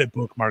had it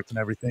bookmarked and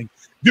everything.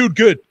 Dude,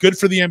 good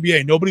for the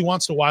NBA. Nobody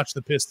wants to watch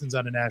the Pistons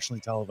on a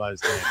nationally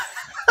televised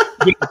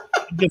game.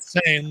 I'm just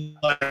saying,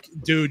 like,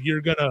 dude,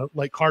 you're gonna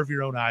like carve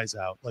your own eyes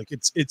out. Like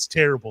it's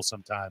terrible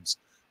sometimes.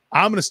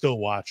 I'm going to still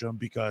watch them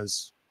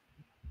because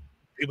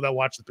people that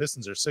watch the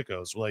Pistons are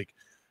sickos. Like,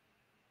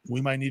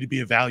 we might need to be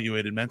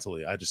evaluated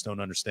mentally. I just don't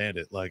understand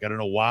it. Like, I don't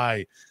know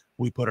why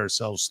we put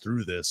ourselves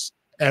through this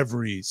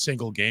every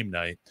single game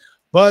night.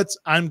 But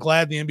I'm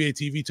glad the NBA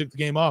TV took the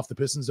game off. The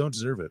Pistons don't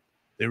deserve it.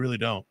 They really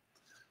don't.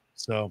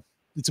 So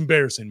it's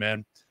embarrassing,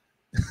 man.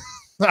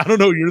 I don't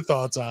know your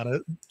thoughts on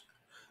it.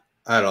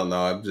 I don't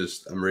know.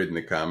 I'm reading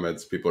the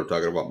comments. People are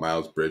talking about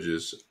Miles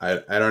Bridges.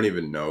 I don't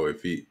even know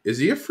if is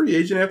he a free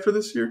agent after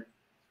this year?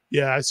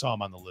 Yeah, I saw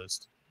him on the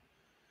list.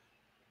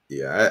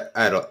 Yeah,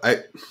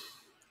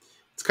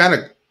 it's kind of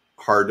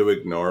hard to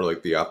ignore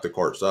like the off the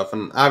court stuff.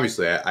 And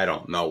obviously I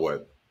don't know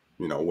what,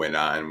 went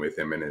on with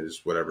him and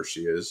his whatever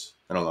she is.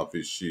 I don't know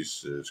if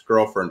she's his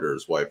girlfriend or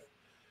his wife,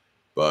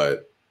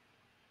 but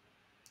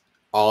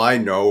all I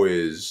know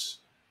is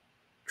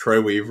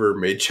Troy Weaver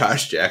made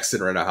Josh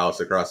Jackson rent a house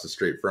across the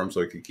street for him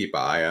so he could keep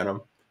an eye on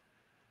him.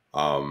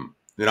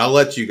 And I'll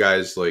let you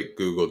guys like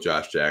Google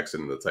Josh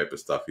Jackson and the type of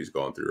stuff he's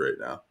going through right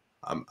now.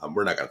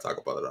 We're not going to talk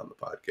about it on the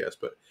podcast,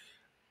 but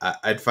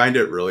I'd find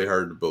it really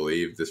hard to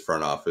believe this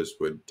front office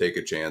would take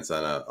a chance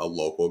on a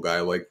local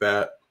guy like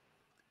that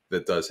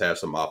does have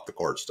some off the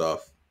court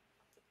stuff.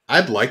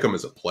 I'd like him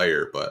as a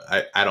player, but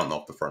I don't know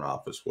if the front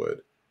office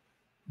would.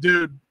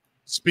 Dude,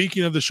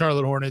 speaking of the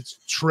Charlotte Hornets,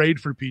 trade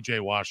for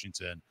PJ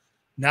Washington.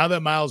 Now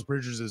that Miles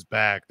Bridges is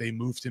back, they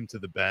moved him to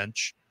the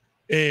bench,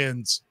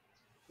 and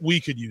we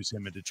could use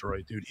him in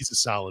Detroit, dude. He's a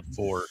solid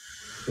 4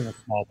 in a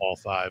small ball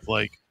 5.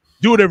 Like,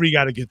 do whatever you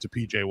got to get to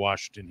PJ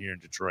Washington here in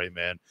Detroit,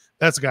 man.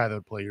 That's a guy that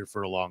will play here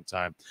for a long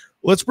time.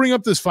 Let's bring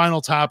up this final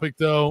topic,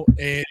 though,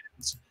 and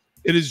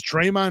it is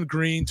Draymond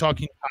Green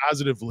talking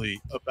positively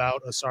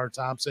about Asar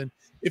Thompson.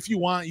 If you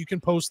want, you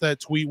can post that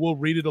tweet. We'll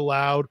read it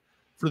aloud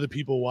for the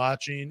people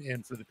watching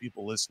and for the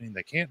people listening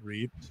that can't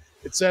read.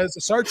 It says,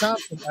 Asar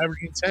Thompson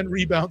averaging 10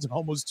 rebounds and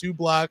almost 2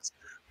 blocks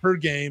per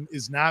game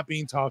is not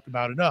being talked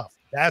about enough.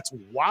 That's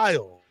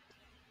wild!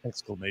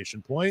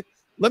 Exclamation point.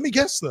 Let me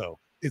guess, though.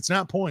 It's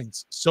not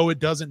points, so it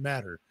doesn't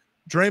matter.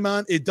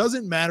 Draymond, it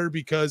doesn't matter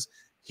because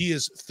he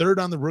is third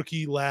on the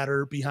rookie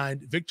ladder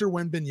behind Victor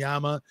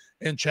Wembanyama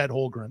and Chet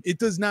Holmgren. It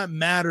does not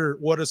matter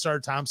what Asar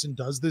Thompson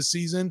does this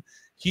season.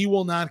 He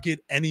will not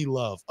get any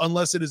love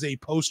unless it is a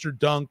poster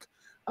dunk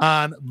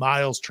on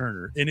Miles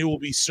Turner, and it will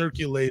be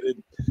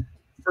circulated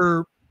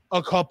for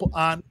a couple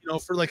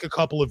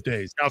of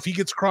days. Now, if he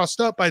gets crossed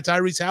up by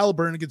Tyrese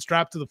Halliburton and gets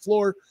dropped to the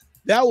floor,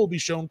 that will be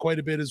shown quite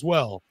a bit as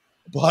well.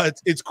 But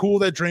it's cool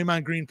that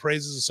Draymond Green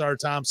praises Asar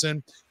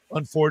Thompson.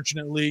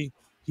 Unfortunately,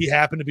 he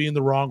happened to be in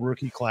the wrong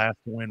rookie class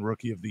to win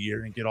Rookie of the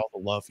Year and get all the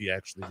love he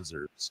actually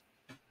deserves.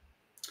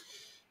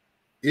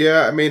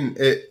 Yeah, I mean,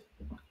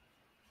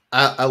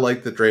 I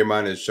like that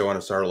Draymond is showing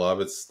Asar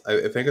love.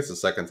 I think it's the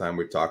second time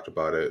we've talked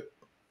about it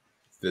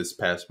this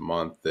past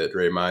month that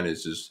Draymond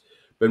has just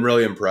been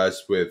really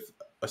impressed with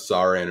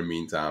Asar and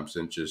Amin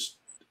Thompson, just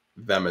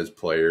them as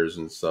players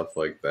and stuff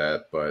like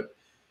that. But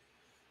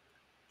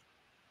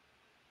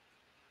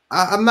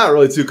I'm not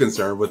really too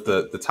concerned with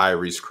the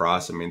Tyrese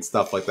cross. I mean,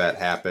 stuff like that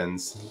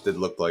happens. It did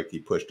look like he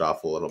pushed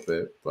off a little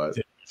bit, but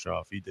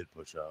He did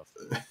push off.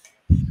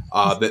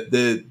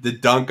 The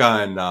dunk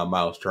on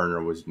Miles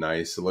Turner was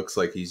nice. It looks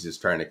like he's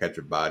just trying to catch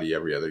a body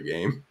every other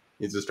game.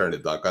 He's just trying to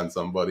dunk on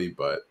somebody,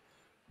 but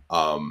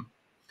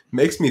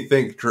makes me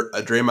think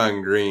a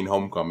Draymond Green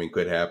homecoming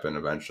could happen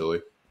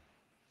eventually.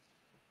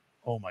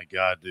 Oh my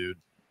God, dude.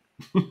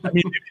 I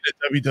mean,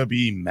 maybe a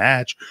WWE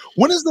match.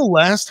 When is the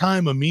last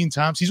time Amin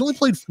Thompson? He's only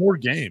played 4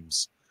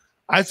 games.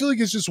 I feel like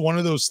it's just one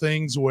of those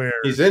things where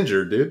he's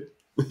injured, dude.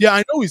 Yeah,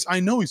 I know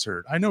he's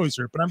hurt.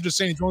 But I'm just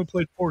saying he's only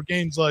played 4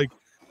 games. Like,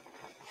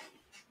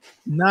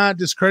 not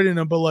discrediting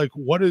him, but like,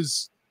 what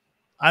is?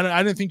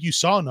 I didn't think you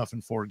saw enough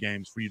in 4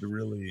 games for you to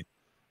really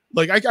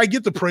like. I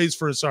get the praise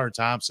for Asar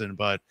Thompson,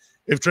 but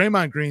if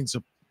Draymond Green's,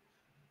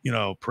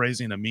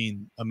 praising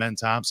Amin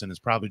Thompson is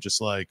probably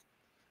just like,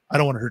 I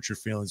don't want to hurt your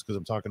feelings because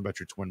I'm talking about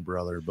your twin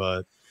brother,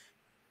 but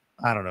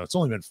I don't know.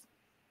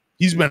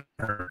 He's been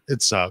hurt.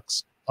 It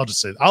sucks. I'll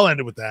just say, I'll end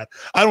it with that.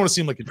 I don't want to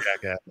seem like a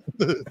jackass.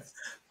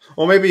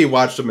 Well, maybe he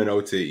watched him in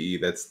OTE.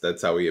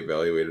 That's how he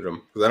evaluated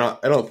him. Because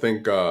I don't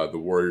think the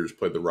Warriors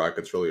played the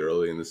Rockets really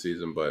early in the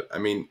season. But I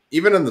mean,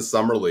 even in the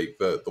summer league,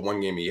 the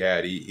one game he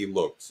had, he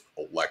looked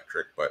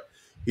electric. But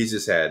he's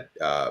just had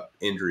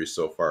injuries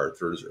so far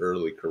through his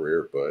early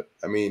career. But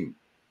I mean,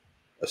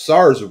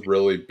 Asar is a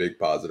really big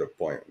positive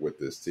point with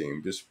this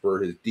team, just for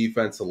his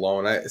defense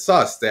alone. I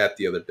saw a stat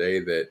the other day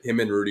that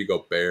him and Rudy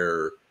Gobert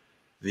are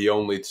the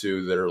only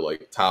 2 that are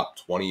like top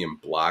 20 in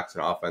blocks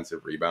and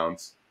offensive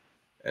rebounds.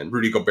 And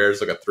Rudy Gobert is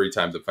like a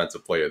 3-time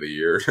defensive player of the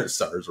year.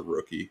 Asar's a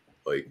rookie.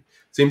 Like,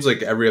 seems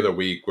like every other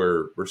week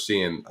we're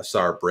seeing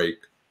Asar break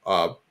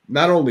not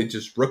only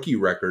just rookie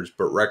records,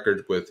 but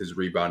records with his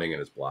rebounding and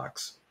his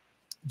blocks.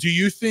 Do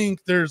you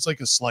think there's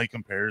like a slight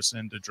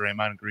comparison to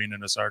Draymond Green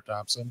and Asar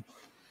Thompson?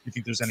 Do you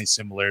think there's any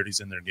similarities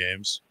in their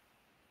games?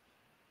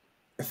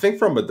 I think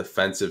from a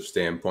defensive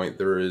standpoint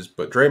there is,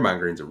 but Draymond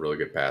Green's a really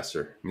good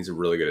passer. He's a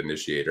really good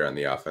initiator on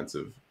the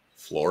offensive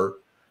floor.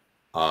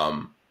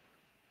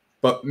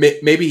 But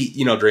maybe,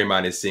 you know,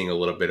 Draymond is seeing a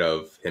little bit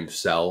of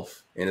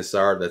himself in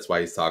Asar. That's why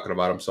he's talking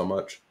about him so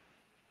much.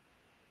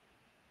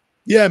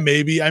 Yeah,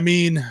 maybe. I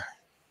mean,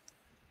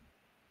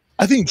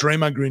 I think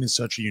Draymond Green is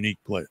such a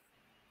unique player.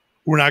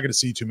 We're not going to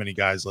see too many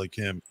guys like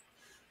him.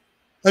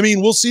 I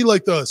mean, we'll see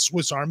like the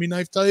Swiss Army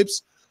knife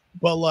types,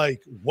 but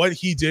like what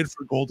he did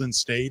for Golden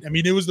State, I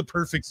mean, it was the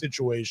perfect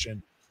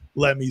situation.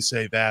 Let me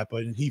say that,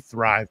 but he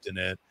thrived in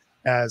it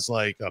as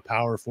like a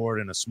power forward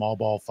and a small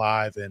ball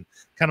five and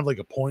kind of like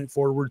a point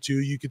forward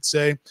too, you could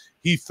say.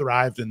 He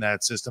thrived in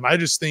that system. I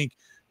just think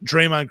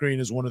Draymond Green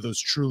is one of those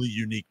truly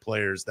unique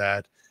players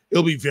that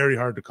it'll be very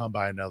hard to come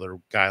by another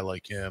guy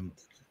like him.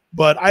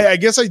 But I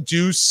guess I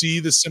do see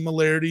the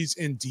similarities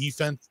in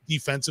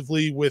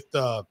defensively with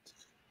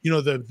you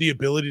know, the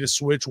ability to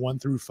switch 1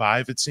 through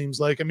 5, it seems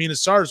like. I mean,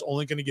 Asar is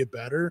only going to get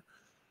better,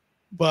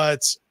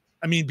 but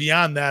I mean,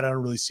 beyond that, I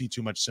don't really see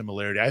too much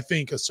similarity. I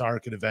think Asar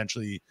could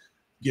eventually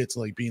get to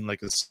like being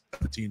like a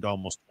 17 to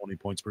almost 20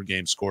 points per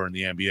game scorer in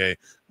the NBA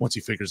once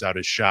he figures out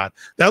his shot.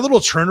 That little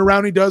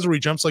turnaround he does where he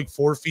jumps like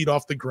 4 feet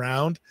off the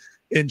ground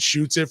and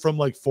shoots it from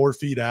like 4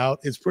 feet out,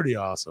 it's pretty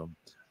awesome.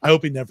 I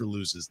hope he never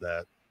loses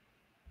that.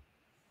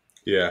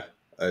 Yeah,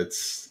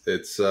 it's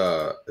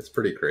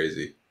pretty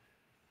crazy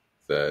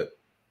that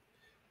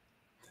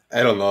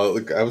I don't know.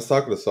 Like, I was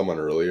talking to someone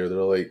earlier. They're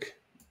like,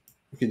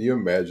 can you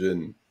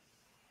imagine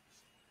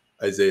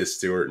Isaiah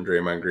Stewart and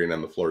Draymond Green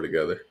on the floor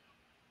together?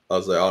 I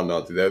was like, oh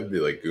no, dude, that would be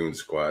like Goon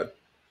Squad.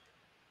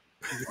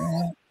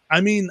 I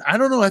mean, I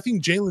don't know. I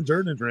think Jalen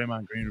Durden and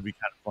Draymond Green would be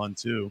kind of fun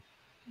too.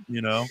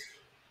 You know?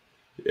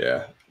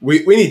 Yeah,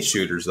 we need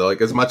shooters though.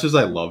 Like as much as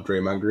I love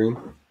Draymond Green,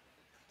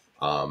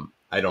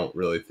 I don't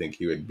really think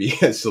he would be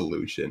a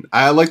solution.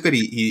 I like that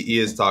he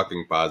is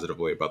talking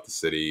positively about the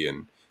city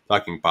and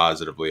talking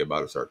positively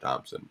about Asar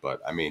Thompson.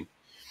 But I mean,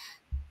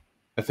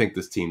 I think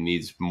this team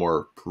needs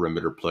more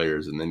perimeter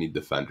players and they need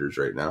defenders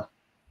right now.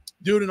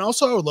 Dude, and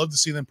also I would love to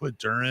see them put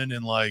Duren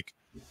in like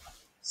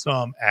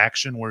some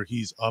action where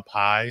he's up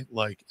high,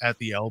 like at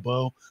the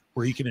elbow,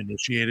 where he can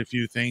initiate a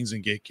few things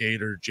and get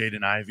Cade or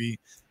Jaden Ivey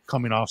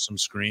coming off some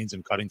screens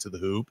and cutting to the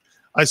hoop.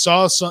 I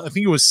saw some, I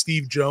think it was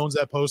Steve Jones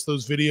that posted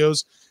those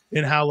videos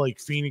and how like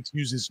Phoenix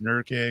uses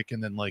Nurkic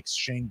and then like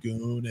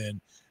Şengün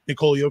and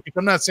Nikola Jokic.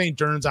 I'm not saying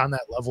Duren's on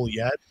that level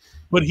yet,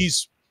 but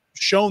he's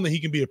shown that he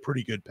can be a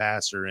pretty good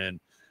passer and,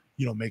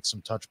 you know, make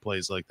some touch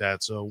plays like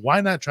that. So why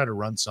not try to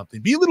run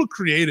something? Be a little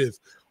creative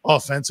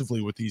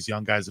offensively with these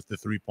young guys if the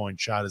 3-point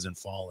shot isn't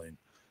falling.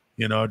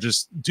 You know,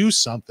 just do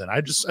something. I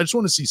just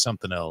want to see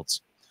something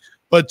else.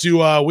 But do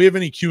we have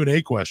any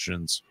Q&A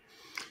questions?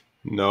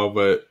 No,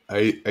 but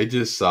I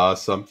just saw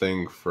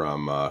something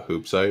from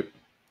Hoopsite.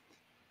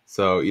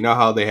 So you know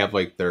how they have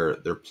like their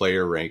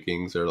player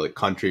rankings or like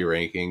country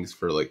rankings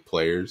for like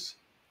players?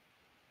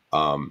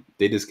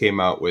 They just came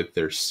out with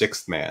their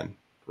 6th man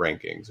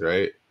rankings,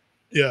 right?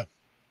 Yeah.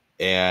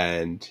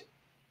 And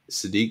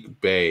Sadiq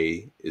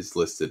Bey is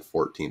listed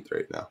 14th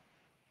right now.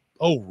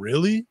 Oh,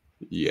 really?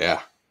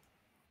 Yeah.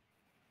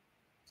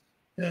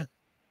 Yeah.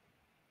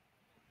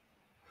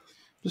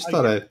 Just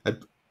thought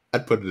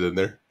I'd put it in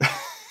there.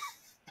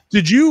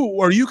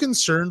 Are you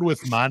concerned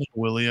with Monty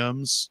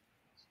Williams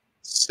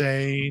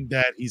saying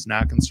that he's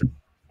not concerned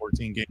with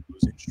 14-game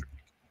losing streak?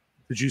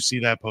 Did you see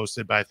that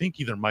posted by I think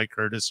either Mike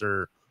Curtis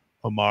or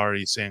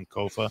Omari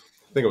Sankofa?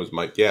 I think it was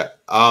Mike. Yeah.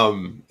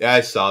 Yeah,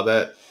 I saw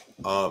that.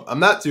 I'm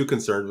not too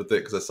concerned with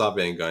it because I saw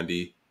Van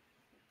Gundy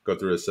go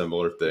through a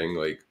similar thing.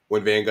 Like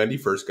when Van Gundy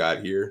first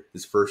got here,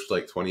 his first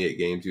like 28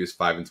 games, he was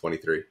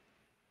 5-23.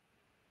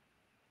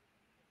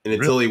 And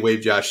until he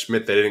waived Josh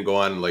Smith, they didn't go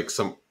on like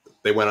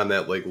they went on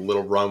that like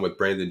little run with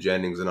Brandon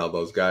Jennings and all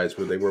those guys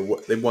where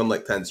they won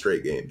like 10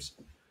 straight games.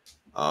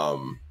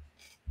 I'm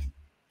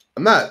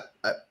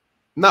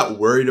not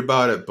worried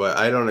about it, but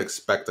I don't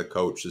expect a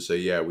coach to say,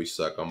 yeah, we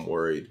suck. I'm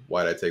worried.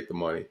 Why'd I take the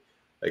money?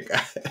 Like,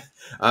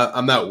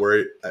 I'm not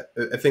worried.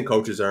 I think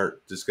coaches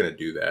aren't just going to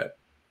do that.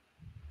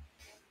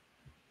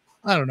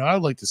 I don't know.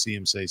 I'd like to see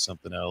him say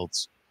something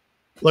else.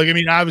 Like, I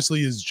mean,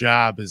 obviously his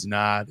job is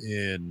not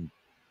in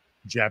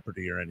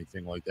jeopardy or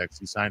anything like that because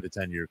he signed a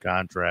 10-year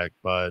contract,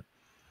 but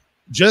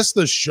just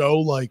to show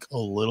like a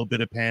little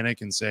bit of panic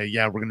and say,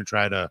 yeah, we're going to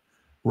try to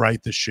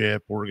right the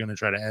ship. We're going to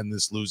try to end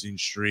this losing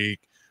streak.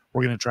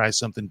 We're going to try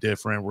something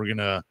different. We're going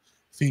to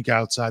think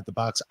outside the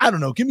box. I don't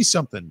know. Give me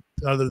something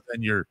other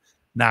than you're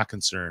not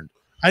concerned.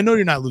 I know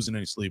you're not losing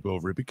any sleep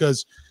over it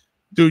because,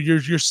 dude,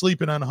 you're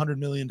sleeping on $100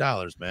 million,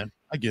 man.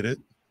 I get it.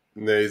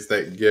 There's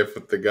that gif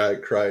with the guy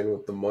crying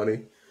with the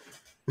money.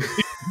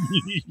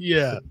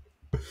 Yeah.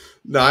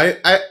 No, I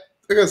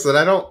like I said,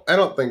 I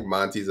don't think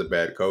Monty's a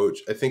bad coach.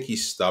 I think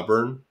he's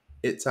stubborn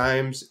at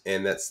times,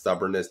 and that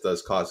stubbornness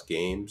does cost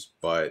games.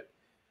 But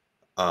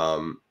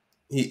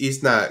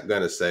he's not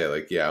gonna say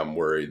like, yeah, I'm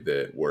worried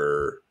that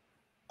we're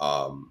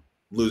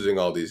losing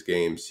all these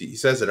games. He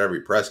says at every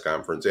press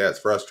conference, yeah, it's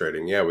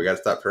frustrating. Yeah, we got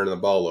to stop turning the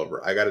ball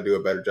over. I got to do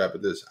a better job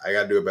at this. I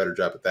got to do a better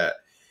job at that.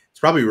 It's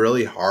probably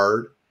really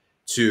hard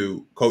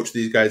to coach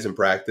these guys in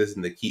practice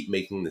and they keep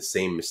making the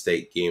same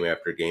mistake game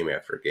after game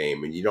after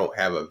game. And you don't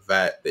have a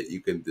vet that you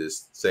can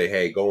just say,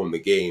 hey, go in the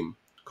game,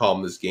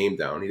 calm this game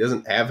down. He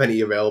doesn't have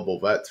any available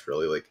vets,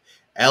 really. Like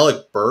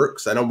Alec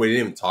Burks, I know we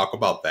didn't even talk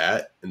about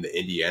that in the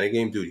Indiana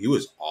game. Dude, he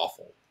was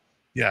awful.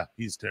 Yeah,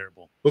 he's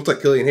terrible. Looks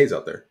like Killian Hayes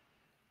out there.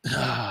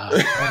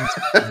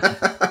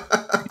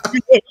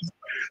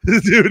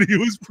 Dude, he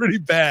was pretty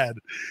bad.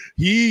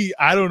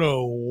 I don't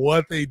know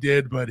what they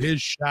did, but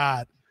his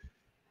shot,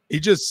 he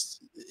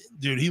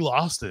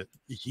lost it.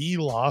 He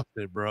lost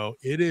it, bro.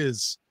 It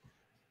is,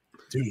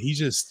 dude, he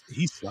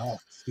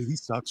sucks. Dude, he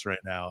sucks right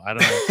now. I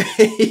don't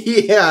know.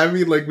 Yeah, I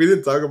mean, like, we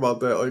didn't talk about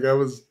that. Like, I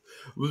was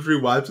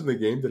rewatching the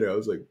game today. I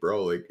was like,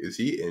 bro, like, is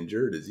he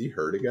injured? Is he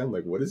hurt again?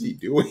 Like, what is he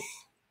doing?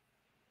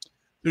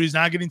 Dude, he's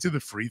not getting to the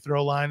free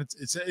throw line.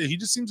 He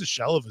just seems a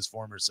shell of his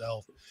former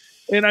self.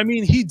 And I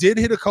mean, he did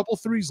hit a couple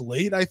threes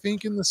late, I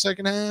think, in the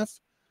second half.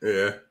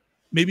 Yeah.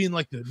 Maybe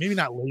not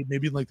late,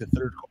 maybe in like the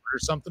third quarter or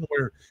something,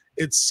 where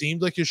it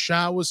seemed like his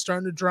shot was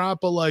starting to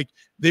drop, but like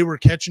they were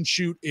catch and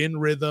shoot in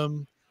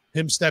rhythm,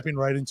 him stepping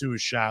right into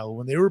his shot.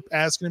 When they were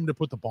asking him to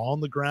put the ball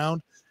on the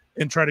ground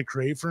and try to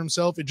create for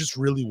himself, it just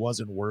really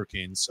wasn't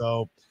working.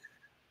 So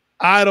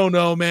I don't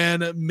know,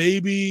 man.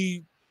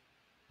 Maybe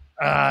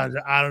I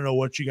don't know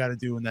what you got to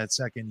do in that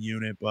second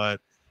unit, but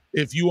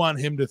if you want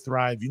him to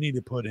thrive, you need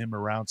to put him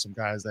around some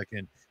guys that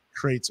can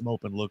create some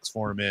open looks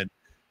for him and,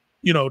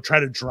 try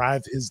to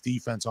drive his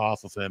defense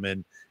off of him.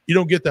 And you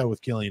don't get that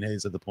with Killian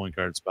Hayes at the point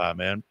guard spot,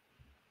 man.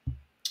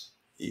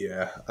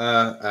 Yeah.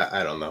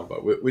 I don't know,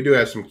 but we do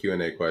have some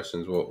Q&A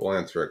questions. We'll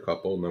answer a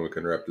couple and then we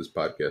can wrap this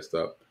podcast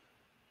up.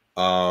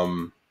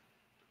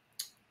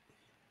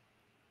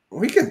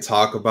 We can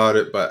talk about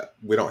it, but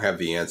we don't have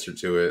the answer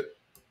to it.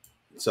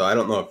 So I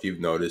don't know if you've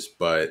noticed,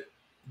 but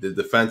the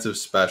defensive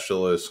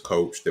specialist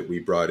coach that we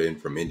brought in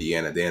from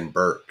Indiana, Dan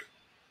Burke,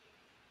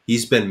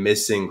 he's been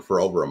missing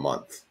for over a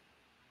month.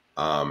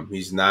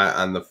 He's not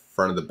on the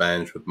front of the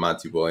bench with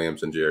Monty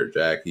Williams and Jarrett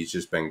Jack. He's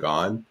just been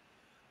gone.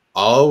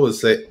 All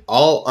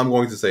I'm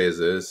going to say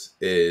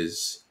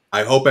is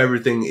I hope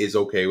everything is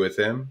okay with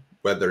him,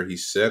 whether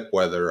he's sick,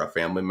 whether a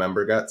family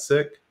member got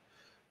sick.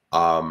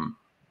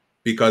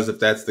 Because if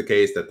that's the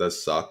case, that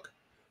does suck.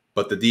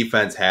 But the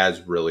defense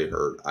has really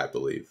hurt, I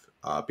believe,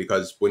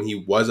 because when he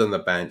was on the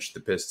bench, the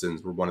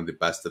Pistons were one of the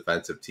best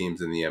defensive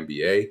teams in the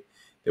NBA.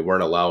 They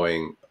weren't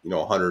allowing,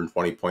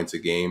 120 points a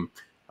game,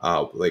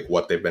 like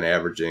what they've been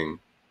averaging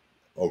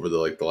over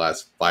the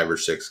last 5 or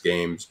 6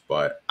 games.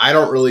 But I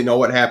don't really know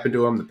what happened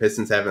to him. The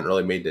Pistons haven't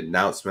really made an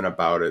announcement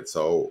about it,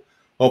 so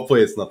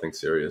hopefully it's nothing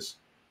serious.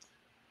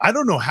 I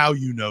don't know how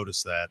you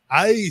noticed that.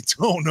 I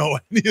don't know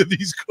any of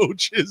these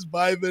coaches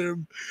by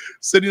them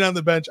sitting on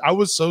the bench. I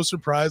was so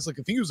surprised. Like,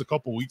 I think it was a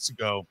couple weeks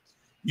ago,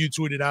 you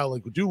tweeted out,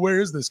 like, dude, where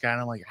is this guy?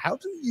 And I'm like, how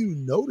do you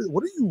notice?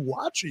 What are you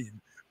watching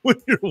when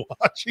you're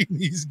watching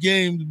these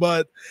games?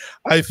 But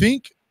I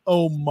think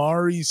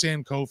Omari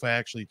Sankofa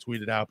actually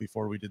tweeted out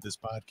before we did this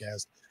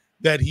podcast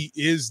that he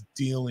is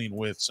dealing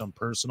with some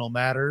personal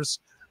matters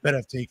that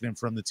have taken him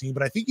from the team.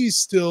 But I think he's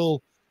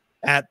still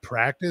at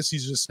practice.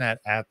 He's just not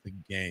at the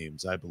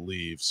games, I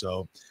believe.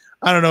 So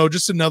I don't know,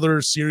 just another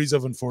series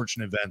of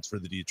unfortunate events for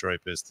the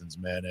Detroit Pistons,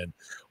 man. And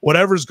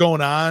whatever's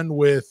going on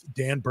with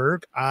Dan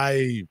Burke,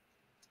 I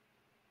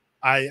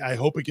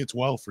hope it gets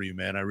well for you,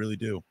 man. I really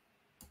do.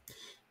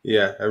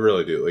 Yeah, I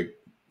really do. Like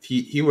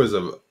he was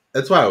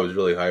that's why I was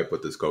really hyped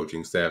with this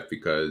coaching staff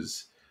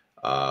because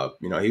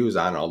he was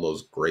on all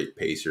those great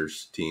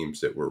Pacers teams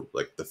that were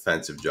like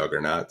defensive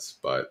juggernauts,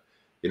 but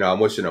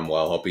I'm wishing him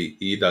well. Hope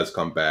he does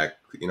come back,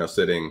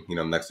 sitting,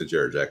 next to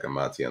Jarrett Jack and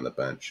Monty on the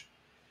bench.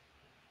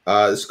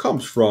 This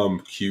comes from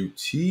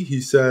QT.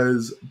 He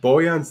says,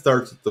 Bojan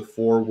starts at the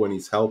 4 when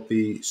he's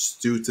healthy.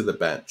 Stu to the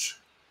bench.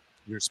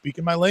 You're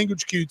speaking my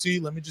language,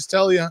 QT. Let me just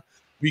tell you,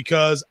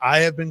 because I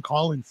have been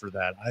calling for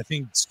that. I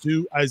think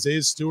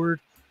Isaiah Stewart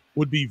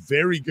would be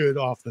very good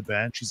off the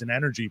bench. He's an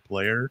energy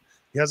player.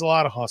 He has a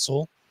lot of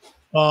hustle.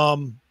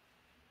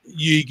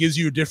 He gives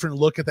you a different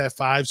look at that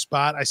 5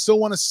 spot. I still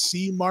want to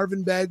see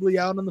Marvin Bagley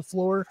out on the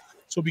floor,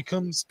 so it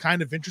becomes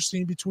kind of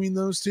interesting between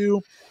those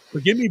two.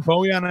 But give me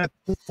Bojan at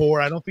the 4.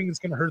 I don't think it's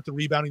going to hurt the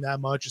rebounding that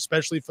much,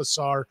 especially if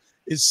Asar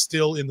is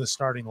still in the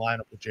starting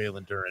lineup with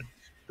Jalen Duren.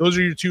 Those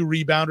are your 2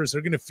 rebounders.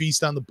 They're going to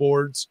feast on the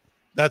boards.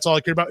 That's all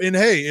I care about. And,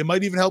 hey, it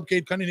might even help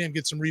Cade Cunningham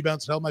get some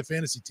rebounds to help my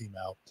fantasy team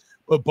out.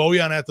 But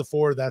Bojan at the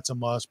 4, that's a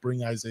must.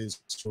 Bring Isaiah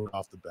Stewart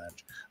off the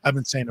bench. I've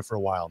been saying it for a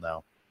while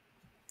now.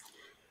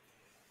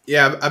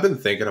 Yeah, I've been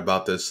thinking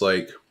about this.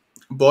 Like,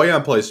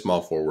 Bojan plays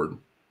small forward,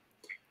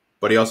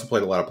 but he also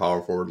played a lot of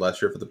power forward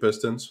last year for the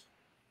Pistons.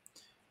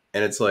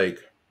 And it's like,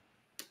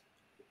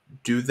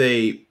 do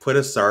they put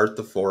Asar at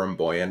the 4 and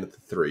Bojan at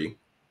the 3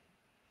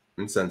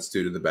 and send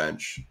Stu to the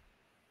bench?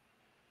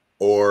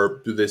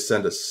 Or do they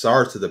send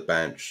Asar to the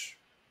bench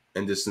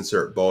and just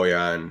insert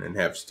Bojan and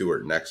have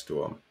Stewart next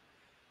to him?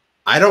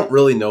 I don't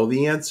really know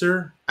the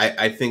answer.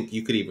 I think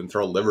you could even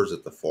throw Livers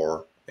at the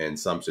 4 in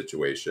some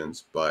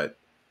situations, but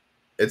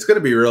it's going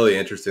to be really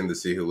interesting to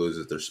see who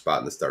loses their spot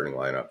in the starting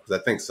lineup because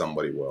I think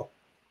somebody will.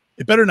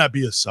 It better not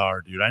be a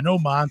SAR, dude. I know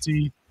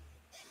Monty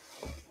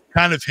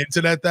kind of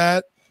hinted at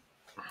that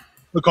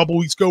a couple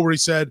weeks ago where he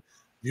said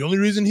the only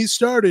reason he's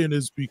starting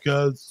is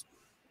because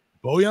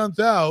Bojan's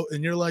out.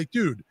 And you're like,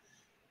 dude,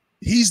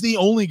 he's the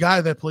only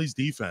guy that plays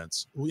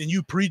defense. And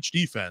you preach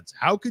defense.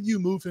 How could you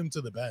move him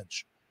to the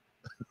bench?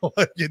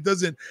 Like,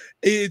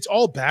 it's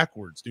all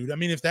backwards, dude. I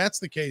mean, if that's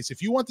the case,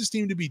 if you want this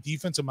team to be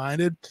defensive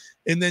minded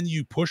and then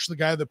you push the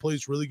guy that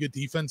plays really good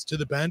defense to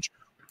the bench,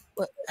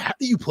 how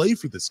do you play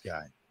for this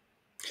guy?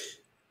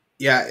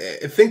 Yeah,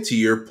 I think to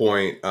your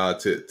point,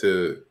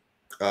 to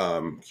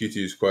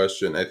Q2's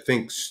question, I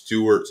think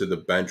Stewart to the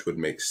bench would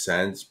make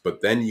sense,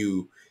 but then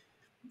you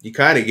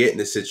kind of get in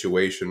a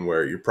situation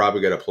where you're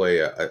probably going to play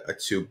a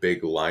two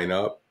big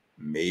lineup,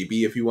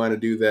 maybe if you want to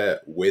do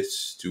that with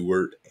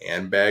Stewart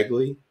and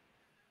Bagley.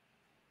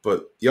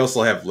 But you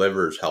also have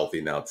Livers healthy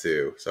now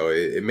too, so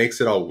it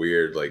makes it all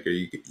weird. Like, are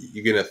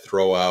you gonna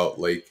throw out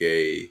like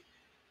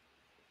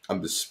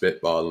I'm just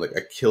spitballing, like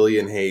a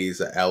Killian Hayes,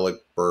 a Alec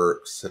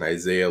Burks, an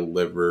Isaiah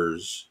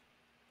Livers,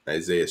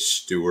 Isaiah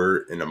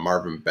Stewart, and a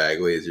Marvin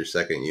Bagley as your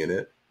second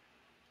unit?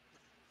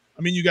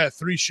 I mean, you got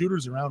three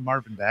shooters around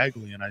Marvin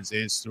Bagley and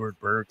Isaiah Stewart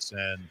Burks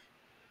and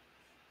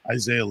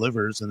Isaiah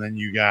Livers, and then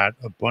you got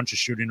a bunch of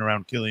shooting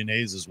around Killian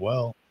Hayes as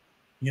well.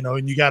 You know,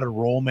 and you got a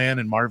roll man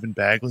in Marvin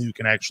Bagley who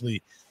can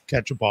actually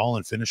catch a ball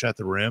and finish at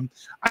the rim.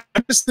 I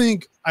just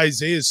think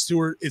Isaiah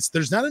Stewart,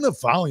 there's not enough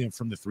volume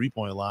from the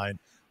three-point line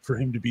for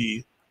him to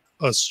be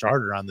a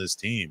starter on this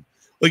team.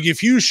 Like, if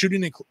he was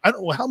shooting it, I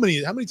don't know how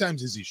many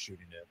times is he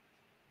shooting it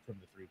from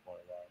the three-point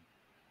line?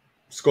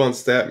 Just go on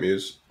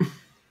StatMuse.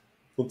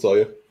 We'll tell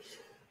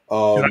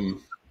you.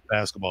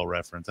 Basketball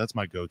Reference. That's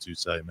my go-to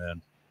site,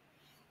 man.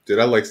 Dude,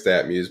 I like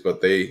StatMuse,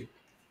 but they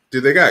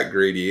got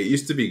greedy. It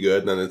used to be good,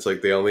 and then it's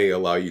like they only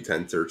allow you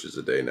 10 searches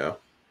a day now.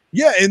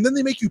 Yeah, and then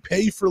they make you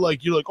pay for,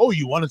 like, you're like, oh,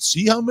 you want to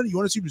see how many? You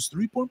want to see his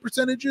three-point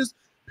percentages?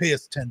 Pay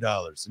us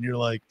 $10. And you're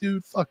like,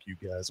 dude, fuck you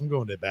guys. I'm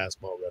going to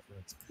Basketball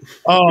Reference.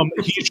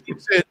 He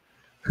shoots it.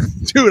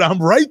 Dude, I'm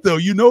right, though.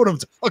 You know what I'm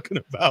talking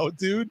about,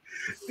 dude.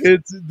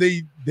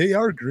 They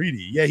are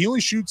greedy. Yeah, he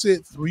only shoots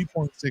it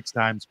 3.6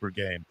 times per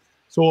game.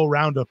 So we'll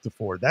round up to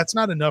 4. That's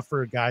not enough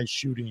for a guy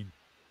shooting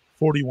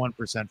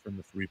 41% from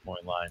the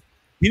three-point line.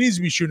 He needs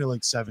to be shooting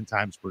like 7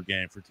 times per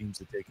game for teams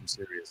to take him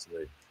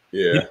seriously.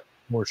 Yeah.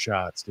 More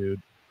shots,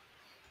 dude.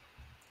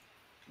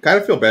 Kind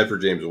of feel bad for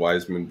James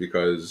Wiseman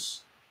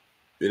because,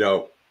 you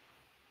know,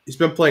 he's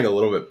been playing a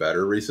little bit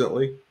better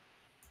recently.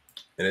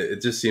 And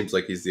it just seems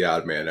like he's the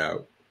odd man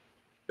out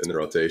in the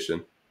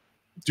rotation.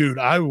 Dude,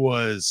 I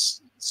was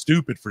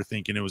stupid for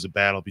thinking it was a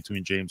battle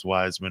between James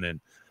Wiseman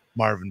and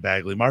Marvin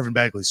Bagley. Marvin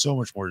Bagley's so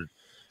much more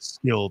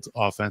skilled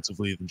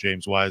offensively than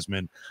James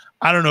Wiseman.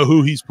 I don't know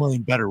who he's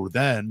playing better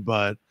than,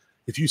 but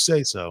if you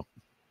say so.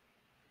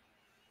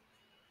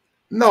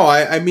 No,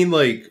 I mean,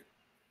 like,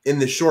 in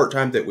the short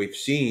time that we've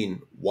seen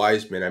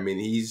Wiseman, I mean,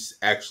 he's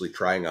actually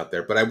trying out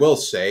there. But I will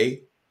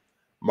say,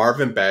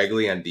 Marvin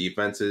Bagley on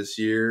defense this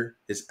year,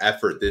 his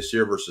effort this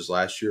year versus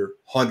last year,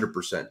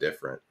 100%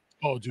 different.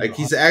 Oh, dude. Like,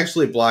 he's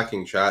actually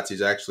blocking shots.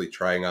 He's actually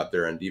trying out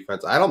there on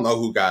defense. I don't know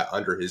who got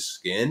under his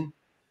skin,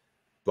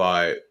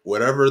 but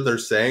whatever they're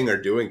saying or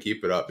doing,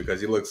 keep it up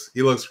because he looks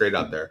great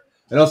out there.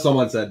 I know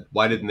someone said,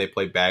 why didn't they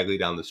play Bagley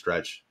down the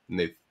stretch and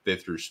they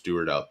threw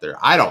Stewart out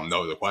there? I don't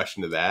know the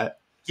question to that.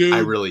 Dude, I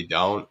really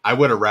don't. I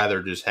would have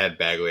rather just had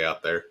Bagley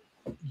out there.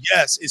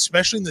 Yes,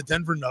 especially in the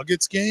Denver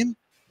Nuggets game.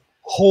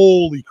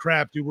 Holy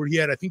crap, dude, where he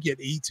had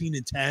 18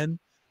 and 10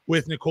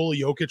 with Nikola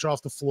Jokic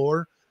off the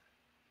floor.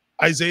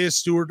 Isaiah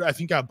Stewart, I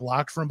think, got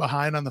blocked from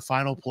behind on the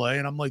final play.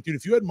 And I'm like, dude,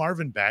 if you had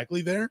Marvin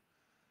Bagley there,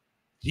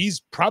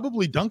 he's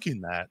probably dunking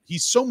that.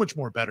 He's so much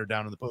more better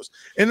down in the post.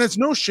 And that's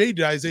no shade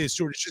to Isaiah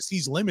Stewart. It's just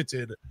he's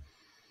limited.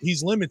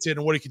 He's limited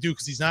in what he can do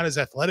because he's not as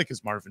athletic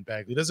as Marvin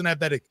Bagley. He doesn't have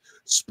that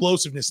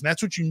explosiveness, and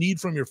that's what you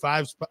need from your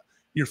five.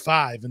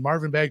 And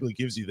Marvin Bagley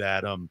gives you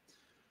that.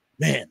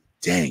 Man,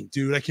 dang,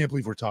 dude, I can't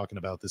believe we're talking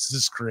about this.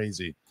 This is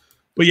crazy.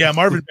 But yeah,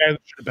 Marvin Bagley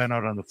should have been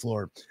out on the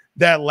floor.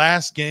 That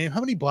last game, how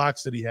many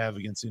blocks did he have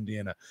against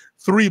Indiana?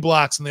 3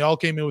 blocks, and they all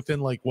came in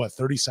within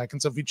 30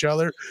 seconds of each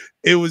other.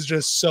 It was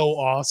just so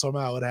awesome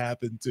how it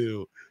happened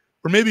too.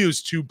 Or maybe it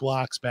was 2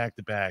 blocks back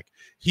to back.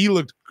 He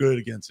looked good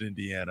against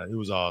Indiana. It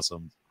was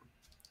awesome.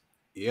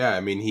 Yeah,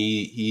 I mean,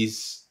 you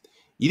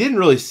didn't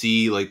really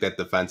see like that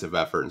defensive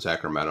effort in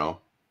Sacramento.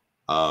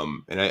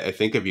 And I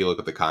think if you look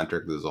at the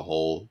contract as a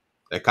whole,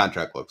 that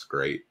contract looks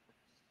great.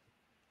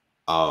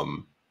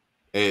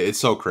 It's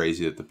so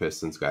crazy that the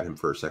Pistons got him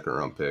for a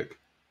 2nd-round pick.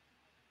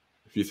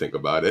 If you think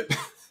about it.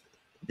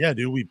 Yeah,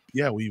 dude, we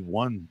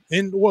won.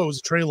 And what was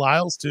it, Trey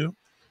Lyles too?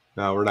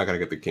 No, we're not gonna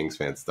get the Kings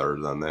fans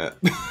started on that.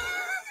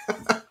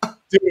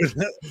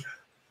 Dude,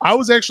 I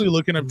was actually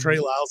looking up Trey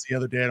Lyles the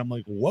other day, and I'm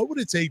like, what would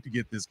it take to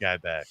get this guy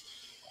back?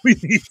 We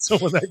need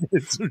someone that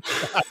gets some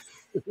shots,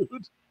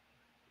 dude.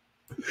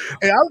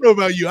 Hey, I don't know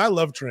about you. I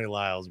love Trey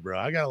Lyles, bro.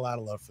 I got a lot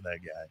of love for that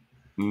guy.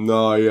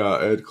 No, yeah,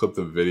 Ed clipped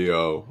a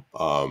video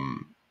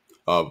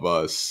of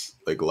us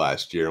like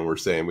last year, and we're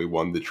saying we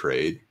won the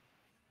trade.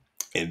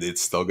 And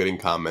it's still getting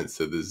comments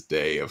to this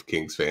day of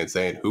Kings fans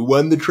saying, "Who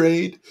won the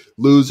trade?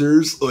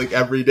 Losers!" Like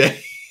every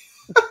day.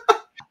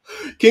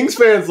 Kings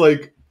fans,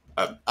 like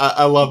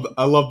I love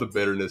the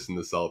bitterness and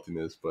the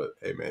saltiness, but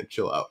hey, man,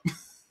 chill out.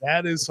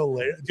 That is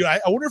hilarious, dude. I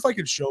wonder if I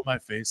could show my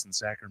face in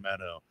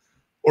Sacramento,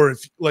 or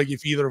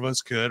if either of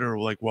us could, or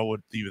like what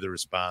would be the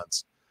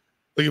response?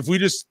 Like if we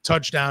just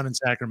touched down in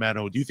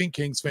Sacramento, do you think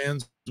Kings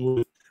fans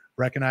would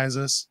recognize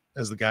us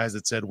as the guys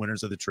that said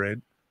winners of the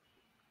trade?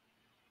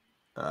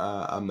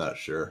 I'm not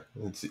sure.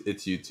 It's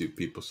YouTube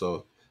people,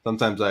 so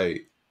sometimes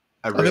I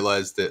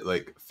realize that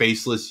like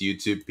faceless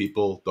YouTube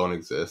people don't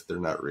exist. They're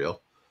not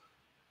real.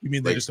 You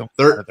mean they just don't?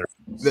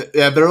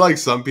 They're like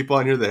some people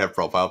on here that have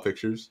profile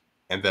pictures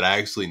and that I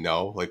actually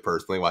know, like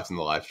personally watching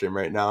the live stream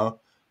right now.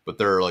 But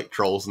there are like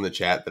trolls in the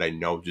chat that I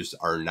know just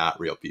are not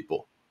real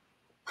people.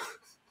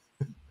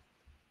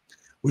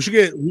 We should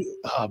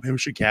maybe we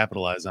should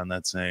capitalize on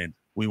that saying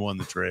we won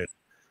the trade.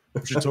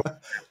 We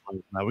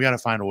got to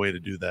find a way to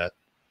do that.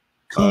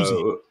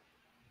 Oh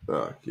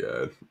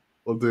god,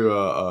 we'll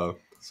do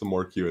some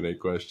more Q&A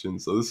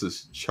questions. So this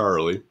is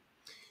Charlie.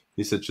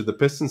 He said, should the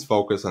Pistons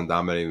focus on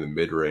dominating the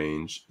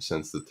mid-range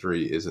since the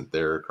three isn't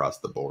there across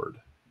the board?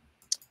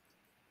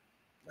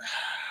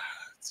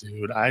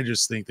 Dude, I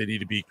just think they need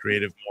to be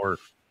creative more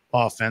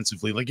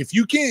offensively. Like if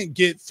you can't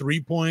get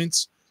 3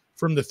 points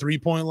from the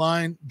 3-point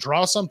line,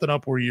 draw something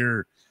up where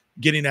you're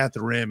getting at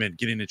the rim and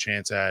getting a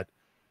chance at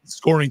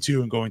scoring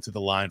 2 and going to the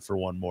line for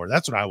 1 more.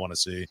 That's what I want to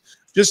see.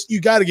 Just you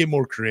got to get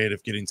more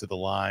creative getting to the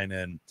line,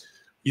 and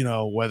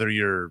whether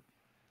you're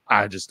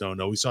I just don't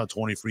know. We saw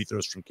 20 free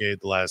throws from Cade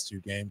the last 2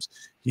 games.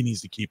 He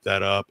needs to keep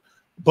that up.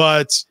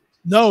 But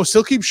no,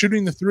 still keep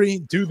shooting the 3.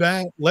 Do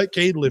that. Let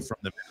Cade live from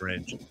the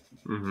mid-range.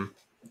 Mm-hmm.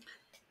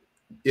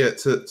 Yeah,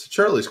 to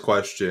Charlie's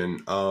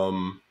question,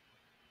 I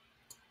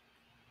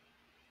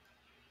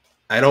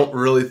don't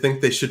really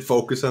think they should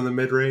focus on the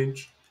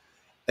mid-range.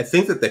 I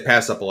think that they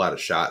pass up a lot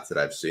of shots that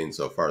I've seen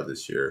so far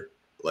this year.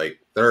 Like,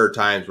 there are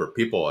times where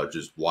people are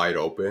just wide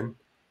open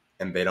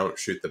and they don't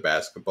shoot the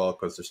basketball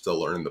because they're still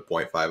learning the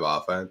 0.5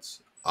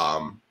 offense.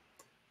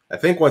 I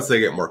think once they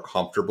get more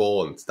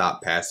comfortable and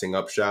stop passing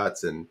up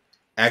shots and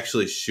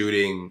actually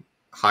shooting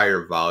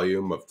higher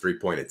volume of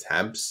 3-point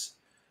attempts,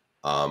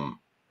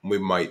 we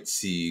might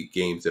see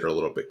games that are a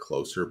little bit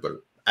closer,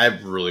 but I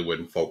really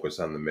wouldn't focus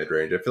on the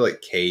mid-range. I feel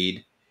like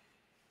Cade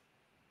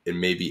and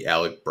maybe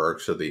Alec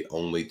Burks are the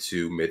only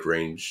 2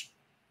 mid-range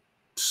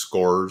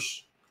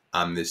scorers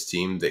on this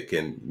team that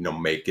can,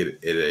 make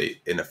it at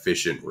an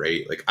efficient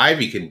rate. Like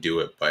Ivy can do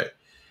it, but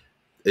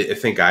I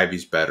think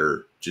Ivy's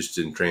better just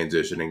in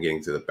transition and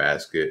getting to the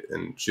basket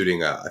and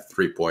shooting a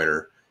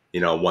 3-pointer,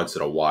 once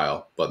in a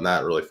while, but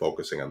not really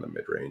focusing on the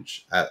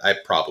mid-range. I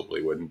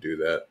probably wouldn't do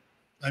that.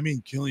 I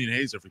mean, Killian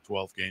Hayes every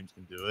 12 games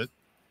can do it.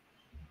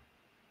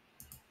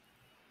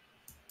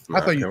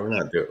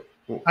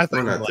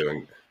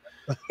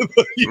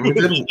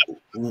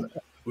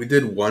 We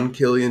did one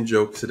Killian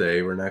joke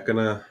today. We're not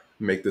gonna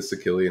make this a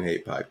Killian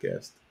hate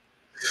podcast.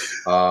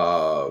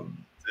 I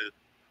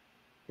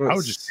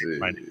would just say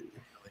Killian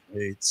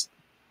hates.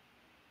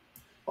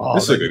 Oh,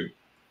 this is a good.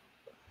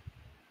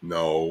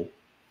 No,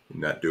 I'm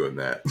not doing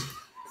that.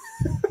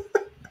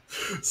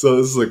 So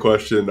this is a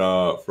question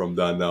from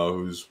Donnell,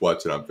 who's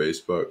watching on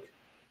Facebook.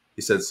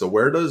 He said, so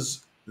where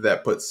does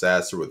that put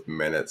Sasser with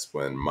minutes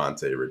when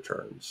Monte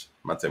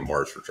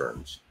Morris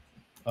returns?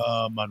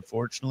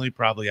 Unfortunately,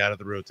 probably out of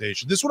the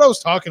rotation. This is what I was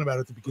talking about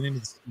at the beginning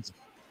of the season.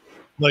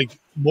 Like,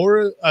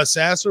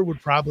 Sasser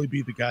would probably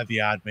be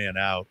the odd man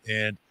out.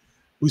 And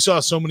we saw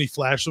so many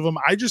flashes of him.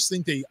 I just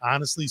think they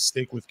honestly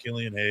stick with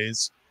Killian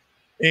Hayes.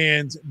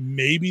 And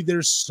maybe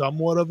there's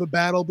somewhat of a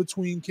battle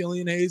between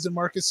Killian Hayes and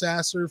Marcus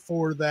Sasser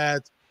for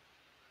that,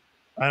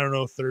 I don't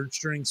know, 3rd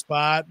string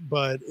spot.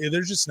 But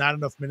there's just not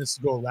enough minutes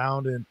to go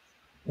around. And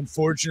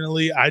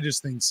unfortunately, I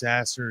just think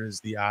Sasser is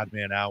the odd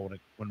man out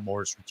when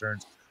Morris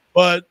returns.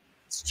 But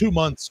it's 2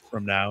 months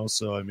from now.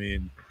 So, I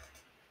mean,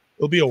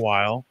 it'll be a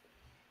while.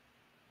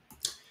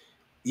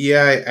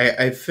 Yeah,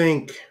 I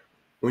think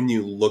when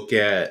you look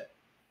at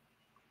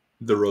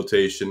the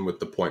rotation with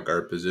the point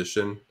guard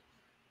position,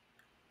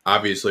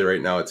 obviously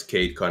right now it's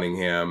Cade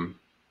Cunningham,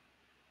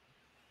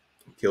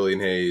 Killian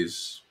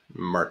Hayes,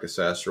 Marcus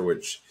Sasser,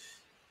 which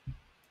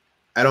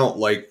I don't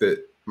like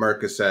that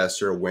Marcus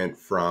Sasser went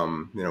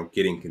from,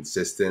 getting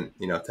consistent,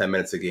 10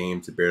 minutes a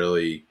game to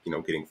barely,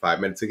 getting 5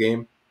 minutes a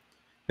game.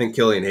 I think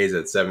Killian Hayes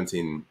had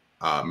 17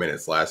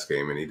 minutes last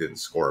game and he didn't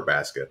score a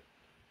basket.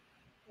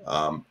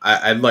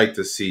 I'd like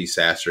to see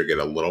Sasser get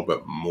a little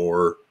bit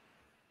more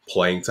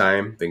playing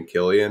time than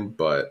Killian,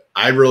 but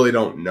I really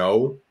don't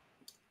know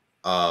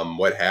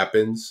what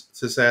happens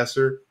to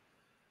Sasser.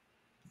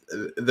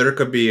 There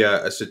could be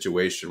a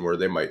situation where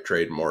they might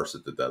trade Morris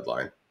at the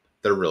deadline.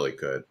 There really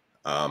could,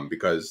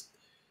 because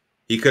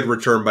he could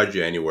return by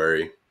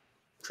January.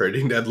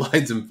 Trading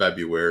deadlines in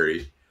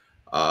February.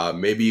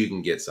 Maybe you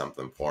can get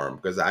something for him,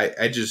 because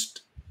I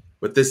just,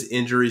 with this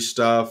injury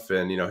stuff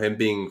and, him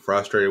being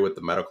frustrated with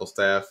the medical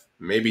staff,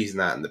 maybe he's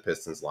not in the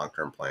Pistons'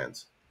 long-term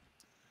plans.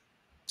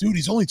 Dude,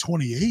 he's only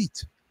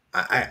 28.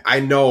 I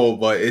know,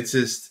 but it's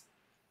just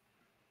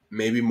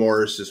maybe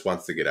Morris just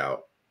wants to get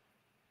out.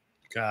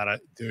 God,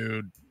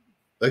 dude.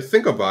 Like,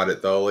 think about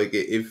it though. Like,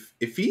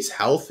 if he's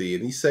healthy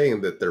and he's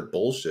saying that they're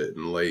bullshit,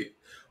 and like,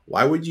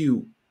 why would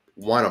you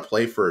want to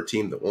play for a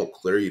team that won't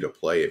clear you to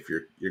play if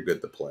you're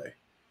good to play?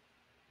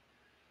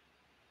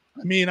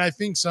 I mean, I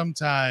think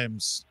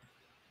sometimes,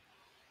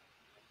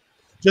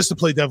 just to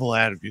play devil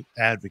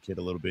advocate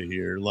a little bit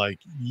here, like,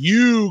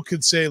 you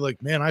could say,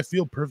 like, man, I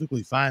feel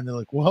perfectly fine. They're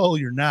like, well,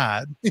 you're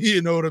not.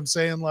 You know what I'm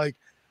saying? Like,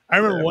 I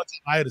remember one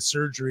time I had a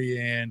surgery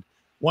and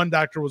one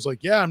doctor was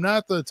like, yeah, I'm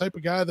not the type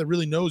of guy that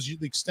really knows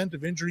the extent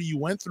of injury you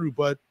went through,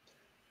 but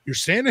you're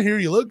standing here,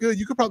 you look good.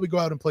 You could probably go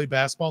out and play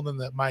basketball. And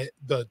then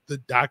the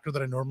doctor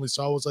that I normally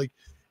saw was like,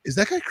 is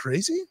that guy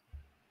crazy?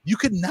 You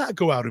could not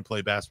go out and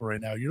play basketball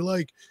right now. You're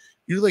like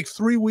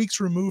 3 weeks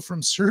removed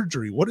from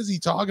surgery. What is he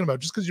talking about?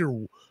 Just because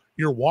you're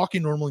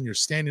walking normal and you're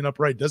standing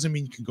upright doesn't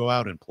mean you can go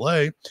out and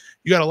play.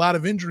 You got a lot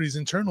of injuries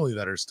internally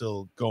that are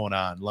still going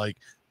on. Like,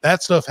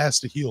 that stuff has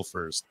to heal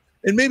first.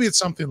 And maybe it's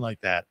something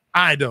like that.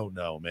 I don't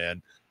know,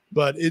 man.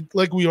 But it,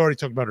 like we already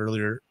talked about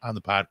earlier on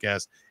the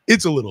podcast,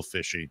 it's a little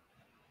fishy.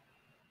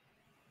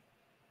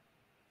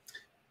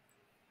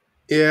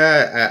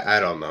 Yeah, I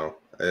don't know.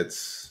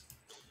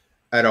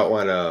 I don't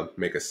want to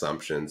make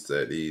assumptions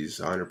that he's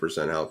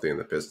 100% healthy and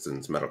the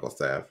Pistons medical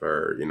staff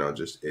are,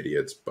 just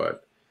idiots.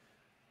 But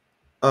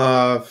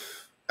I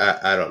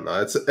don't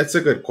know. It's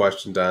a good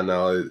question,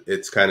 Donnell.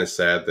 It's kind of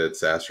sad that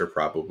Sasser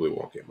probably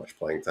won't get much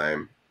playing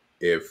time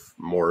if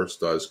Morris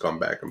does come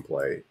back and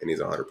play and he's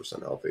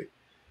 100% healthy.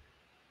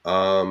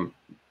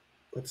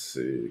 Let's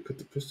see. Could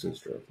the Pistons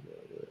draft?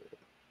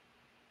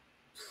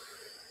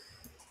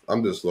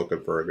 I'm just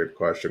looking for a good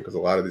question because a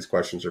lot of these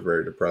questions are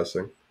very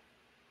depressing.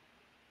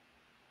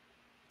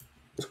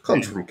 This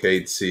comes from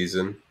Cade's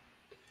season.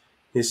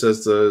 He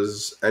says,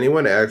 does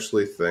anyone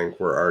actually think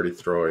we're already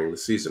throwing the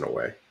season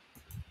away?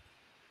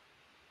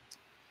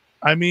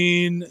 I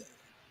mean,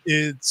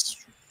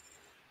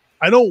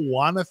 I don't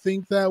want to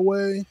think that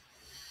way,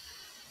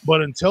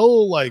 but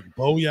until like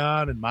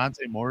Bojan and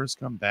Monte Morris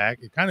come back,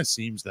 it kind of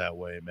seems that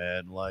way,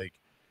 man. Like,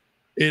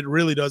 it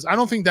really does. I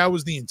don't think that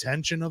was the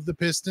intention of the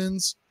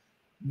Pistons.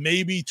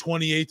 Maybe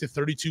 28 to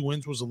 32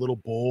 wins was a little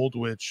bold,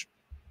 which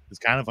is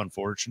kind of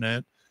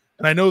unfortunate.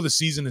 And I know the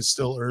season is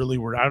still early.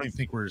 I don't even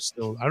think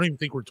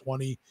we're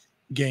 20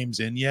 games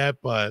in yet,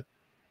 but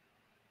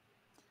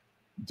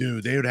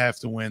dude, they would have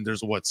to win.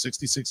 There's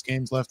 66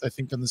 games left, I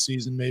think, in the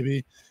season,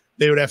 maybe.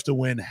 They would have to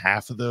win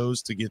half of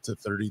those to get to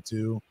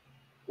 32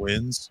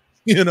 wins.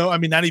 I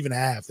mean, not even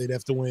half. They'd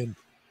have to win,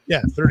 30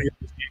 of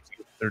those games to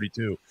get to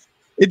 32.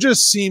 It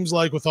just seems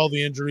like with all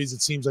the injuries,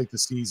 it seems like the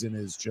season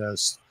is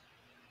just,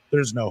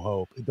 there's no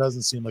hope. It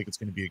doesn't seem like it's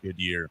going to be a good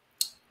year.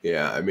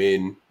 Yeah, I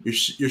mean,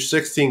 you're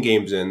 16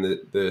 games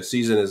in. The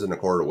season isn't a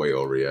quarter way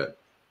over yet.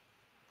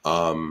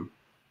 I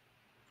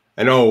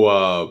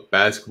know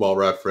Basketball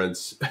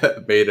Reference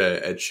made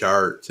a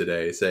chart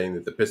today saying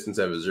that the Pistons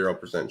have a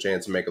 0%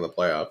 chance of making the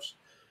playoffs.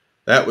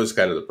 That was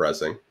kind of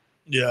depressing.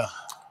 Yeah.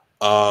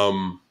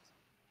 I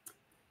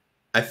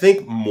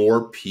think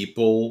more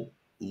people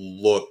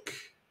look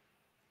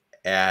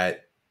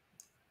at,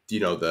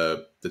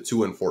 the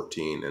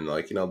 2-14 and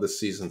like, this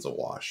season's a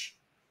wash.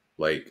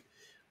 Like,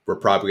 we're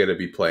probably going to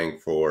be playing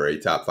for a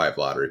top 5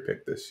 lottery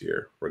pick this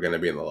year. We're going to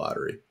be in the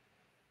lottery.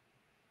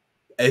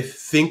 I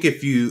think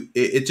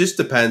it just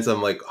depends on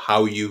like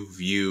how you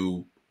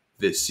view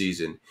this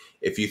season.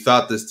 If you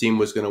thought this team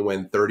was going to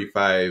win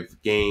 35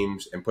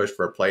 games and push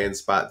for a play-in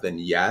spot, then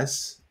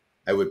yes,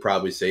 I would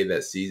probably say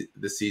that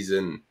the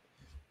season,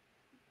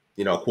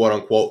 quote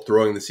unquote,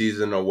 throwing the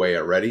season away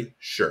already.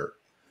 Sure.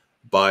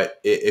 But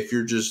if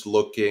you're just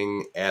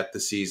looking at the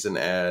season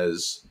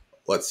as,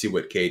 let's see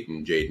what Cade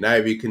and Jaden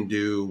Ivey can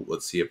do.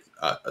 Let's see if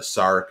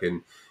Asar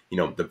can,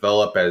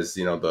 develop as,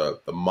 the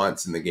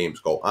months and the games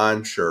go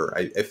on. Sure.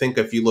 I think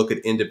if you look at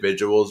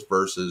individuals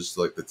versus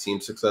like the team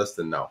success,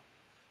 then no.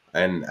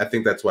 And I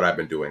think that's what I've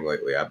been doing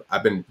lately.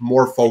 I've been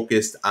more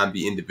focused on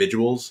the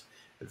individuals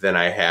than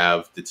I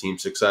have the team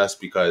success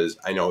because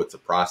I know it's a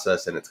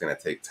process and it's going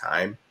to take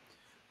time,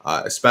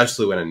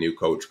 especially when a new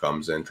coach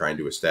comes in trying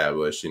to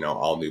establish,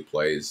 all new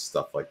plays,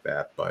 stuff like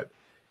that. But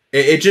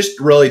it just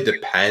really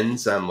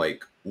depends on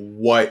like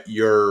what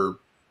your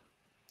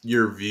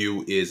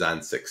view is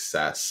on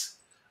success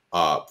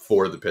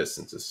for the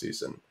Pistons this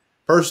season.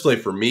 Personally,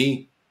 for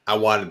me, I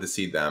wanted to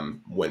see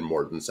them win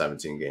more than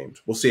 17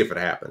 games. We'll see if it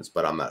happens,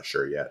 but I'm not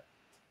sure yet.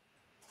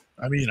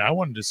 I mean, I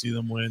wanted to see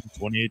them win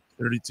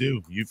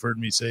 28-32. You've heard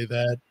me say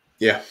that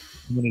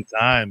many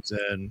times,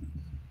 and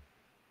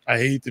I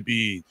hate to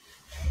be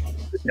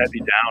the Debbie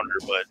Downer,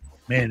 but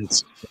man,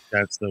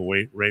 that's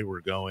the rate we're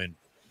going.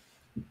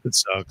 It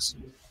sucks.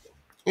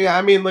 Yeah,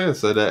 I mean, like I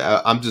said,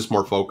 I'm just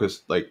more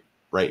focused, like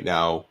right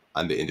now,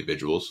 on the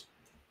individuals.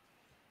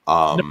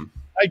 No,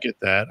 I get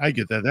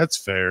that. That's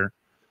fair.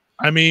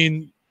 I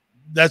mean,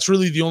 that's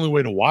really the only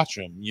way to watch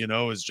them.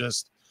 Is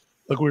just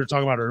like we were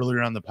talking about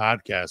earlier on the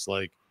podcast.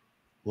 Like,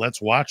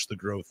 let's watch the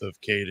growth of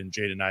Cade and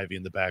Jaden Ivey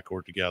in the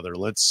backcourt together.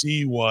 Let's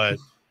see what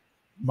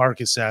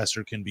Marcus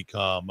Sasser can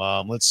become.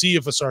 Let's see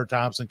if Asar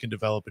Thompson can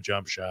develop a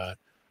jump shot.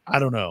 I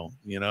don't know.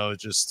 It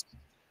just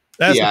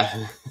that's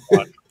yeah.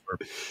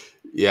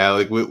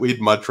 Like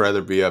we'd much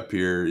rather be up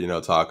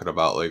here, talking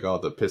about like, oh,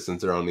 the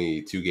Pistons are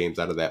only 2 games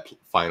out of that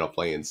final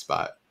play-in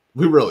spot.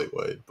 We really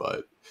would,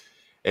 but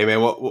hey,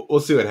 man, we'll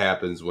see what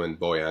happens when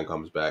Bojan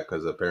comes back,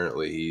 because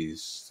apparently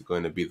he's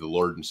going to be the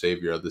Lord and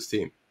Savior of this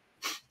team.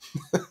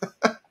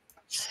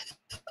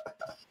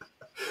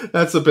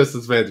 That's the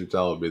Pistons fans are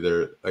telling me.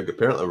 They're like,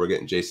 apparently we're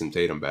getting Jason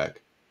Tatum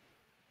back.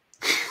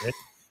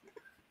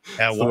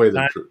 At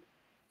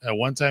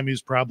one time, he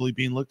was probably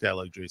being looked at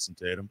like Jason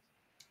Tatum.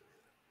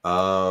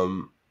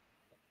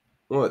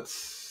 Let's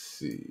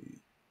see.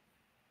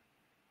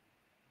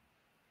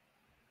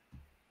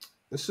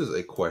 This is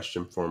a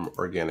question from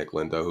Organic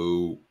Linda,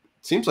 who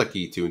seems like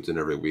he tunes in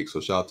every week,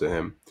 so shout out to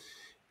him.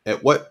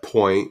 At what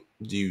point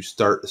do you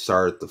start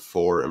at the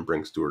 4 and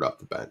bring Stewart off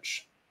the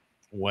bench?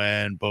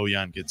 When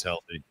Bojan gets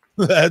healthy.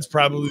 That's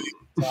probably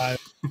the time.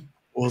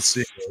 We'll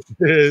see.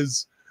 It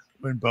is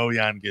when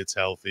Bojan gets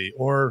healthy.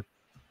 Or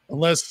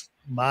unless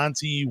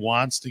Monty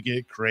wants to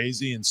get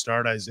crazy and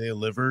start Isaiah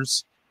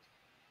Livers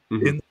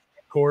in the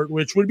court,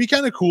 which would be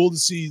kind of cool to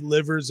see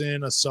Livers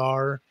and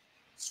Asar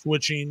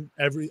switching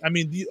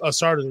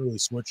Asar doesn't really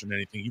switch in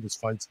anything. He just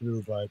fights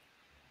through, but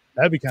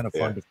that'd be kind of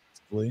fun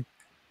defensively.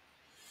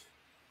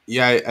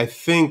 Yeah, I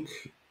think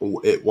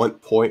at one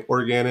point,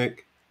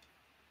 Organic,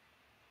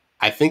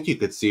 I think you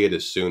could see it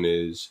as soon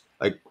as,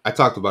 like I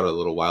talked about it a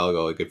little while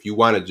ago, like if you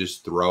want to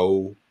just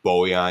throw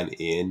Bojan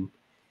in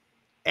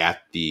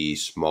at the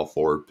small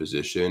forward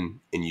position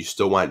and you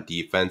still want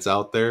defense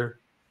out there,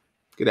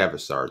 you could have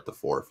Asar at the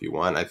 4 if you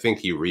want. I think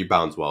he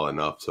rebounds well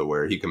enough to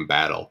where he can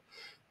battle,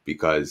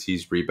 because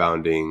he's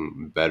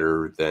rebounding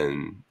better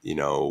than,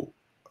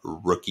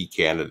 rookie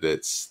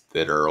candidates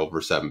that are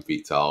over 7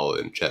 feet tall,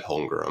 and Chet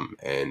Holmgren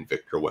and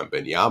Victor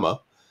Wembanyama.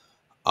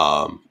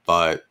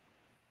 But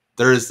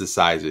there is the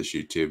size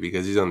issue too,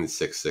 because he's only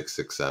 6'6",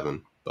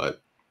 6'7".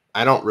 But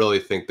I don't really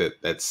think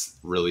that that's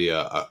really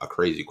a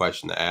crazy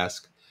question to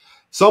ask.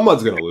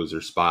 Someone's going to lose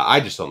their spot. I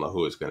just don't know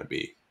who it's going to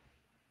be,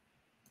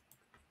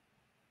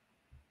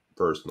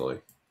 personally.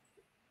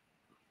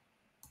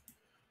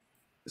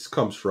 This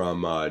comes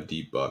from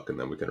Deep Buck, and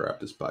then we can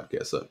wrap this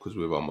podcast up because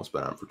we've almost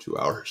been on for 2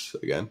 hours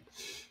again.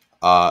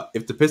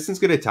 If the Pistons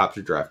get a top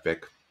 2 draft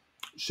pick,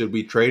 should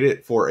we trade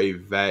it for a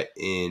vet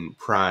in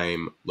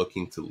prime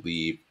looking to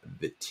leave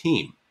the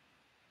team?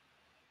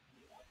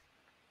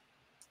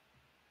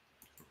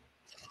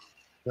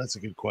 That's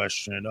a good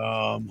question.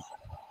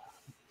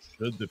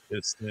 Should the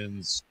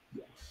Pistons,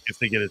 if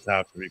they get a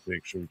top 3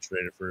 pick, should we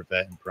trade it for a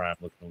vet in prime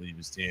looking to leave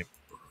his team?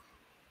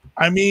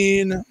 I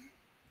mean,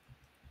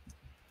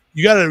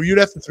 you'd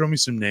have to throw me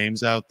some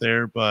names out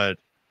there, but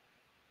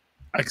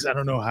I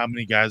don't know how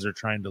many guys are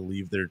trying to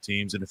leave their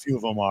teams, and a few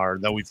of them are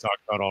that we've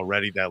talked about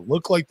already that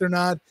look like they're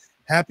not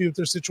happy with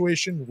their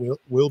situation.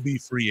 Will be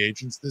free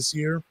agents this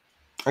year.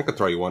 I could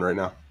throw you one right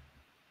now.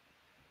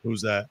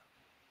 Who's that?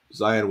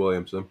 Zion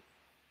Williamson.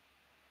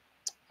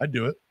 I'd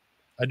do it.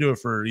 I'd do it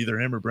for either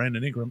him or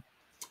Brandon Ingram.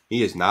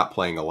 He is not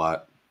playing a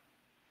lot.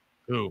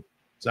 Who?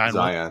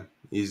 Zion.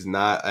 He's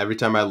not. Every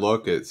time I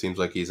look, it seems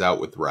like he's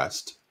out with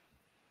rest.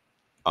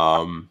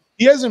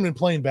 He hasn't been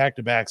playing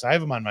back-to-backs. I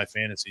have him on my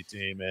fantasy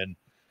team, and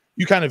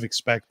you kind of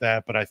expect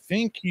that, but I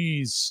think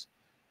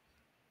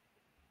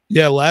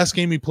last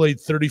game he played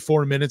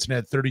 34 minutes and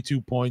had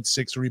 32 points,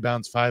 6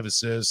 rebounds, 5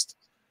 assists.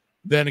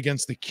 Then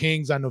against the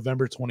Kings on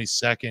November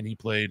 22nd, he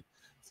played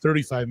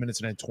 35 minutes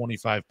and had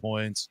 25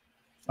 points,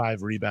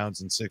 5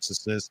 rebounds, and 6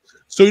 assists.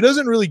 So he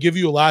doesn't really give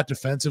you a lot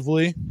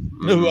defensively.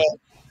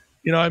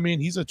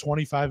 He's a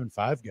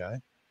 25-5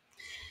 guy.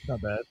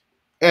 Not bad.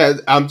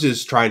 And I'm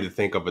just trying to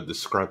think of a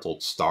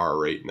disgruntled star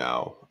right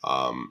now.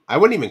 I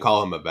wouldn't even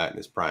call him a vet in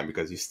his prime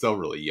because he's still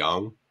really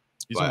young.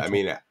 But I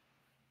mean,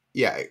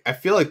 I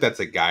feel like that's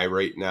a guy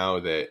right now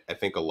that I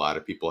think a lot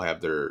of people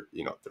have their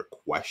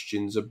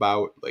questions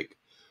about, like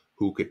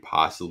who could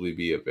possibly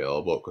be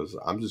available. Because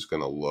I'm just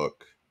gonna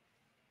look.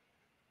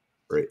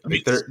 Right,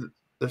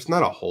 there's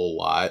not a whole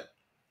lot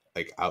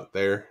like out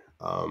there.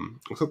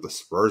 Looks like the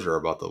Spurs are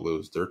about to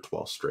lose their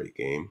 12th straight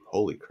game.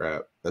 Holy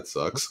crap, that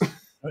sucks.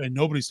 And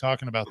nobody's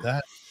talking about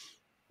that.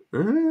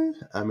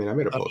 I mean, I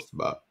made a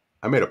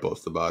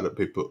post about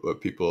it.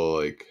 People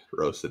like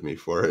roasted me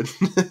for it.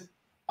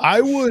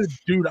 I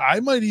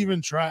might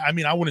even try. I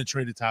mean, I wouldn't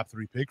trade a top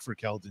 3 pick for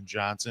Keldon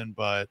Johnson,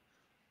 but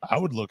I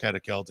would look at a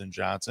Keldon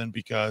Johnson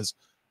because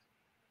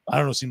I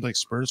don't know. It seems like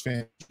Spurs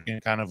fans are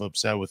getting kind of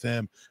upset with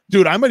him.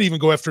 Dude, I might even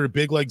go after a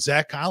big like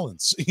Zach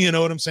Collins. You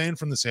know what I'm saying?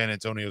 From the San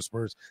Antonio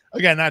Spurs.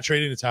 Again, not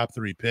trading a top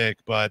 3 pick,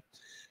 but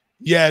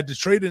yeah,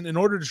 in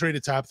order to trade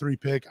a top 3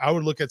 pick, I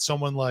would look at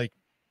someone like,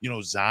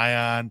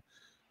 Zion.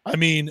 I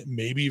mean,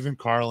 maybe even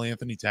Karl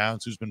Anthony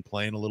Towns, who's been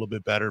playing a little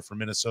bit better for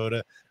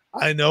Minnesota.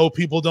 I know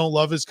people don't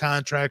love his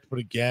contract, but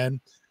again,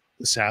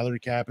 the salary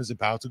cap is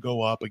about to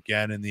go up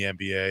again in the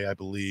NBA, I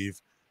believe.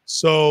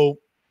 So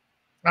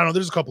I don't know.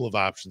 There's a couple of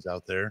options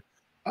out there.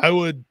 I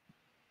would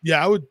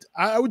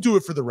do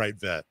it for the right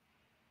vet.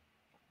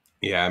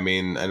 Yeah, I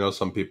mean, I know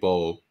some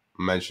people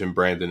mentioned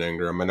Brandon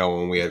Ingram. I know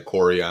when we had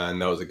Corey on,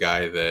 that was a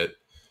guy that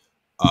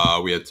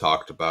we had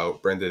talked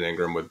about. Brandon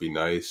Ingram would be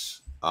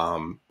nice.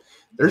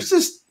 There's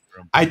just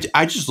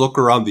I just look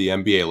around the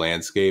NBA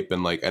landscape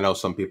and like I know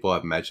some people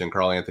have mentioned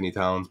Karl Anthony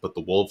Towns, but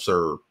the Wolves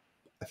are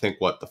I think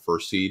the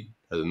first seed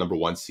or the number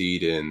one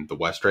seed in the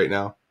West right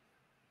now.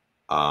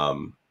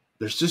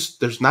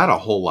 There's not a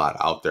whole lot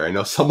out there. I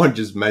know someone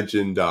just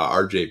mentioned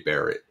RJ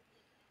Barrett.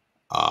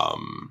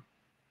 Um,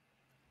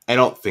 I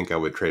don't think I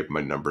would trade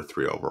my number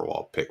 3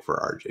 overall pick for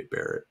RJ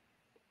Barrett.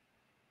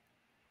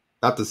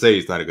 Not to say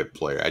he's not a good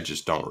player. I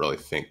just don't really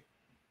think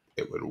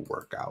it would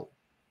work out.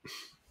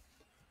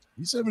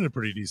 He's having a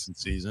pretty decent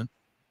season.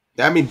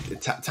 I mean,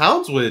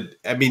 Towns would.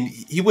 I mean,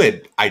 he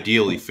would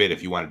ideally fit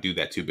if you want to do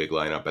that 2 big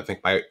lineup. I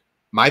think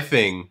my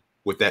thing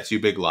with that 2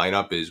 big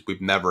lineup is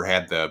we've never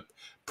had the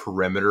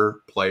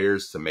perimeter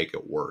players to make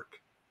it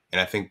work,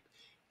 and I think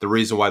the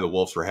reason why the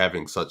Wolves are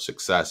having such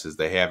success is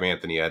they have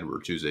Anthony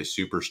Edwards, who's a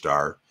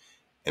superstar,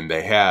 and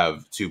they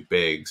have 2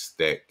 bigs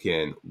that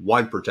can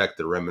one protect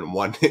the rim and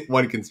one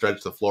can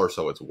stretch the floor,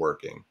 so it's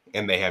working.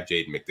 And they have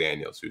Jaden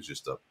McDaniels, who's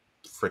just a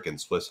freaking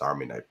Swiss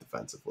Army knife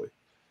defensively.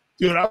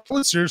 Dude, I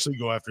would seriously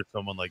go after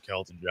someone like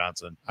Kelton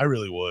Johnson. I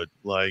really would.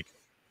 Like,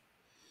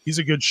 he's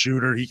a good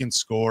shooter. He can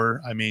score.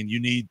 I mean, you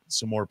need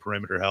some more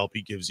perimeter help.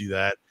 He gives you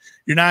that.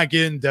 You're not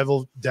getting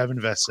Devin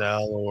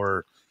Vassell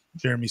or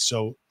Jeremy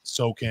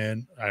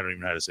Sokin. I don't even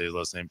know how to say his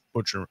last name.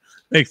 Butcher.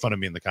 Make fun of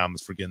me in the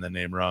comments for getting that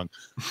name wrong.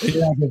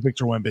 You're not getting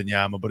Victor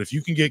Wembanyama, but if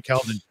you can get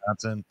Kelton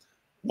Johnson,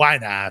 why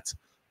not?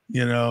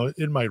 You know,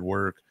 it might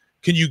work.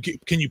 Can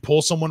you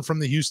pull someone from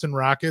the Houston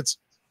Rockets?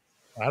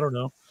 I don't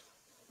know.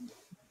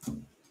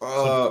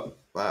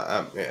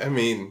 I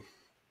mean,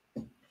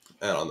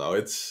 I don't know.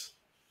 It's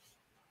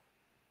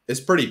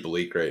pretty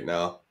bleak right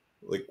now.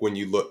 Like when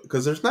you look,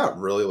 because there's not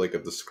really like a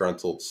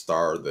disgruntled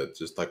star that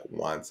just like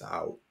wants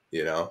out.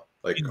 You know,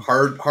 like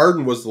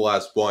Harden was the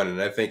last one,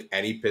 and I think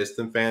any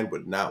Piston fan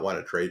would not want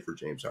to trade for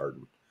James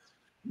Harden.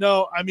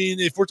 No, I mean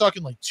if we're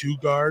talking like 2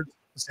 guards,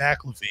 Zach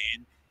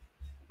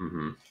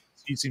LaVine,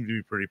 he seemed to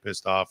be pretty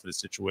pissed off at his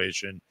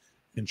situation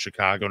in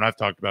Chicago, and I've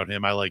talked about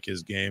him. I like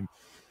his game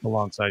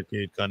alongside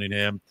Cade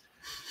Cunningham.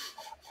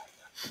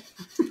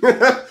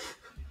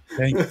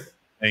 Thank you.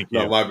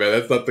 No, my bad.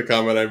 That's not the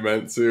comment I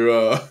meant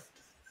to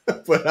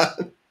put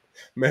on.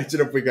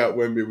 Imagine if we got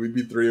Wemby, we'd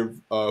be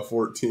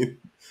 3-14.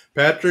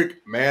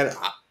 Patrick, man,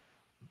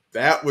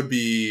 that would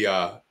be.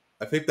 I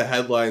think the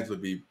headlines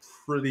would be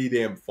pretty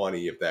damn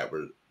funny if that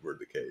were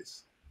the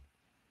case.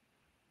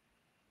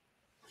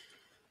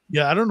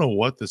 Yeah, I don't know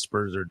what the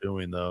Spurs are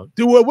doing though.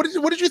 Dude, what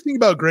did you think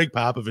about Greg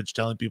Popovich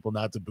telling people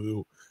not to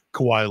boo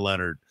Kawhi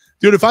Leonard?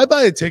 Dude, if I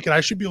buy a ticket,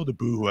 I should be able to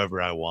boo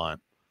whoever I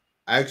want.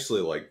 I actually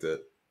liked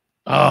it.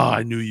 Oh,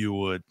 I knew you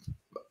would.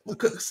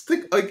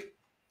 Like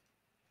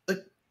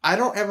I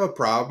don't have a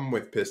problem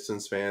with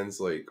Pistons fans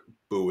like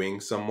booing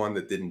someone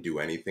that didn't do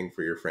anything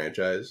for your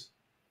franchise,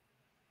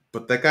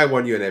 but that guy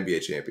won you an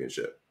NBA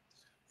championship.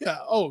 Yeah.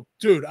 Oh,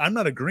 dude, I'm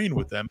not agreeing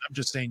with them. I'm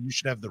just saying you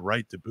should have the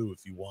right to boo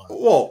if you want.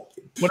 Well,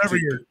 whatever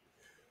your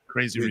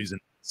crazy reason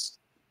is.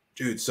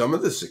 Dude, some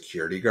of the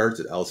security guards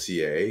at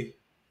LCA,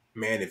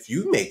 man, if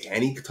you make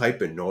any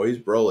type of noise,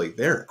 bro, like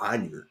they're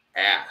on your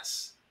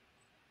ass.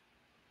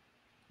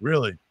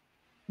 Really?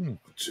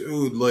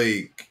 Dude,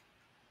 like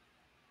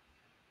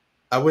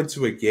I went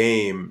to a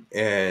game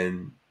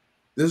and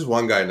this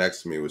one guy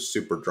next to me was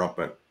super drunk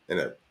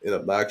and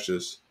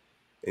obnoxious,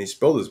 and he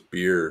spilled his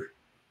beer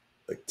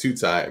like 2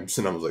 times,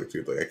 and I was like,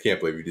 dude, like I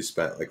can't believe you just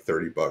spent like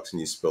 $30 and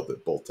you spilled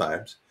it both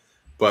times.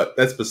 But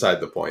that's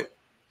beside the point.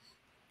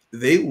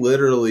 They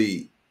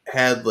literally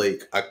had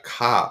like a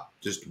cop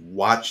just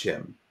watch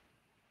him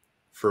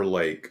for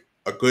like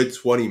a good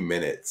 20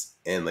 minutes,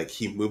 and like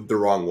he moved the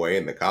wrong way,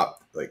 and the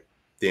cop like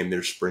damn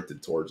near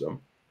sprinted towards him.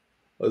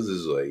 I was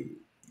just like,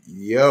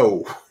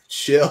 yo,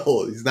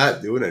 chill. He's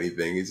not doing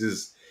anything. He's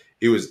just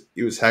he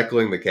was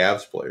heckling the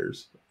Cavs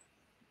players.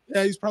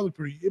 Yeah, he's probably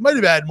pretty. It might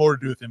have had more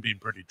to do with him being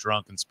pretty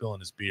drunk and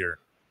spilling his beer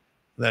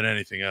than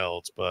anything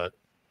else. But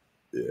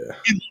yeah,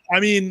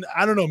 I mean,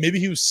 I don't know. Maybe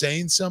he was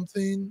saying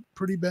something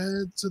pretty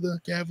bad to the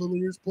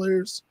Cavaliers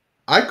players.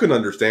 I couldn't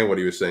understand what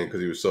he was saying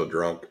because he was so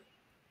drunk.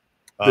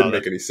 Didn't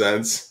make any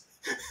sense.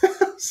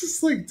 It's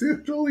just like,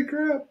 dude, holy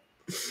crap.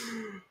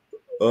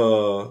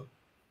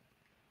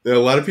 Yeah, a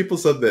lot of people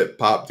said that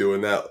Pop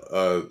doing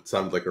that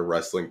sounded like a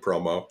wrestling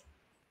promo.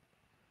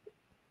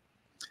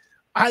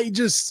 I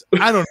don't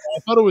know. I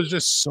thought it was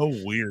just so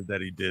weird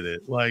that he did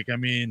it. Like, I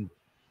mean,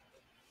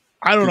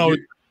 I don't know.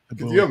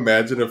 Could you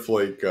imagine if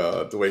like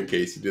Dwayne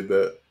Casey did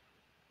that?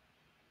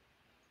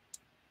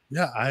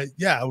 Yeah, I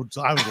would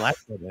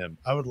laugh at him.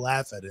 I would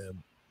laugh at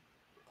him.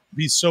 It'd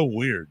be so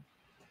weird.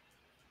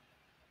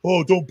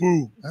 Oh, don't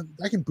boo.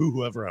 I can boo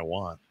whoever I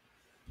want.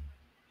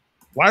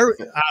 Why?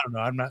 I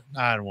don't know.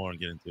 I don't want to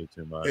get into it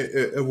too much.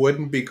 It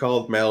wouldn't be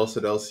called Malice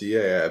at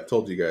LCA. I've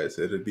told you guys.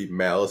 It'd be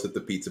Malice at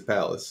the Pizza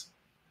Palace.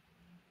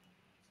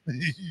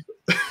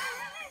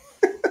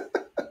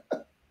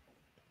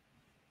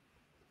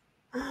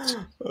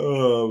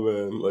 Oh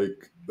man,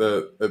 like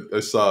that. I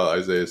saw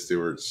Isaiah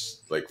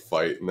Stewart's like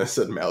fight, and I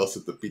said Malice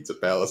at the Pizza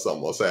Palace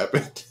almost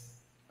happened.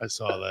 I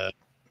saw that.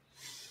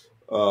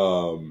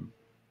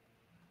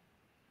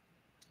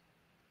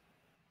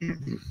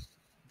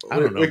 I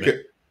don't know.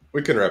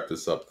 We can wrap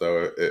this up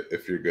though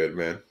if you're good,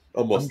 man.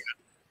 We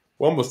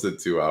almost did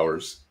 2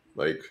 hours.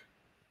 Like,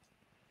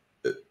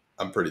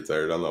 I'm pretty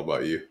tired. I don't know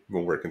about you. I've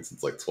been working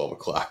since like 12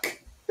 o'clock.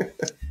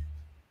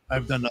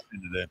 I've done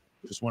nothing today.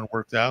 Just went and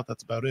worked out.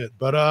 That's about it.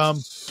 But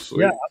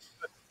Sweet. yeah.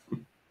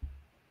 You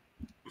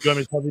want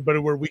me to tell everybody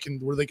where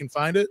they can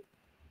find it?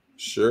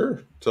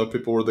 Sure. Tell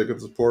people where they can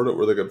support it,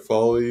 where they can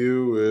follow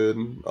you,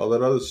 and all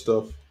that other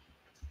stuff.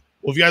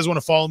 Well, if you guys want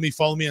to follow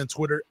me on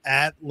Twitter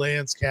at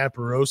Lance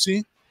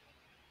Caparosi.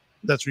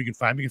 That's where you can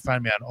find me. You can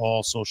find me on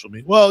all social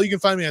media. Well, you can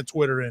find me on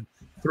Twitter and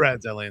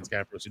Threads at Lance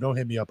Caparosi. Don't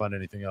hit me up on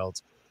anything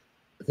else.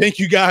 Thank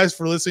you guys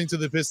for listening to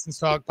the Pistons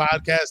Talk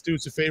Podcast. Do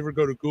us a favor,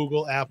 go to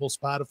Google, Apple,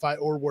 Spotify,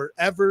 or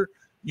wherever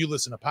you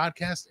listen to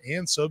podcasts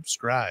and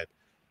subscribe.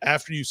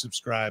 After you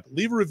subscribe,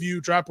 leave a review,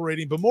 drop a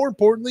rating, but more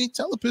importantly,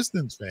 tell a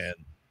Pistons fan.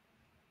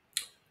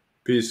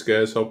 Peace,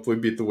 guys. Hopefully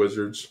beat the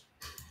Wizards.